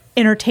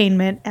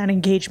entertainment and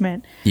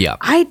engagement. Yeah.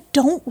 I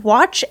don't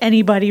watch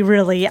anybody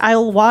really.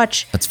 I'll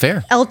watch That's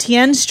fair.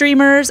 LTN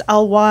streamers.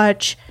 I'll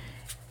watch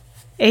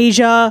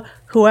Asia,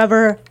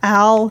 whoever,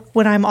 Al,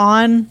 when I'm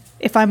on,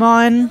 if I'm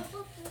on.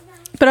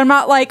 But I'm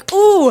not like,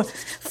 ooh,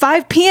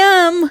 5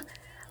 p.m.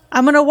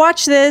 I'm going to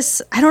watch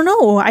this. I don't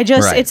know.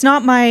 Right. It's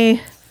not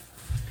my,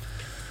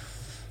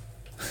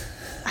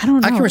 I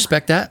don't know. I can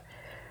respect that.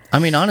 I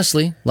mean,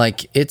 honestly,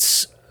 like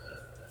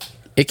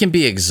it can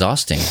be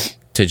exhausting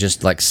to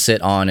just like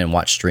sit on and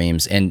watch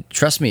streams. And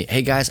trust me,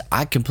 hey guys,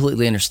 I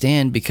completely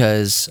understand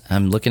because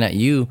I'm looking at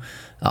you,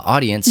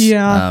 audience.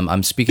 Yeah.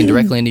 I'm speaking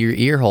directly into your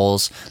ear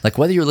holes. Like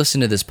whether you're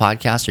listening to this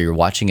podcast or you're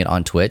watching it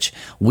on Twitch,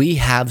 we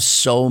have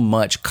so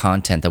much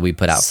content that we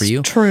put out for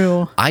you.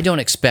 True. I don't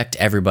expect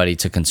everybody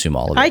to consume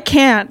all of it. I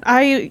can't.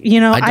 I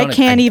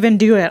can't even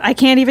do it. I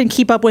can't even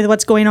keep up with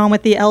what's going on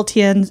with the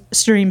LTN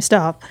stream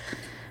stuff.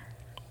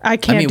 I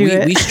can't do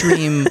it. we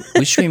stream,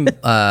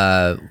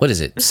 what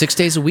is it? 6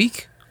 days a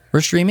week? We're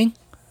streaming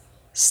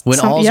when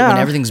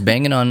everything's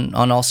banging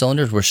on all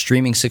cylinders. We're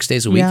streaming 6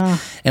 days a week, Yeah.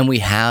 and we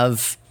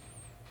have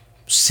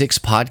 6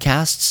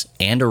 podcasts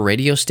and a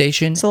radio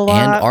station a lot.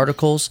 and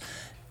articles,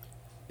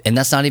 and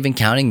that's not even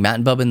counting Matt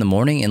and Bub in the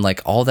morning and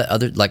like all that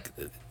other like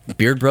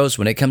Beard Bros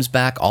when it comes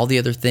back. All the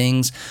other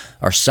things,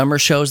 our summer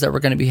shows that we're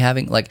going to be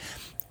having. Like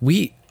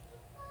we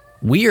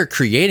are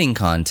creating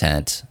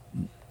content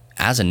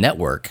as a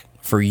network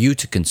for you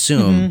to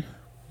consume.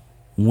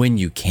 When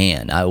you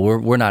can.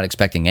 We're not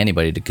expecting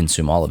anybody to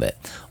consume all of it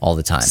all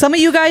the time. Some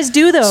of you guys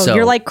do though. So-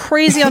 You're like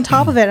crazy on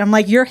top of it. I'm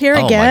like, you're here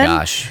Oh again. my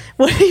gosh.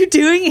 What are you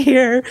doing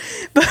here?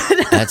 But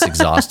That's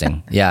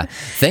exhausting. Yeah.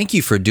 Thank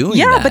you for doing that.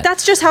 yeah, but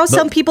that's just how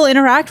some people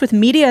interact with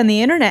media and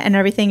the internet and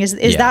everything is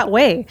Yeah. that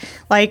way.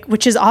 Like,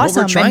 which is What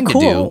awesome we're trying and to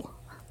cool. do,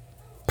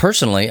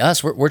 personally,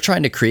 we're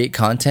trying to create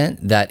content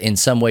that in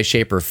some way,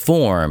 shape, or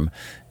form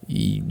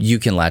you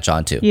can latch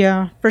onto.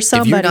 Yeah, for If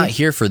somebody. you're not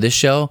here for this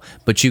show,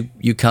 but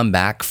you come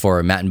back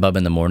for Matt and Bubba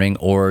in the morning,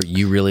 or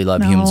you really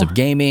love Humans of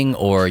Gaming,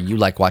 or you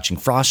like watching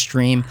Frost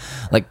stream,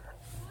 like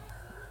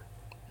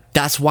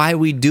that's why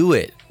we do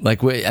it.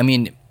 Like we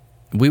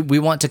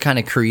want to kind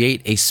of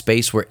create a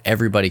space where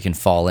everybody can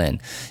fall in.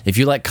 If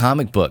you like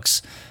comic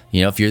books,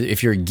 you know,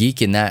 if you're a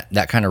geek in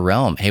that kind of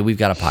realm, hey, we've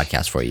got a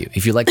podcast for you.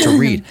 If you like to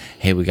read,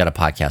 hey, we've got a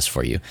podcast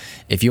for you.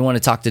 If you want to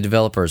talk to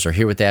developers or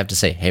hear what they have to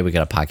say, hey, we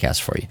got a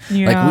podcast for you.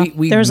 Yeah, like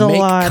we there's a make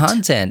lot.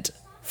 content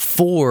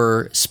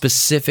for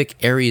specific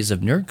areas of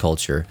nerd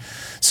culture.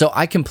 So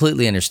I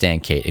completely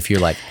understand, Kate, if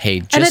you're like, hey,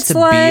 it's just to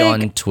like- be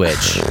on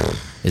Twitch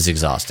is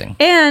exhausting.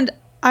 And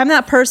I'm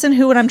that person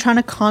who, when I'm trying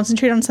to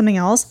concentrate on something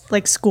else,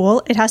 like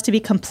school, it has to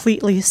be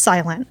completely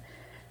silent.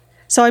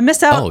 So I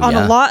miss out on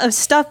a lot of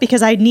stuff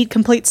because I need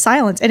complete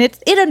silence, and it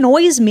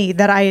annoys me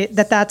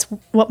that's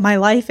what my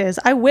life is.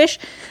 I wish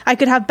I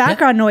could have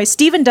background noise.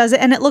 Steven does it,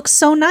 and it looks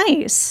so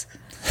nice.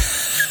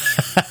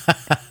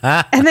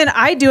 And then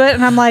I do it,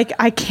 and I'm like,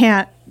 I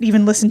can't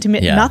even listen to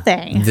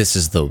nothing. This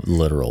is the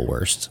literal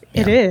worst.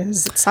 It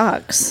is. It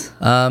sucks.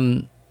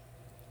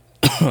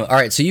 All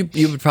right, so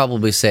you would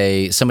probably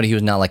say somebody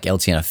who's not like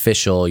LTN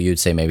official. You'd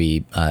say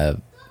maybe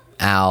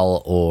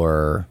Al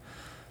or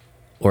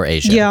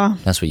Asia. Yeah,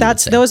 that's what you would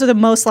say. Those are the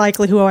most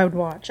likely who I would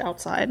watch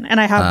outside, and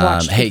I have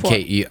watched. Hey, before.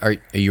 Kate, are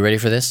you ready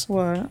for this?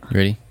 What? You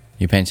ready?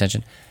 You paying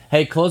attention?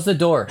 Hey, close the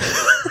door.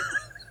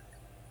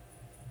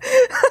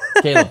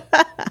 Caleb,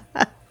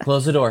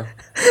 close the door.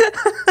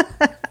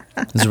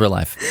 This is real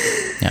life.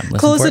 Yeah, listen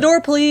Close for the it. door,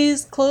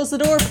 please. Close the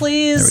door,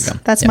 please. There we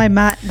go. That's Yeah. my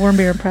Matt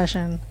Warmbier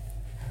impression.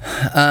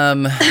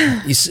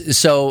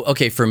 So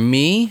okay, for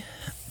me,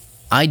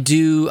 I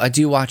do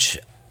watch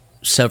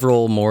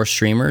several more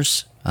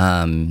streamers.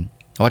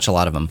 I watch a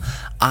lot of them.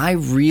 I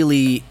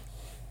really,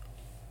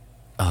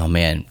 oh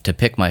man, to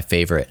pick my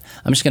favorite,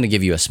 I'm just going to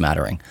give you a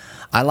smattering.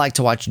 I like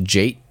to watch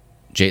Jate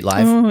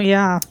Live. Oh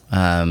yeah.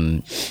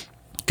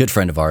 Good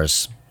friend of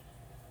ours.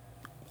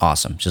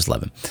 Awesome, just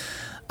love him.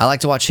 I like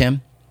to watch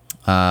him.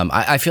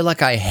 I feel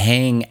like I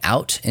hang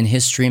out in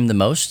his stream the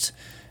most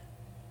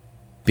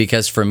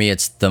because for me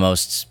it's the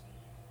most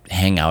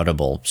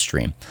hangoutable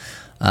stream.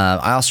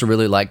 I also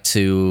really like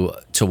to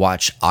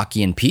watch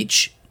Aki and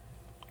Peach.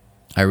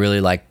 I really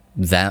like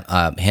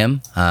that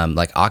him.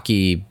 Like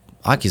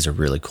Aki's a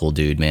really cool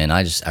dude, man.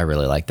 I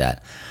really like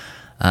that.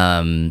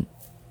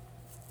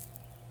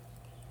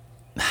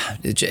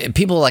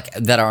 People like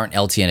that aren't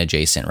LTN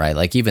adjacent, right?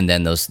 Like even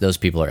then, those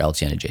people are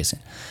LTN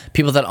adjacent.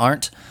 People that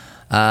aren't,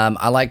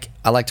 I like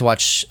to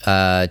watch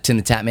Tim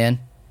the Tap Man.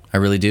 I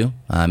really do.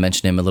 I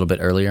mentioned him a little bit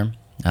earlier.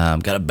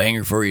 Got a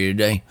banger for you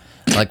today.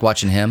 I like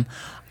watching him.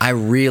 I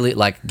really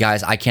like,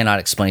 guys. I cannot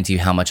explain to you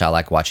how much I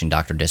like watching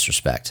Dr.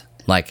 Disrespect.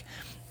 Like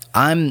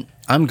I'm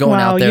going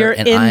out there you're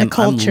and in I'm the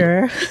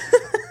culture.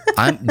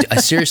 I'm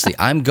seriously,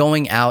 I'm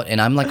going out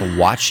and I'm like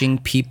watching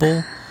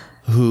people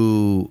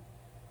who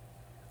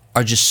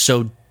are just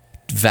so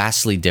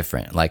vastly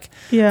different. Like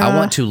Yeah. I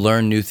want to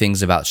learn new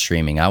things about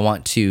streaming. I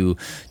want to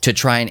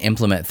try and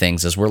implement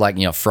things as we're like,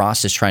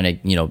 Frost is trying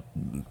to,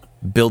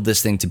 build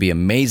this thing to be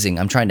amazing.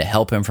 I'm trying to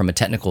help him from a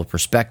technical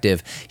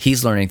perspective.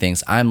 He's learning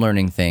things. I'm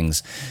learning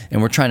things.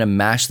 And we're trying to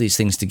mash these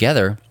things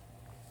together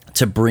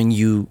to bring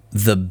you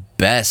the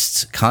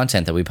best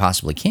content that we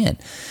possibly can.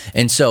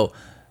 And so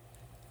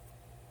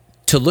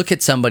to look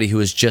at somebody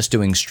who is just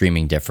doing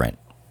streaming different,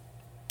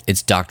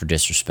 it's Dr.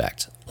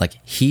 Disrespect. Like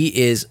he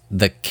is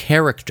the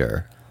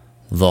character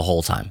the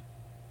whole time.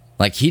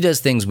 Like he does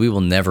things we will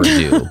never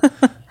do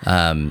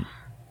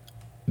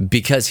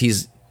because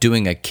he's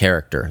doing a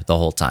character the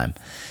whole time.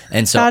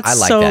 And so That's I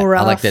like so that.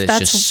 rough. I like that it's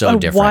That's just so a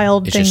different.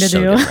 wild It's thing just to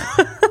so do.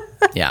 different.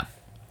 Yeah.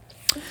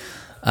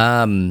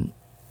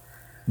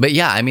 But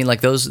yeah, I mean,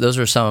 like those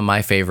are some of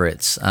my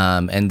favorites,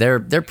 and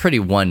they're pretty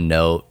one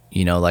note.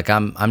 Like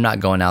I'm not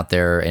going out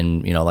there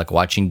and like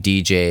watching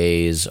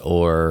DJs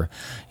or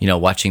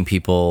watching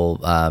people.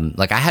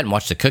 Like I hadn't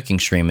watched a cooking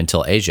stream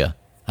until Asia.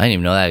 I didn't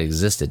even know that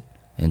existed,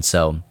 and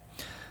so,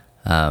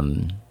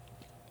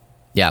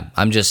 yeah,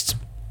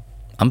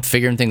 I'm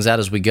figuring things out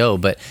as we go.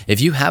 But if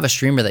you have a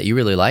streamer that you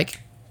really like,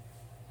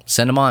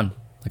 send them on.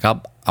 Like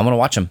I want to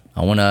watch them.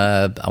 I want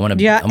to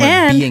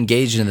be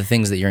engaged in the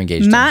things that you're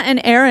engaged in. Matt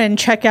and Aaron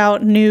check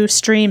out new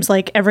streams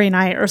like every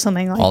night or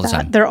something like All the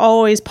that. time. They're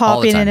always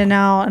popping time. in and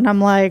out, and I'm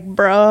like,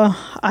 bro,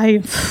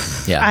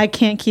 I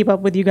can't keep up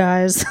with you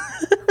guys.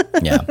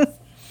 Yeah.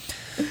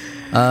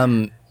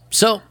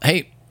 So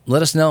hey,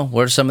 let us know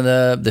what are some of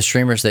the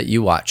streamers that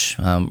you watch.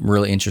 I'm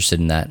really interested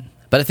in that.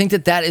 But I think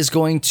that is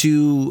going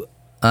to.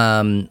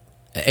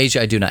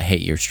 Asia, I do not hate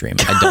your stream.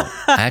 I don't.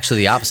 Actually,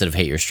 the opposite of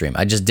hate your stream.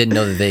 I just didn't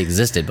know that they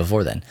existed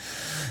before then.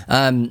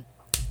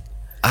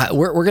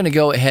 We're going to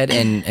go ahead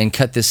and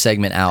cut this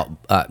segment out.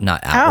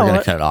 Not out. We're going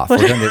to cut it off.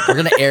 We're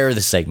going to air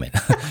the segment.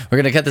 We're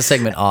going to cut the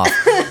segment off.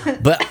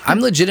 But I'm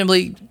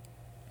legitimately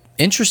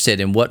interested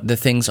in what the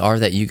things are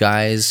that you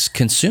guys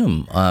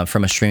consume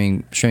from a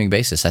streaming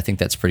basis. I think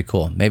that's pretty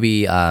cool.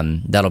 Maybe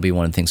that'll be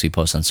one of the things we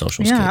post on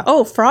socials. Yeah. Kate.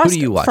 Oh, Frost. Who do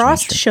you watch when you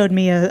Frost stream? showed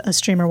me a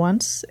streamer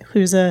once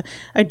who's a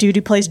dude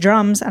who plays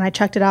drums, and I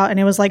checked it out, and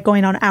it was like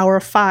going on hour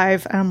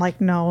 5, and I'm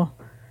like, no,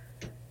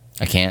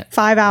 I can't.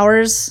 5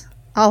 hours.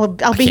 I'll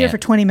be here can't. for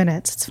 20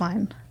 minutes. It's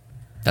fine.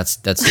 That's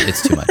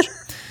it's too much.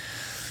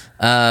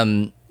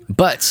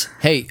 But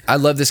hey, I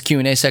love this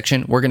Q&A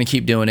section. We're going to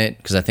keep doing it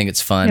because I think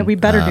it's fun. Yeah, we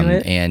better do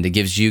it. And it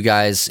gives you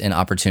guys an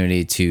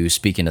opportunity to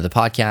speak into the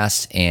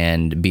podcast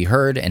and be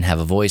heard and have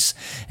a voice.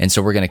 And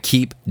so we're going to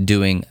keep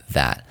doing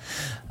that.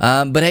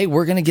 But hey,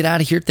 we're going to get out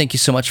of here. Thank you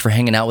so much for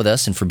hanging out with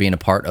us and for being a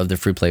part of the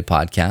Free Play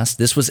Podcast.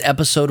 This was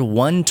episode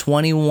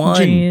 121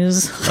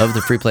 Jeez. of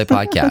the Free Play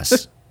Podcast.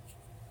 It's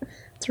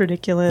This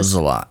ridiculous. is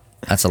a lot.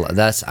 That's a lot.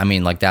 That's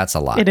a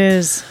lot. It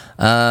is.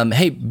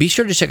 Hey, be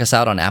sure to check us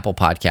out on Apple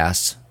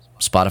Podcasts,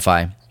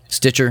 Spotify,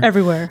 Stitcher,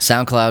 Everywhere.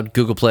 SoundCloud,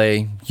 Google Play,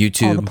 All the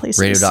YouTube,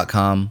 places.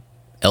 radio.com,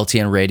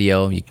 LTN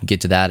Radio. You can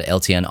get to that at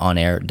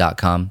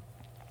ltnonair.com.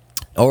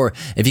 Or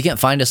if you can't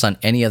find us on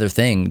any other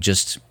thing,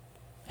 just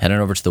head on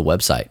over to the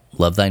website,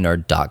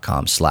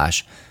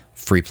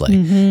 lovethynerd.com/freeplay.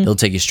 Mm-hmm. It'll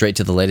take you straight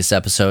to the latest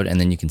episode, and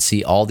then you can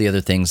see all the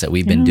other things that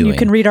we've been You doing.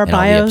 can read our and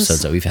all the bios.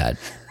 episodes that we've had.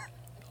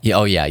 Yeah,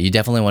 oh yeah, you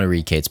definitely want to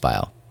read Kate's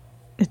bio.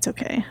 It's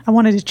okay. I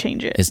wanted to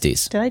change it. It's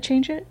decent. Did I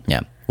change it? Yeah.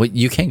 Well,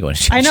 you can go and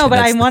change I know, it. but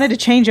I That's- wanted to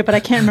change it, but I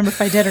can't remember if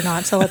I did or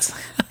not. So let's.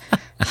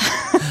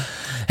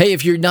 Hey,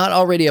 if you're not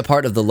already a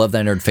part of the Love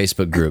Thy Nerd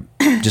Facebook group,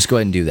 just go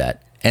ahead and do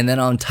that. And then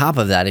on top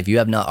of that, if you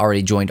have not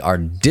already joined our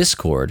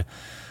Discord,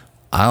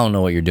 I don't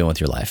know what you're doing with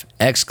your life. !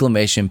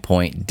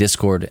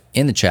 Discord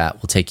in the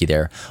chat will take you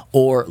there.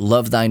 Or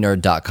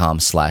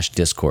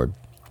lovethynerd.com/Discord.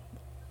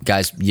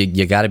 Guys,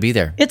 you got to be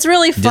there. It's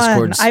really fun.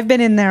 Discord's- I've been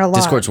in there a lot.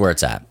 Discord's where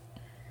it's at.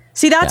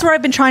 See, that's yeah. where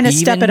I've been trying to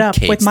step Even it up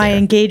with Kate's my there.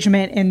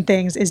 engagement in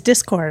things is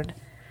Discord.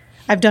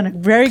 I've done a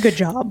very good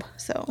job.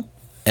 So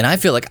And I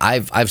feel like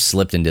I've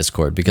slipped in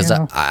Discord because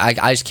Yeah.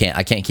 I just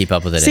can't keep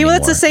up with it see, anymore. well,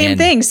 it's the same And-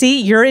 thing. See,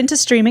 you're into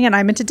streaming and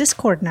I'm into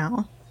Discord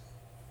now,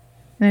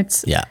 and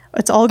it's Yeah.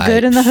 it's all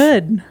good in the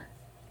hood,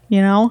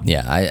 you know.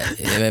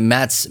 Yeah,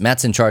 Matt's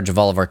in charge of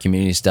all of our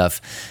community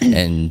stuff,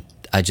 and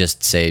I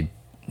just say,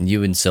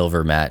 you and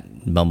Silver, Matt,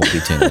 Bumblebee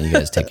Tuna, you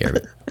guys take care of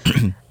it.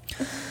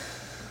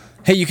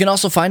 Hey, you can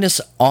also find us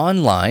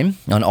online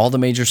on all the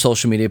major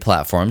social media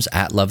platforms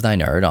at Love Thy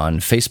Nerd on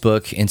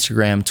Facebook,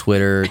 Instagram,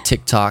 Twitter,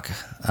 TikTok.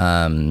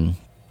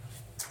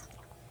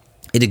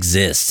 It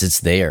exists.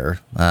 It's there.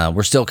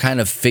 We're still kind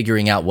of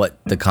figuring out what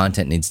the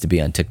content needs to be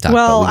on TikTok.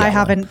 Well, but we got I one.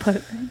 haven't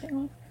put.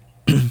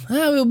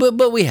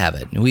 But we have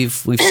it. We've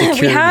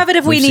secured. We have it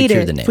if we we've need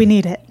secured it. the name. If we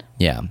need it.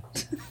 Yeah.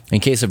 In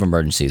case of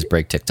emergencies,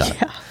 break TikTok.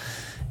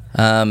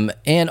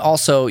 And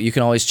also, you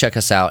can always check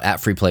us out at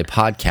Free Play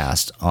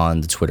Podcast on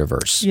the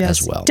Twitterverse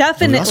Yes, as well.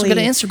 And we also got an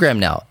definitely. Instagram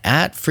now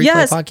at Free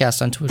Yes, Play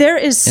Podcast on Twitter. There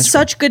is Instagram.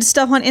 such good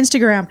stuff on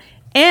Instagram.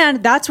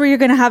 And that's where you're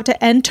going to have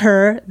to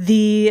enter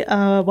the,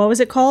 what was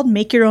it called?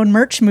 Make Your Own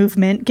Merch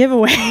Movement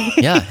giveaway.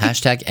 Yeah,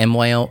 hashtag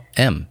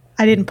MYOM.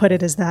 I didn't put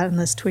it as that in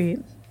this tweet.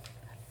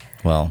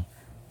 Well,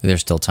 there's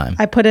still time.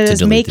 I put it to as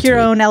delete Make the Your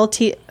tweet. Own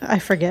LT. I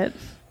forget.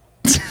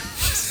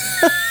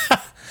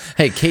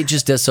 Hey, Kate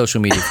just does social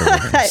media for a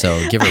living,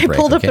 so give her a I break.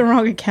 pulled up okay? the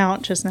wrong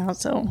account just now,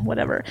 so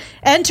whatever.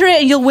 Enter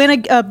it and you'll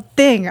win a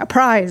thing, a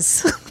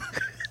prize.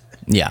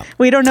 Yeah.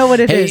 We don't know what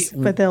it Hey, is,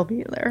 but they'll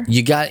be there.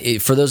 You got,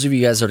 for those of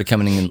you guys that are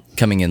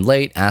coming in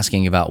late,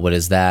 asking about what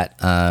is that,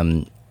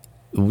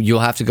 you'll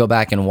have to go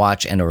back and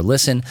watch and or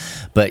listen.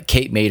 But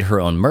Kate made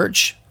her own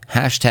merch.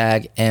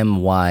 Hashtag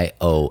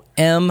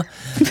MYOM.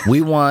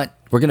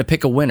 We're gonna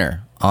pick a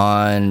winner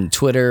on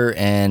Twitter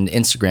and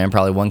Instagram,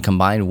 probably one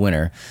combined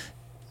winner.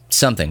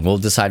 Something. We'll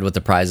decide what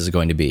the prize is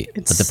going to be.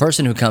 But the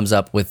person who comes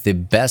up with the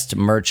best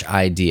merch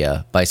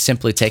idea by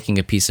simply taking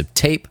a piece of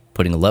tape,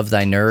 putting Love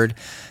Thy Nerd,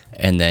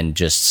 and then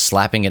just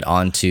slapping it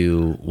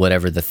onto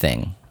whatever the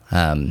thing.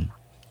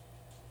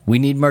 We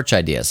need merch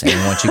ideas, and we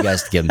want you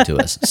guys to give them to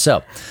us.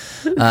 So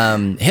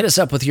hit us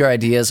up with your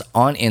ideas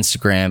on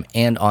Instagram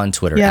and on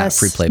Twitter Yes, at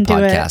Free Play do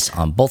Podcast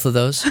on both of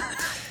those.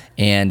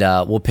 And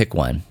we'll pick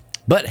one.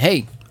 But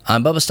hey,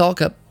 I'm Bubba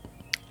Stallcup.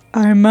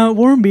 I'm Matt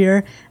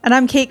Warmbier, and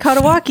I'm Kate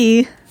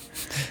Katawaki.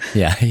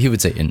 Yeah, he would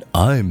say, and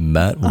I'm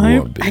Matt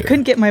Warmbier. I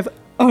couldn't get my.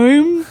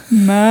 I'm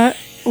Matt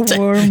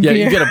Warmbier. Yeah,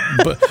 you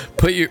gotta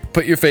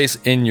put your face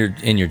in your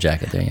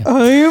jacket there. Yeah.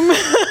 I'm.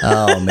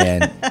 Oh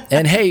man.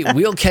 And hey,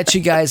 we'll catch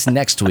you guys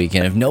next week.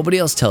 And if nobody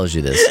else tells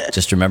you this,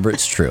 just remember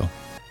it's true.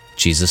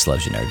 Jesus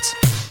loves you, nerds.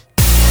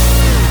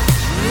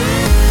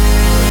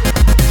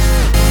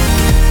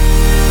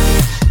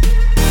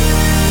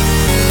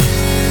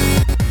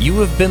 You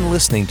have been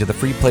listening to the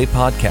Free Play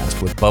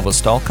Podcast with Bubba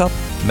Stallcup,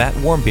 Matt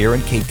Warmbier,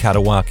 and Kate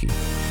Katawaki,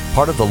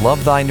 part of the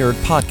Love Thy Nerd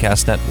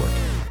Podcast Network.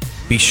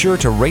 Be sure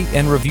to rate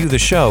and review the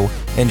show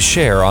and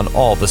share on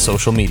all the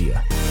social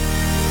media.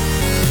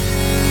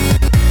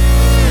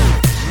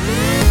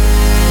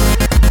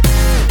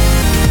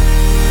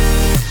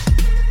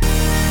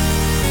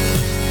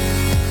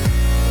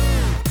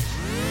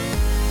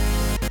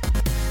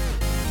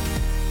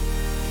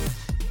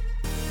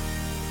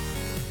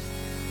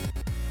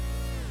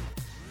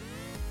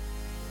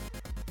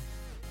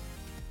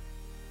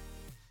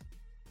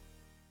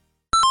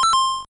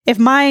 If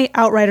my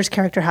Outriders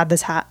character had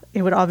this hat,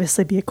 it would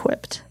obviously be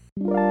equipped.